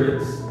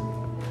secrets,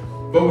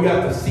 but we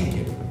have to seek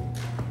him.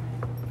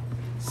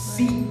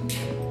 Seek.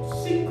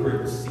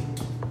 Secrets.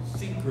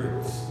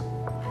 Secrets.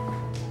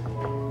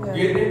 Yeah.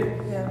 Get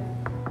it? Yeah.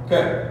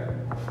 Okay.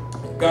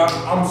 God,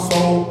 I'm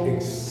so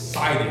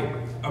excited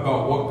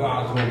about what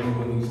God's going to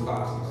do in these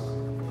classes.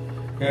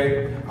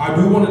 Okay? I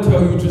do want to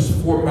tell you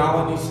just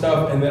formality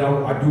stuff, and then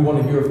I do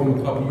want to hear from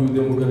a couple of you,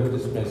 then we're going to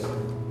dismiss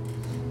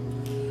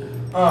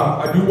it.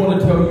 I do want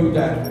to tell you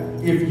that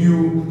if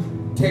you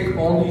take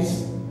all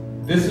these,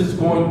 this is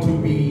going to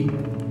be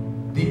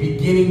the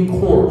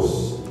beginning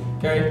course.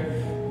 Okay?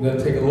 We're going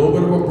to take a little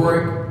bit of a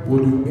break.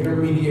 We'll do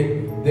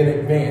intermediate, then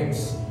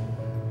advanced.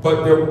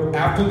 But there,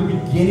 after the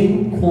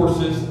beginning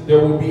courses, there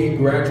will be a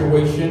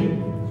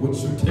graduation with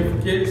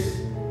certificates.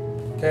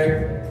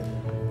 Okay?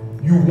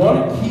 You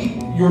want to keep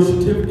your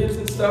certificates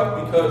and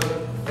stuff because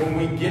when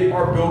we get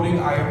our building,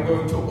 I am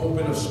going to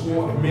open a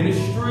school of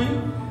ministry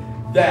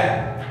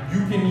that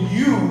you can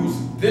use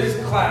this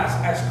class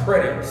as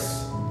credits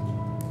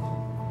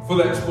for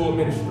that school of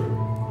ministry.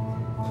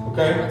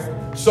 Okay?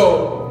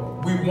 So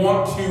we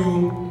want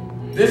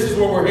to, this is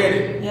where we're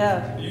headed.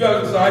 Yeah. You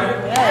guys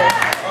excited? Yes.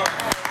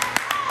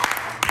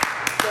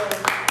 So,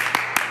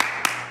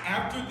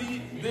 after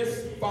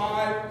this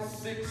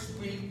 5-6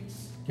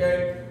 weeks,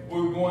 okay,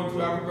 we're going to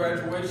have a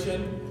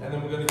graduation, and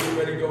then we're going to get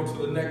ready to go to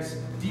the next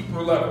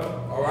deeper level.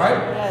 All right?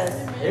 Yes.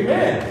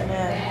 Amen.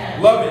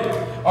 Amen. Love it.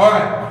 All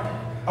right.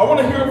 I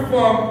want to hear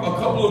from a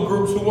couple of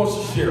groups. Who wants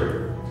to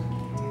share?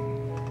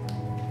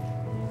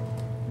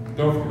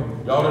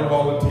 Don't y'all didn't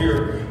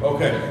volunteer.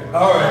 Okay.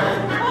 All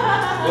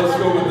right. Let's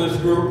go with this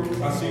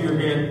group. I see your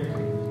hand.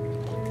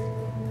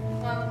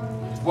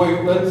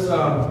 Wait. Let me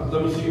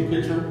see your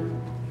picture.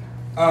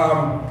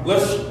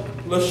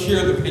 Let's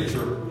share the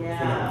picture.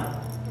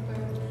 Yeah.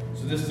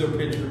 So this is their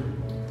picture.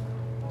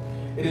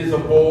 It is a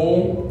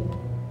bowl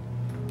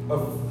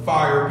of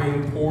fire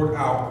being poured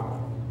out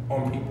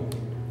on people.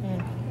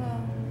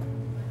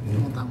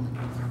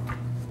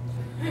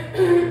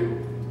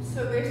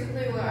 So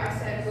basically what I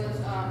said was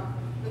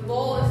the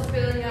bowl is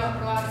spilling out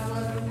God's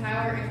love and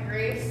power and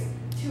grace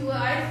to what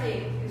I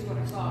think is what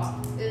I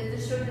saw is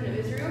the children of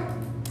Israel.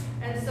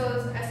 And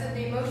so I said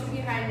the emotion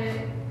behind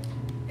it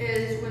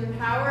is when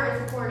power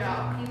is poured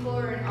out, people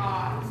are in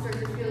awe and start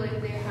to feel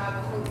like they have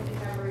a hope and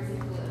have a reason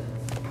to live.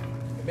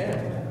 Amen.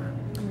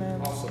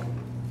 Amen. Awesome.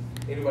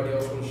 Anybody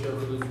else want to share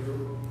with this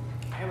group?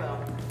 I will.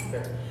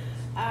 Okay.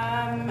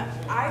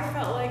 I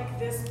felt like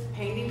this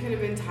painting could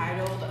have been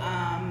titled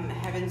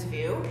Heaven's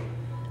View,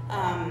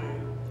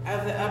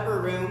 of the upper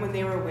room when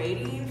they were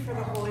waiting for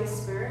the Holy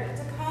Spirit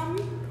to come.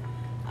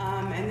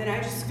 And then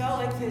I just felt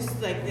like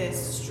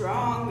this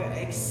strong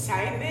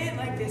excitement,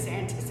 like this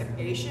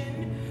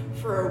anticipation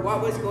for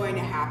what was going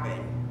to happen.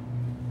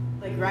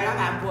 Like right on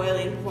that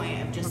boiling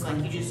point of just like,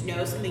 you just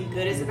know something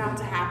good is about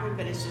to happen,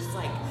 but it's just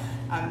like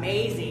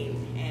amazing.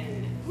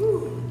 And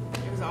whew,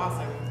 it was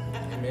awesome.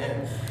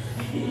 Amen.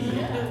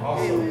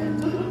 Awesome.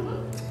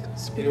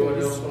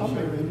 Anyone else want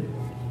to share?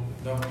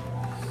 No?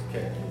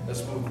 Okay,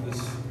 let's move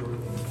this group.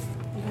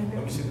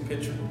 Let me see the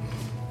picture.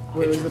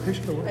 Where is the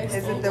picture? Is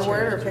it the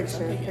word or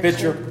picture?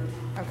 Picture.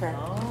 Okay.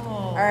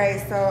 All right.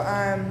 So,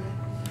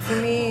 to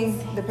me,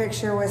 the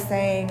picture was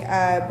saying,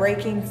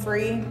 breaking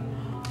free,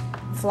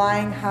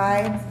 flying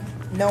high,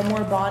 no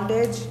more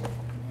bondage,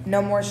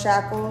 no more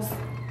shackles,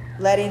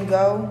 letting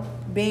go,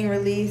 being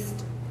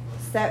released,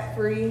 set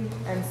free,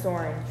 and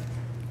soaring.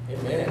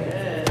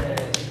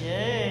 Amen.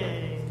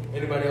 Yay.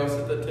 Anybody else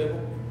at that table?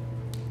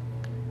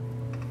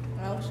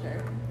 I'll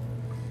share.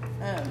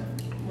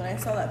 When I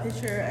saw that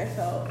picture, I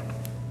felt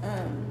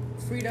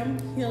freedom,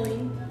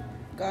 healing,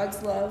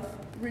 God's love,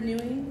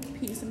 renewing,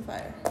 peace, and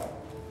fire.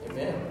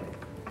 Amen.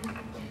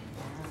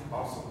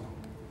 Awesome.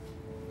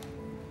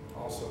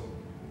 Awesome.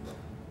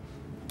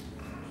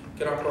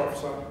 Can I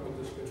prophesy with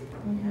this picture?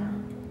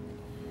 Mm-hmm.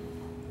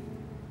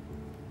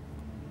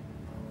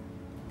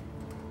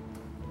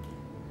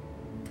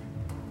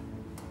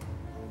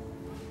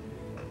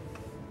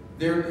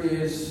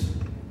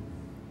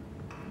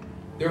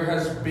 There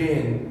has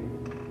been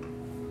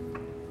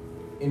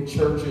in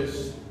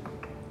churches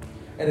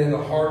and in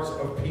the hearts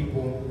of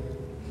people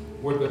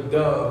where the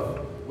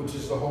dove, which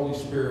is the Holy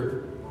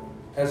Spirit,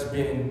 has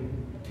been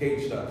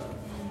caged up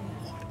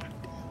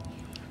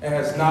and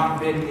has not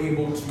been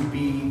able to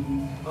be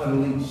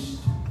unleashed.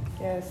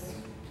 Yes.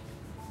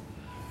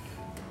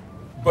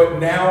 But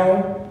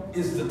now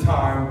is the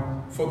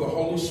time for the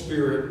Holy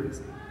Spirit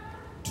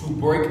to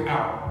break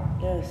out.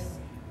 Yes.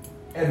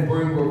 And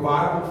bring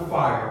revival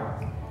fire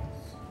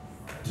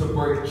to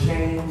break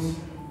chains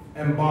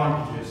and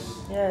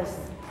bondages. Yes.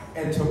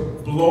 And to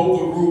blow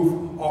the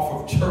roof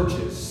off of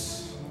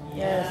churches.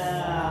 Yes.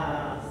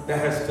 That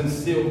has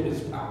concealed his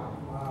power.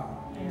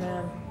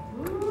 Amen.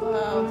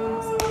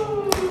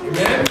 Wow.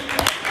 Amen.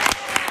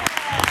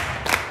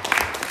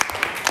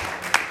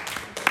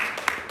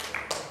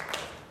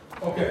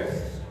 Okay.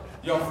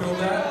 Y'all feel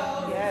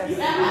that? Yes.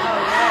 Yeah. Oh,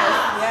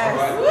 yes. Yes.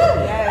 Right.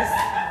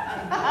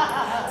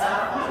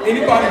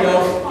 Anybody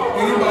else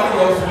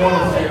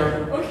want to share?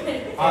 Okay.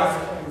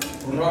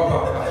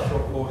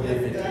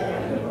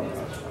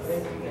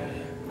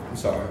 I'm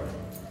sorry.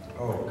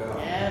 Oh God.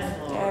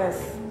 Yes.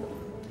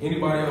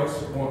 Anybody else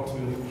want to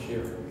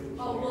share?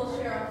 Oh, we'll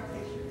share our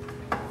picture.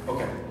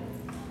 Okay.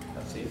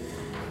 Let's see.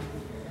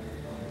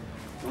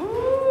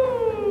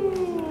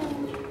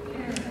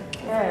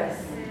 Yes.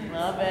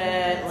 Love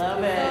it.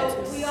 Love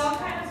it. So we all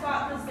kind of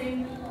got the same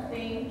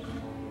thing,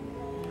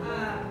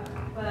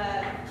 but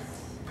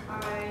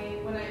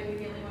when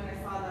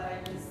I saw that, I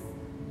just,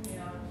 it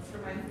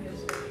reminds me of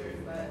scriptures,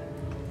 but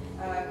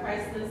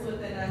Christ lives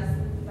within us.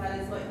 That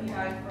is what he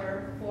died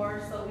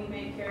for, so we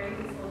may carry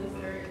his Holy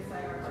Spirit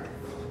inside our hearts.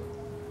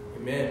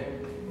 Amen.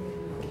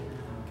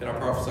 Can I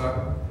prophesy?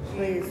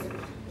 Please.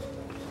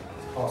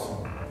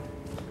 Awesome.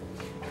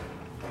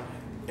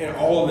 And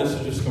all of this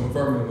is just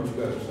confirming what you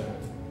guys are saying.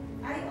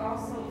 I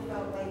also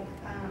felt like,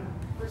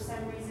 for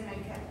some reason, I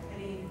kept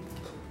getting,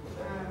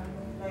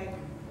 like,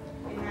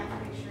 in that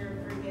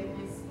picture,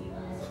 forgiveness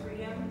equals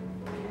freedom,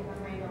 and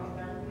behind all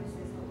darkness is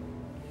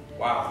hope.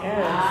 Wow.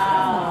 Yes.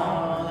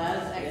 Wow,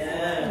 that's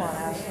excellent. Come on,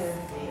 Ashley.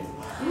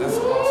 That's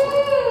awesome.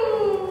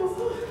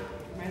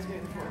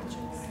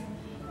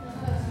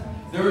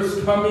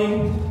 is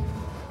coming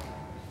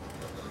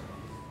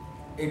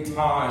a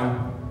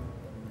time,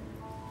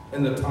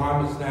 and the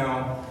time is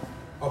now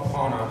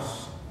upon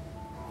us,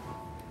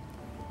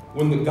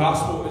 when the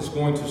gospel is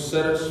going to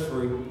set us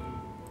free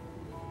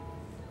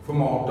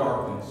from all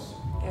darkness.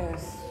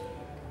 Yes.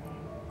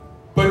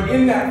 But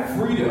in that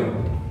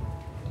freedom,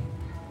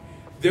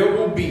 there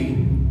will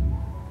be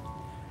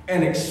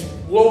an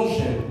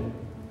explosion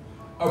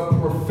of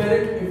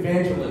prophetic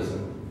evangelism.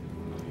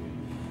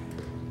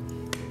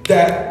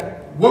 That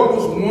what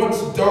was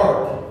once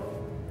dark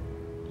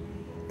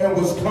and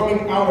was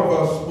coming out of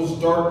us was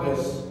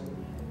darkness.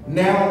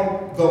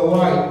 Now the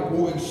light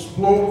will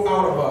explode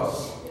out of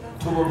us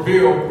to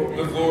reveal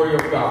the glory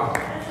of God.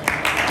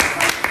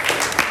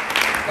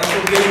 That's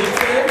what David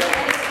said?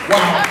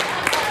 Wow.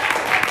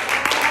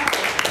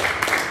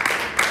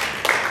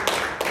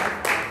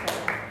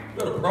 You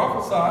better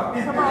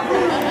prophesy. Come on.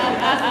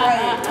 That's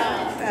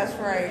right. That's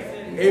right.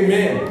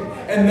 Amen.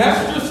 And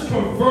that's just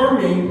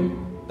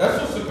confirming, that's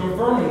just a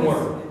confirming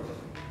word.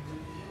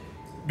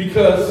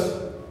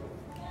 Because,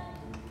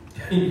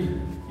 you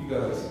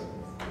guys,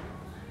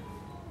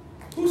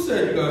 who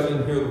said you guys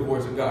didn't hear the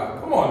voice of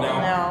God? Come on now.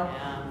 No.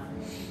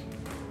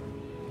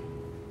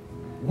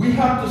 We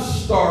have to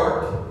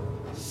start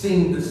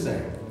seeing the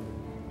same.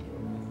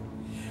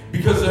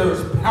 Because there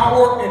is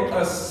power in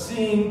us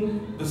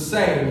seeing the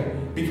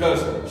same.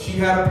 Because she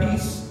had a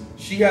piece,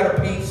 she had a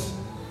piece,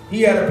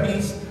 he had a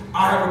piece,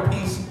 I have a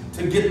piece,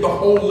 to get the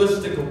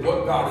holistic of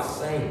what God is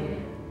saying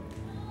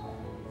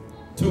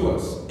to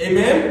us.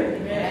 Amen?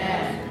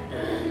 Amen.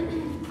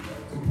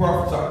 And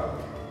prophesy.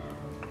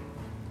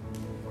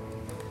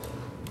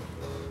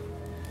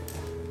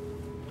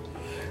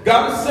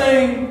 God is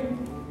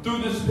saying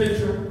through this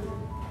picture,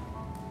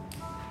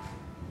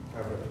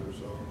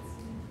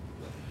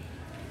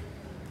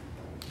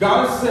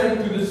 God is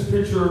saying through this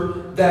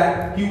picture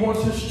that he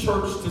wants his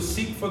church to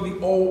seek for the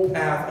old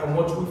path, and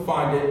once we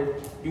find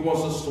it, he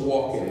wants us to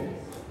walk in it.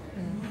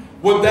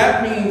 What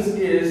that means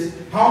is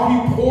how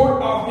he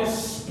poured out his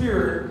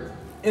spirit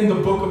in the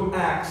book of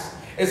Acts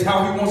is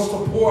how he wants to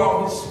pour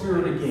out his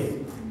spirit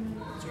again.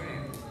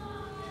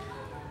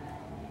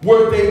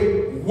 Where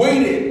they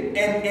waited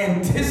and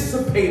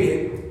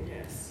anticipated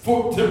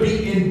to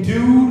be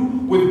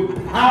endued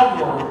with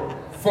power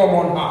from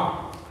on high.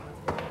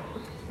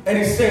 And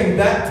he's saying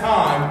that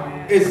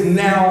time is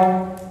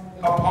now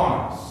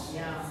upon us.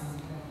 Yeah.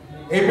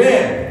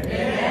 Amen.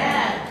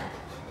 Amen.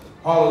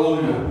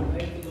 Hallelujah.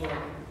 Thank you, Lord.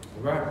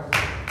 All right.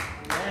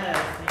 Yes,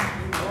 thank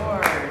you,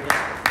 Lord.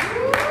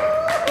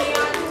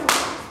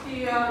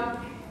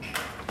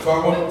 So I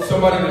want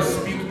somebody to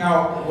speak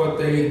out what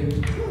they...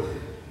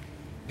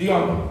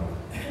 Dion.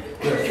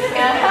 Yes.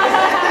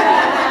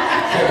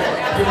 Yes.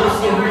 Give us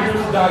the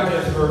Reader's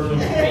Digest version.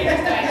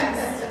 Reader's Digest.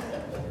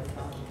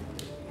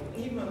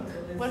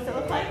 What does it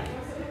look like?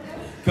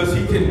 Because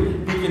he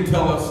can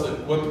tell us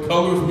what the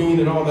colors mean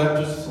and all that.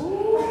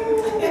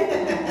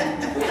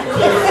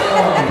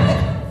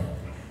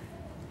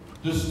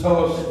 Just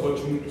tell us what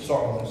you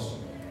saw in this.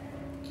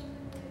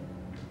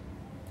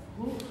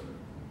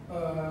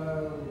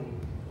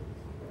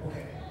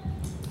 Okay.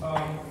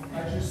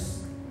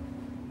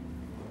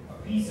 A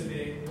piece of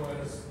it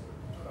was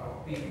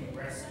about being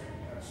rescued.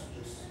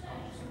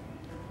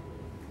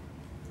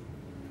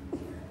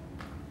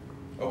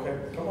 Okay,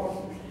 come on.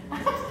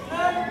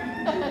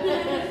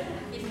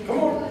 Come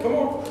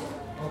on.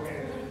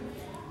 Okay.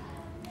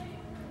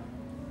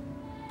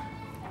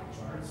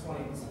 Try to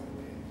explain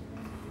something.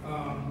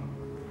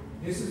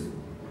 This is,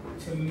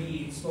 to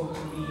me, it spoke to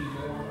me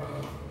more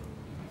of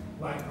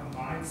like a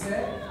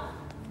mindset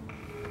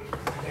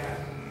that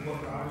what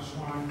God is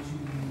trying to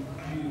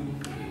do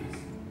is,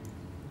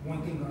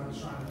 one thing God is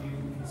trying to do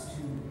is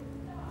to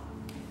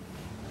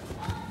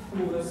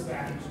pull us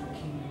back into the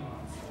kingdom.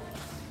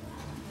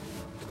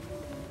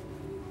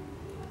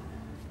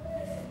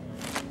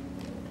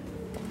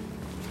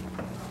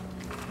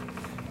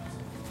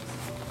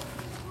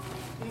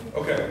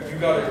 Okay, you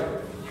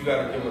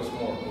gotta give us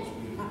more.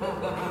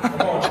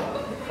 Come on.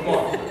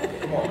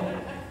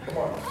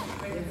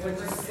 What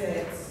you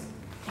said.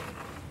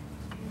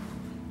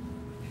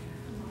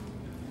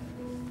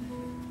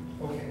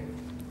 Okay,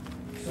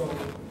 so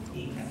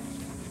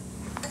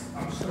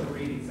I'm just gonna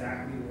read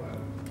exactly what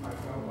I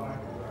felt like,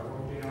 what I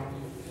wrote down.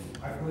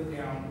 I put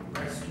down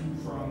rescue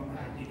from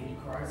identity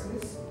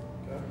crisis.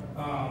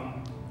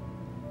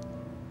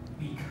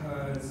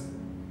 Because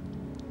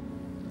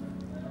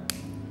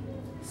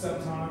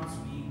sometimes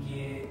we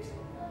get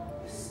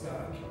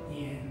stuck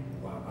in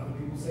what other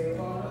people say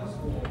about us,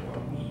 or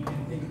what we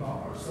even think about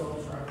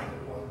ourselves, rather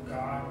than what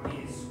God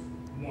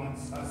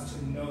wants us to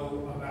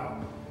know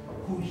about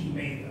who he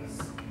made us.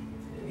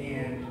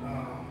 And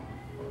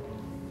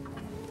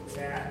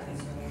that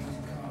is going to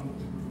come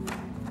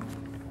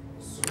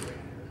through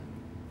surrender.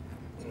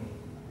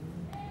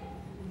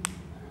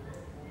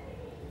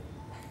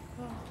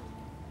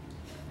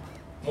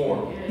 More.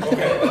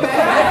 Okay.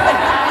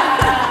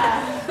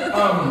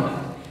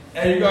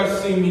 And you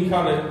guys see me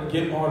kind of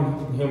get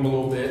on him a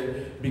little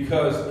bit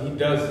because he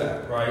does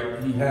that,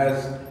 right? He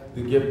has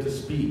the gift to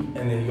speak,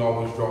 and then he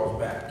always draws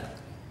back.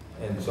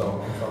 And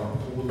so I'm going to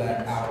pull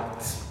that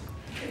out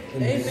in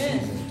this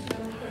season.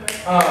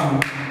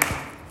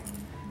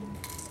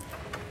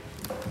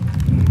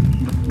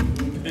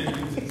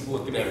 He's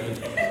looking at me.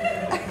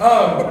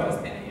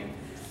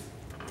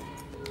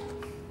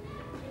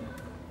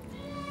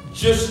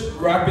 Just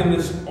wrapping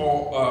this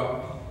all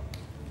up.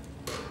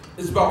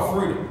 It's about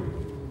freedom.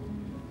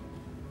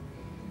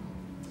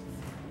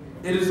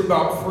 It is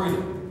about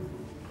freedom.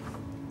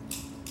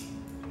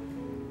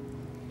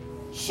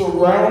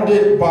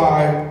 Surrounded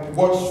by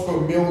what's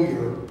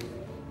familiar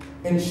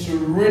and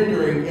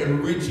surrendering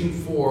and reaching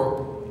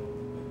for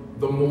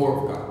the more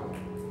of God.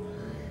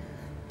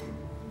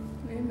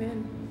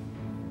 Amen.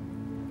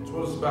 That's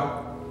what it's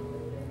about.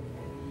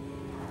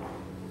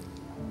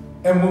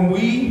 And when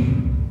we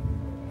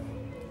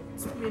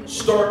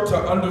start to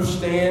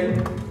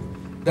understand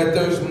that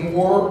there's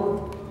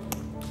more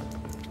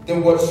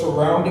than what's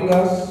surrounding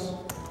us,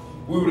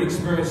 we would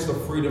experience the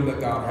freedom that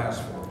God has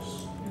for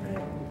us.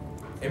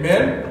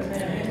 Amen?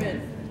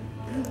 Amen.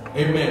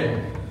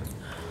 Amen.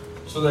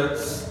 So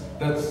that's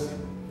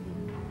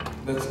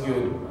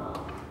good.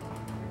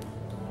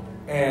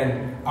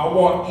 And I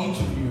want each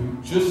of you,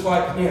 just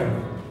like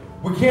him,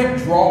 we can't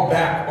draw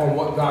back on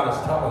what God is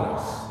telling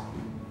us.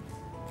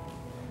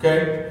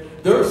 Okay?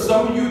 There are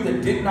some of you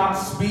that did not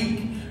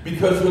speak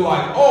because you're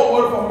like, oh,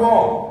 what if I'm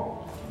wrong?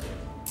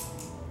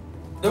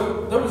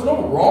 There was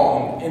no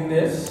wrong in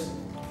this.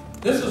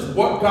 This is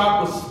what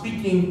God was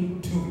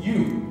speaking to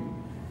you.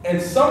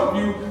 And some of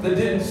you that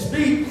didn't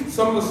speak,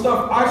 some of the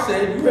stuff I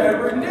said, you had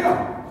written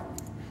down.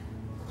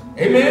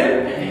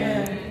 Amen?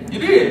 Amen. You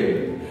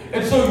did.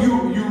 And so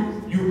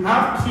you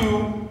have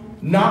to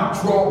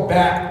not draw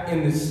back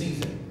in this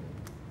season.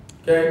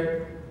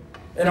 Okay?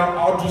 And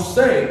I'll just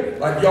say,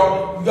 like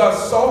you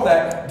guys saw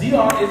that,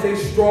 Dion is a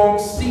strong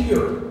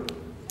seer.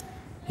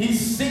 He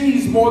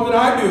sees more than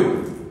I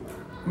do.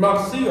 I'm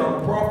not a seer, I'm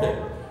a prophet.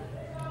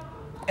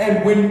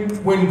 And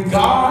when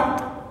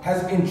God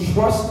has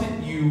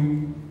entrusted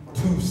you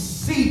to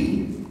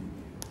see,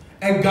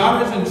 and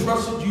God has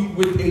entrusted you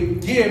with a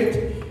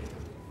gift,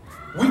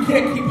 we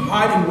can't keep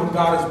hiding what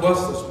God has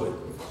blessed us with.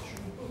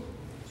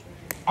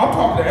 I'm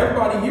talking to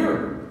everybody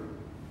here.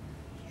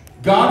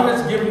 God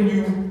has given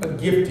you a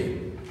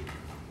gifting.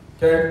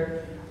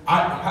 Okay?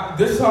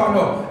 This is how I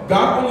know.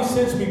 God only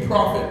sends me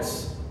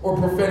prophets or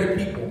prophetic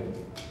people.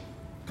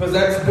 Because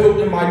that's built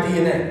in my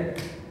DNA.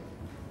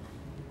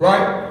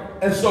 Right?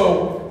 And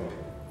so,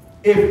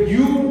 if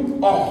you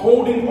are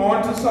holding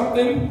on to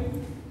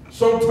something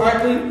so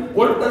tightly,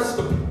 what if that's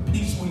the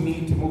piece we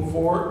need to move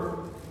forward?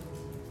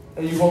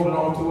 And you holding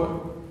on to it?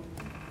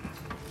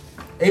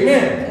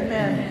 Amen.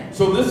 Amen.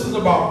 So this is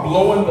about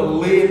blowing the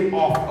lid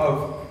off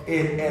of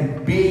it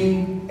and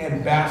being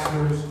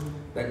ambassadors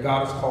that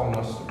God is calling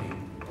us to be.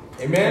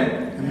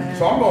 Amen? Amen.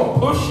 So I'm going to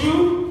push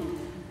you.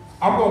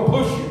 I'm going to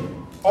push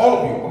you. All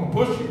of you. I'm going to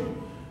push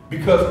you.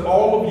 Because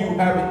all of you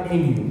have it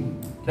in you.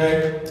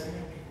 Okay?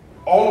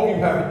 All of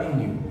you have it in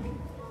you.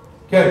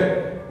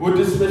 Okay? We're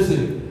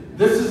dismissing.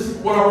 This is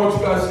what I want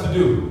you guys to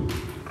do.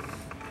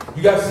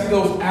 You guys see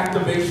those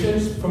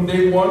activations from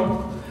day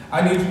one?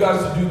 I need you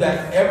guys to do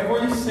that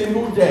every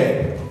single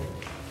day.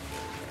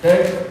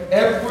 Okay?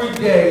 Every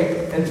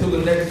day until the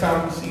next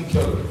time we see each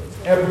other.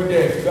 Every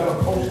day. If you got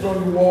to post it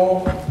on your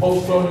wall,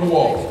 post it on your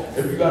wall.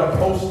 If you got to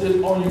post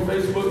it on your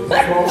Facebook, it's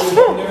always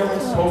on there,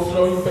 post it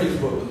on your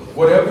Facebook.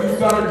 Whatever you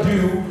got to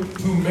do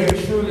to make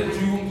sure that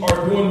you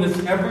are doing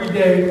this every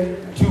day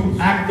to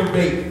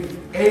activate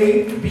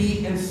A,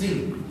 B, and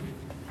C.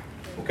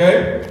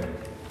 Okay?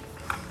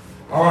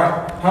 All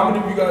right. How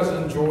many of you guys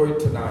enjoyed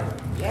tonight?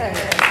 Yes.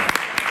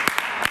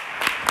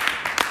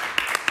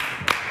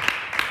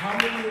 How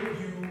many of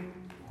you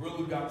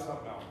really got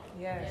something out?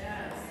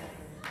 Yes.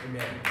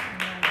 Amen.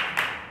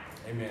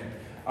 Amen.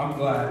 I'm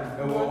glad.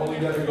 And we're only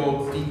going to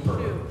go deeper.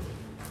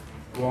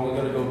 We're only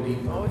going to go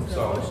deeper.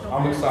 So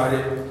I'm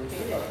excited.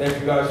 Thank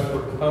you guys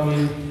for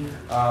coming.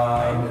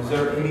 Is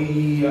there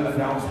any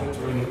announcements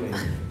or anything?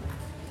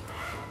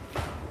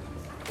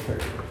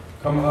 Okay.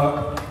 Come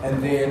up,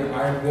 and then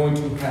I'm going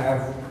to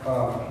have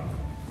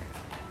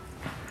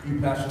you,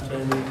 Pastor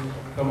Tammy,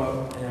 come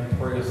up and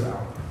pray us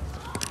out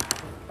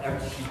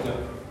after she's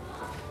done.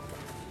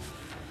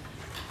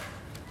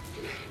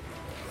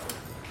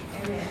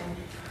 Amen.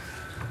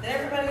 Did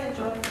everybody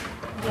enjoy?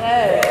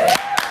 Yes.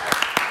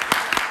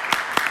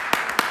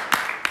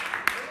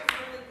 It was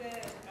really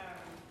good.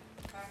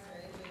 Pastor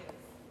AJ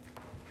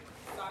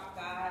sought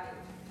God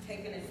and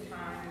taken his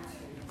time to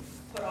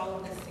put all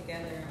of this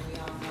together, and we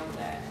all know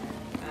that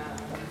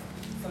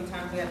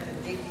sometimes we have to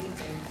dig deep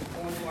and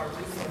go into our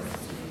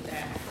resources to do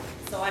that.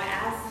 So I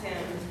asked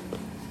him,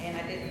 and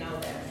I didn't know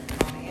that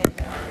on the end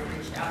I already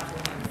reached out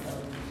to him, so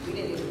we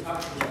didn't even talk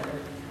to each other.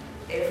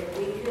 If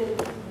we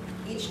could,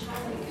 each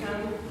time we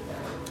come,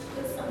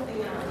 put something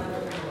in our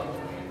letter envelope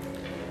for him to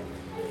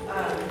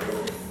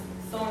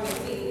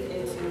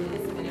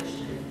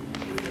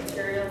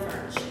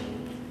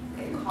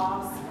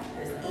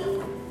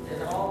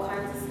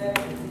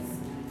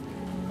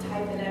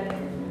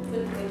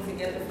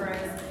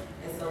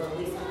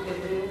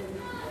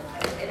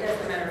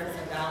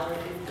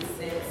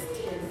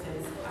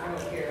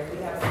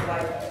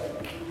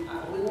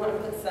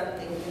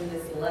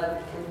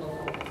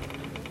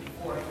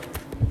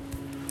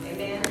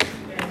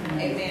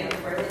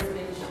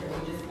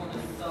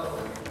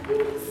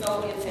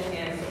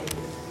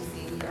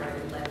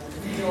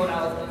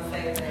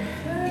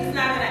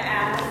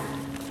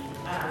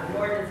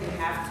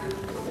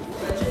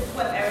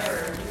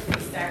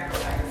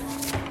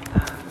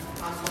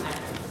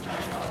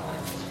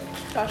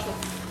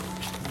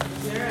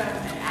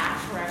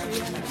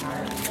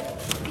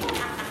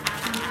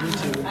Me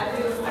too.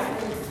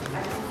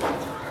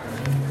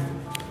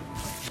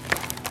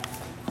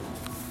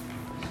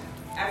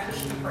 After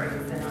she prays,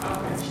 and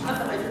I'll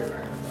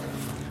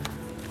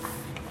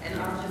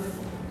and I'll just,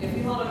 if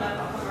you hold them up,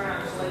 I'll come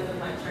around and just leave them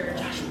like church.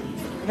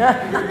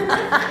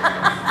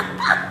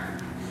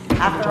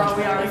 After all,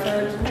 we are a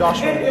church.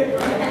 Joshua.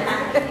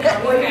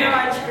 We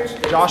are a church.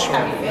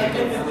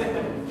 Joshua.